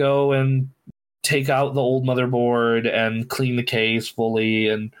 we're gonna go and take out the old motherboard and clean the case fully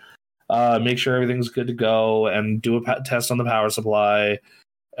and make sure everything's good to go and do a test on the power supply,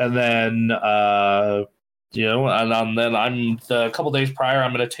 and then and then a couple days prior,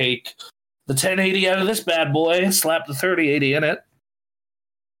 I'm gonna take the 1080 out of this bad boy, slap the 3080 in it,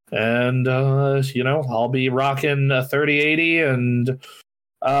 and I'll be rocking a 3080. And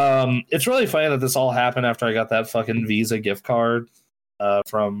it's really funny that this all happened after I got that fucking Visa gift card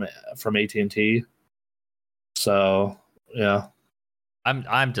from AT&T. So yeah,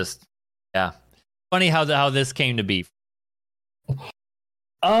 I'm just funny how this came to be.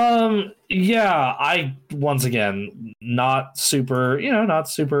 Yeah, I once again not super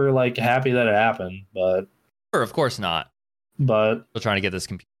like happy that it happened, but Sure, of course not. But Still trying to get this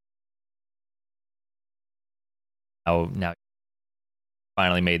computer. Oh, now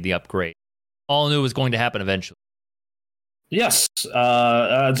finally made the upgrade. All knew it was going to happen eventually. Yes,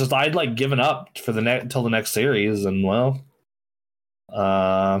 just I'd like given up for the till the next series, and well,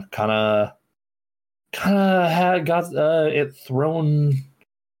 kind of had got it thrown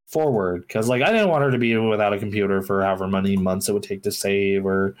forward because like I didn't want her to be without a computer for however many months it would take to save,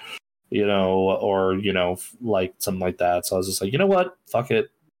 or like something like that. So I was just like, you know what, fuck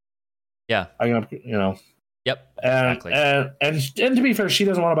it. Yeah, I'm gonna. Yep. And, Exactly. and to be fair, she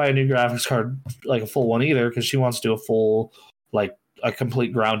doesn't want to buy a new graphics card, like a full one either, because she wants to do a full, like a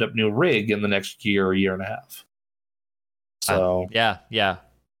complete ground up new rig in the next year and a half. So yeah.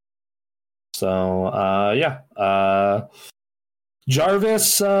 So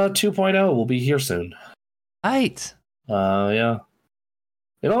Jarvis 2.0 will be here soon. Right. Yeah.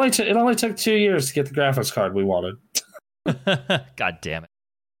 It only took 2 years to get the graphics card we wanted. God damn it.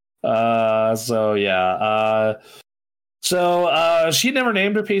 So she never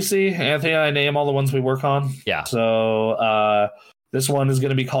named her PC. Anthony and I name all the ones we work on. Yeah. So this one is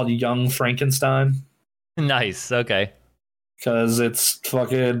going to be called Young Frankenstein. Nice. Okay. Because it's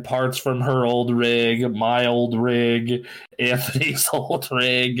fucking parts from her old rig, my old rig, Anthony's old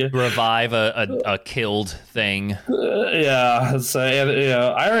rig. Revive a killed thing. Yeah. So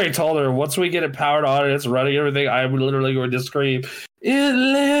I already told her once we get it powered on and it's running everything, I'm literally going to scream, "It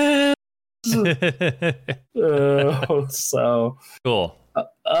lives!" So cool.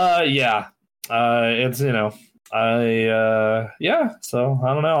 Yeah. It's So I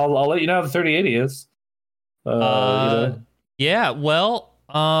don't know. I'll let you know how the 3080 is. Yeah. Well,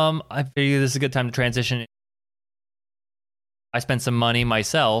 I figure this is a good time to transition. I spent some money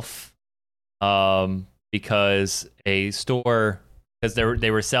myself, because a store, because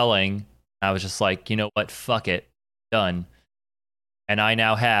they were selling. I was just like, you know what, fuck it, done. And I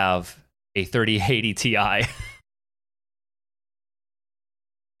now have a 3080 Ti,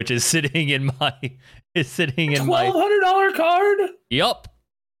 which is sitting in my $1,200 card. Yup.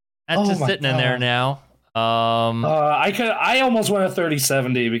 That's just sitting in there now. I almost went a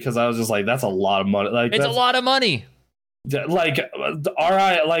 3070 because I was just like, that's a lot of money. Like it's a lot of money. Like,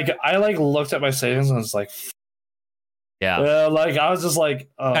 I looked at my savings and it's like, yeah. Like I was just like,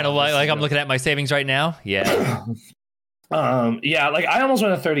 kind of like I'm looking at my savings right now. Yeah. Yeah. Like I almost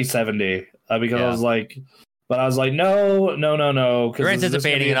went a 3070 because I was like, but I was like, no. You're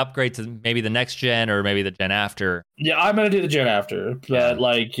anticipating an upgrade to maybe the next gen or maybe the gen after. Yeah, I'm gonna do the gen after, but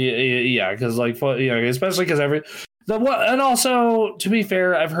because especially because and also to be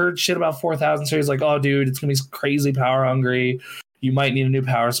fair, I've heard shit about 4000 series like, oh dude, it's gonna be crazy power hungry. You might need a new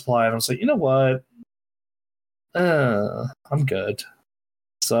power supply, and I was like, you know what? I'm good.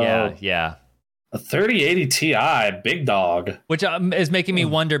 So yeah. A 3080 Ti, big dog, which is making me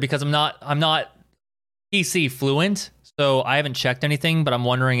wonder because I'm not PC fluent, so I haven't checked anything, but I'm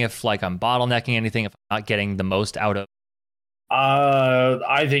wondering if like I'm bottlenecking anything, if I'm not getting the most out of.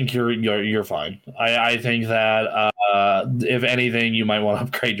 I think you're fine. I think that if anything, you might want to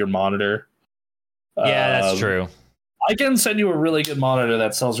upgrade your monitor. Yeah, that's true. I can send you a really good monitor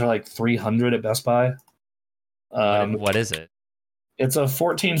that sells for like $300 at Best Buy. What is it? It's a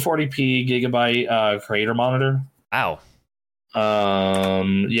 1440p gigabyte creator monitor. Wow.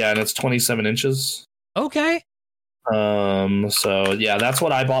 Yeah, and it's 27 inches. Okay. So yeah, that's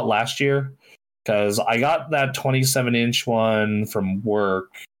what I bought last year because I got that 27-inch one from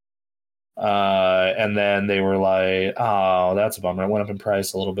work. And then they were like, "Oh, that's a bummer. It went up in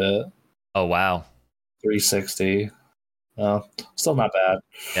price a little bit." Oh wow. $360. Still not bad.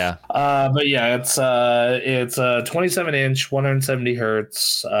 Yeah. But yeah, it's a 27-inch, 170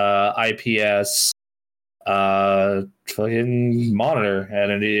 hertz, IPS, fucking monitor,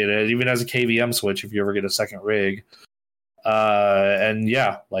 and it even has a KVM switch if you ever get a second rig. And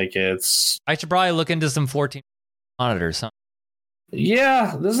yeah, like I should probably look into some 14 monitors. Huh?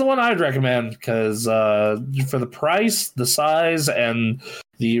 Yeah, this is the one I'd recommend because for the price, the size, and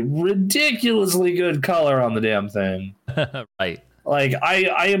the ridiculously good color on the damn thing. Right. Like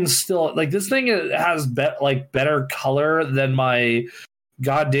I am still like this thing has better color than my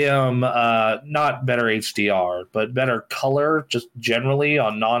goddamn not better HDR, but better color just generally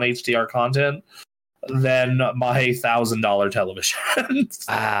on non-HDR content than my $1,000 television.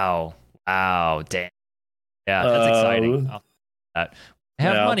 Wow, damn. Yeah, that's exciting. I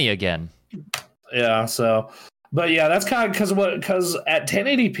have money again. Yeah, so but yeah, that's kind of because at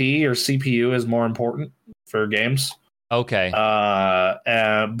 1080p your CPU is more important for games. Okay. But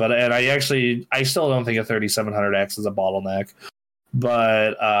I still don't think a 3700X is a bottleneck.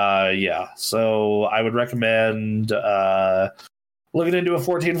 But yeah, so I would recommend looking into a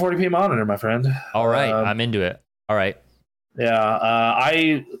 1440p monitor, my friend. All right, I'm into it. All right.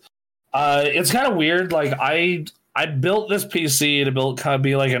 Yeah. It's kind of weird. Like I built this PC to kind of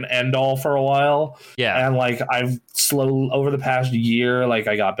be like an end all for a while. Yeah. And like I've over the past year, like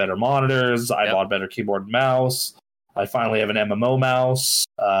I got better monitors. I bought better keyboard and mouse. I finally have an MMO mouse.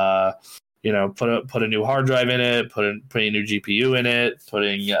 Put a new hard drive in it, put a new GPU in it,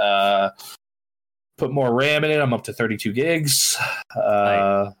 put more RAM in it. I'm up to 32 gigs.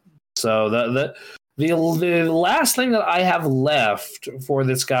 So the last thing that I have left for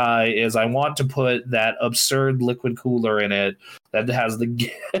this guy is I want to put that absurd liquid cooler in it that has the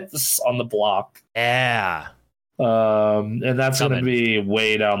gas on the block. Yeah. And that's going to be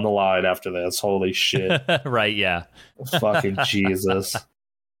way down the line after this. Holy shit. Right, yeah. Fucking Jesus.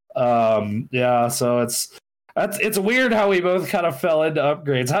 Yeah, so it's weird how we both kind of fell into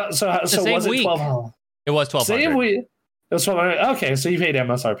upgrades. So was it 12? It was 1200. It was 1200. Okay, so you paid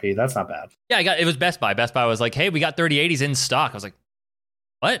MSRP. That's not bad. Yeah, it was Best Buy. Best Buy was like, "Hey, we got 3080s in stock." I was like,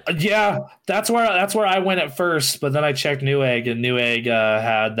 "What?" Yeah, that's where I went at first, but then I checked Newegg, and Newegg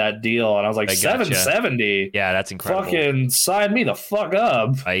had that deal, and I was like, $770. Yeah, that's incredible. Fucking sign me the fuck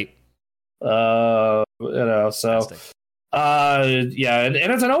up. Right. So. Fantastic. Yeah, and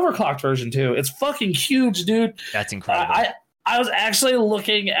it's an overclocked version too. It's fucking huge, dude. That's incredible. I was actually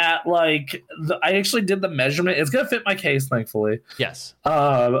looking at I actually did the measurement. It's gonna fit my case, thankfully. Yes.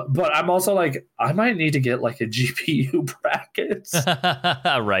 But I'm also like, I might need to get like a GPU bracket.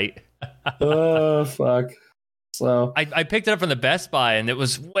 Right. Oh fuck. So I picked it up from the Best Buy and it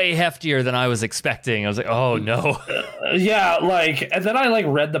was way heftier than I was expecting. I was like, oh no. Yeah, and then I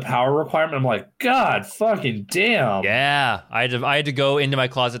read the power requirement. I'm like, God fucking damn. Yeah. I had to go into my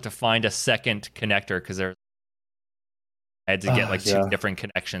closet to find a second connector because I had to get two different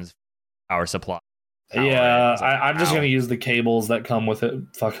connections, power supply. Yeah, I'm just going to use the cables that come with it,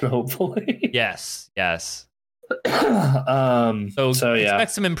 fucking hopefully. Yes. So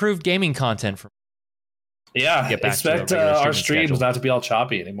expect some improved gaming content from. Yeah, expect our streams not to be all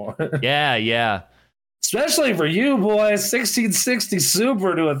choppy anymore. Yeah. Especially for you, boys. 1660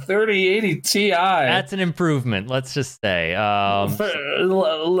 Super to a 3080 Ti. That's an improvement, let's just say. For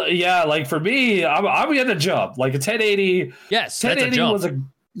me, I'm getting a jump. Like a 1080. Yes, 1080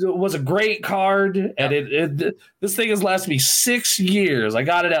 was a great card, and this thing has lasted me 6 years. I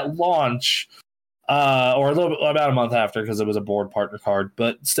got it at launch, or about a month after because it was a board partner card.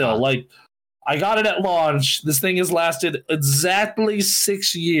 But still, I got it at launch. This thing has lasted exactly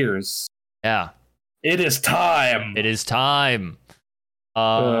 6 years. Yeah. It is time.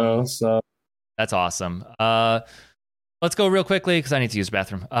 So that's awesome. Let's go real quickly because I need to use the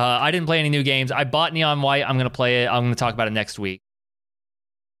bathroom. I didn't play any new games. I bought Neon White. I'm going to play it. I'm going to talk about it next week.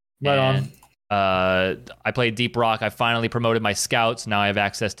 Right on. I played Deep Rock. I finally promoted my scouts. Now I have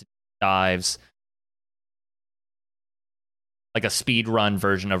access to dives. Like a speed run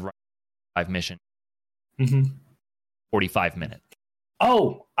version of Dive Mission. 45 minutes.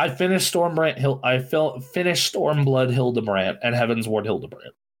 Oh, I finished Stormblood Hildebrand and Heavensward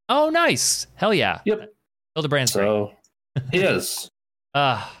Hildebrand. Oh, nice. Hell yeah. Yep. Hildebrand's great. He is.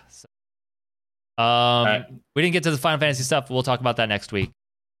 Right. We didn't get to the Final Fantasy stuff. We'll talk about that next week.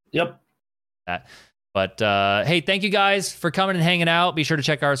 Yep. But hey, thank you guys for coming and hanging out. Be sure to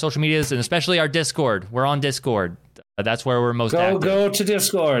check our social medias and especially our Discord. We're on Discord. That's where we're most active. Go to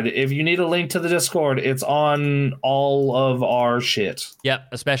Discord. If you need a link to the Discord, it's on all of our shit. Yep,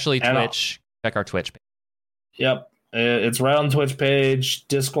 especially Twitch. Check our Twitch page. Yep. It's right on the Twitch page,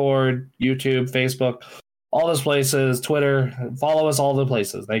 Discord, YouTube, Facebook, all those places, Twitter. Follow us all the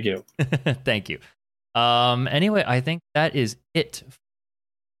places. Thank you. Thank you. Anyway, I think that is it.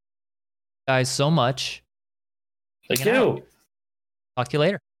 Guys, so much. Thank you. Talk to you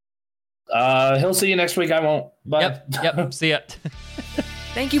later. He'll see you next week. I won't. Bye. Yep. See ya.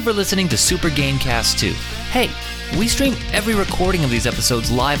 Thank you for listening to Super Gamecast 2. Hey, we stream every recording of these episodes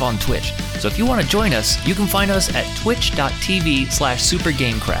live on Twitch, so if you want to join us, you can find us at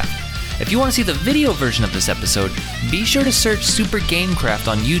twitch.tv/supergamecraft. If you want to see the video version of this episode, be sure to search Super Gamecraft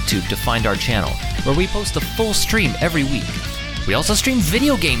on YouTube to find our channel, where we post the full stream every week. We also stream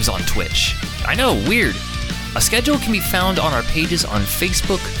video games on Twitch. I know, weird. A schedule can be found on our pages on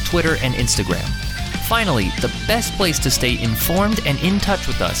Facebook, Twitter, and Instagram. Finally, the best place to stay informed and in touch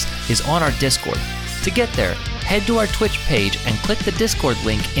with us is on our Discord. To get there, head to our Twitch page and click the Discord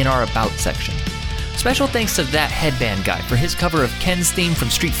link in our About section. Special thanks to That Headband Guy for his cover of Ken's theme from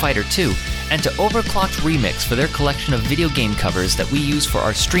Street Fighter 2, and to Overclocked Remix for their collection of video game covers that we use for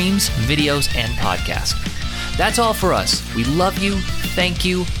our streams, videos, and podcasts. That's all for us. We love you, thank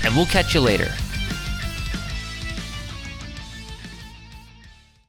you, and we'll catch you later.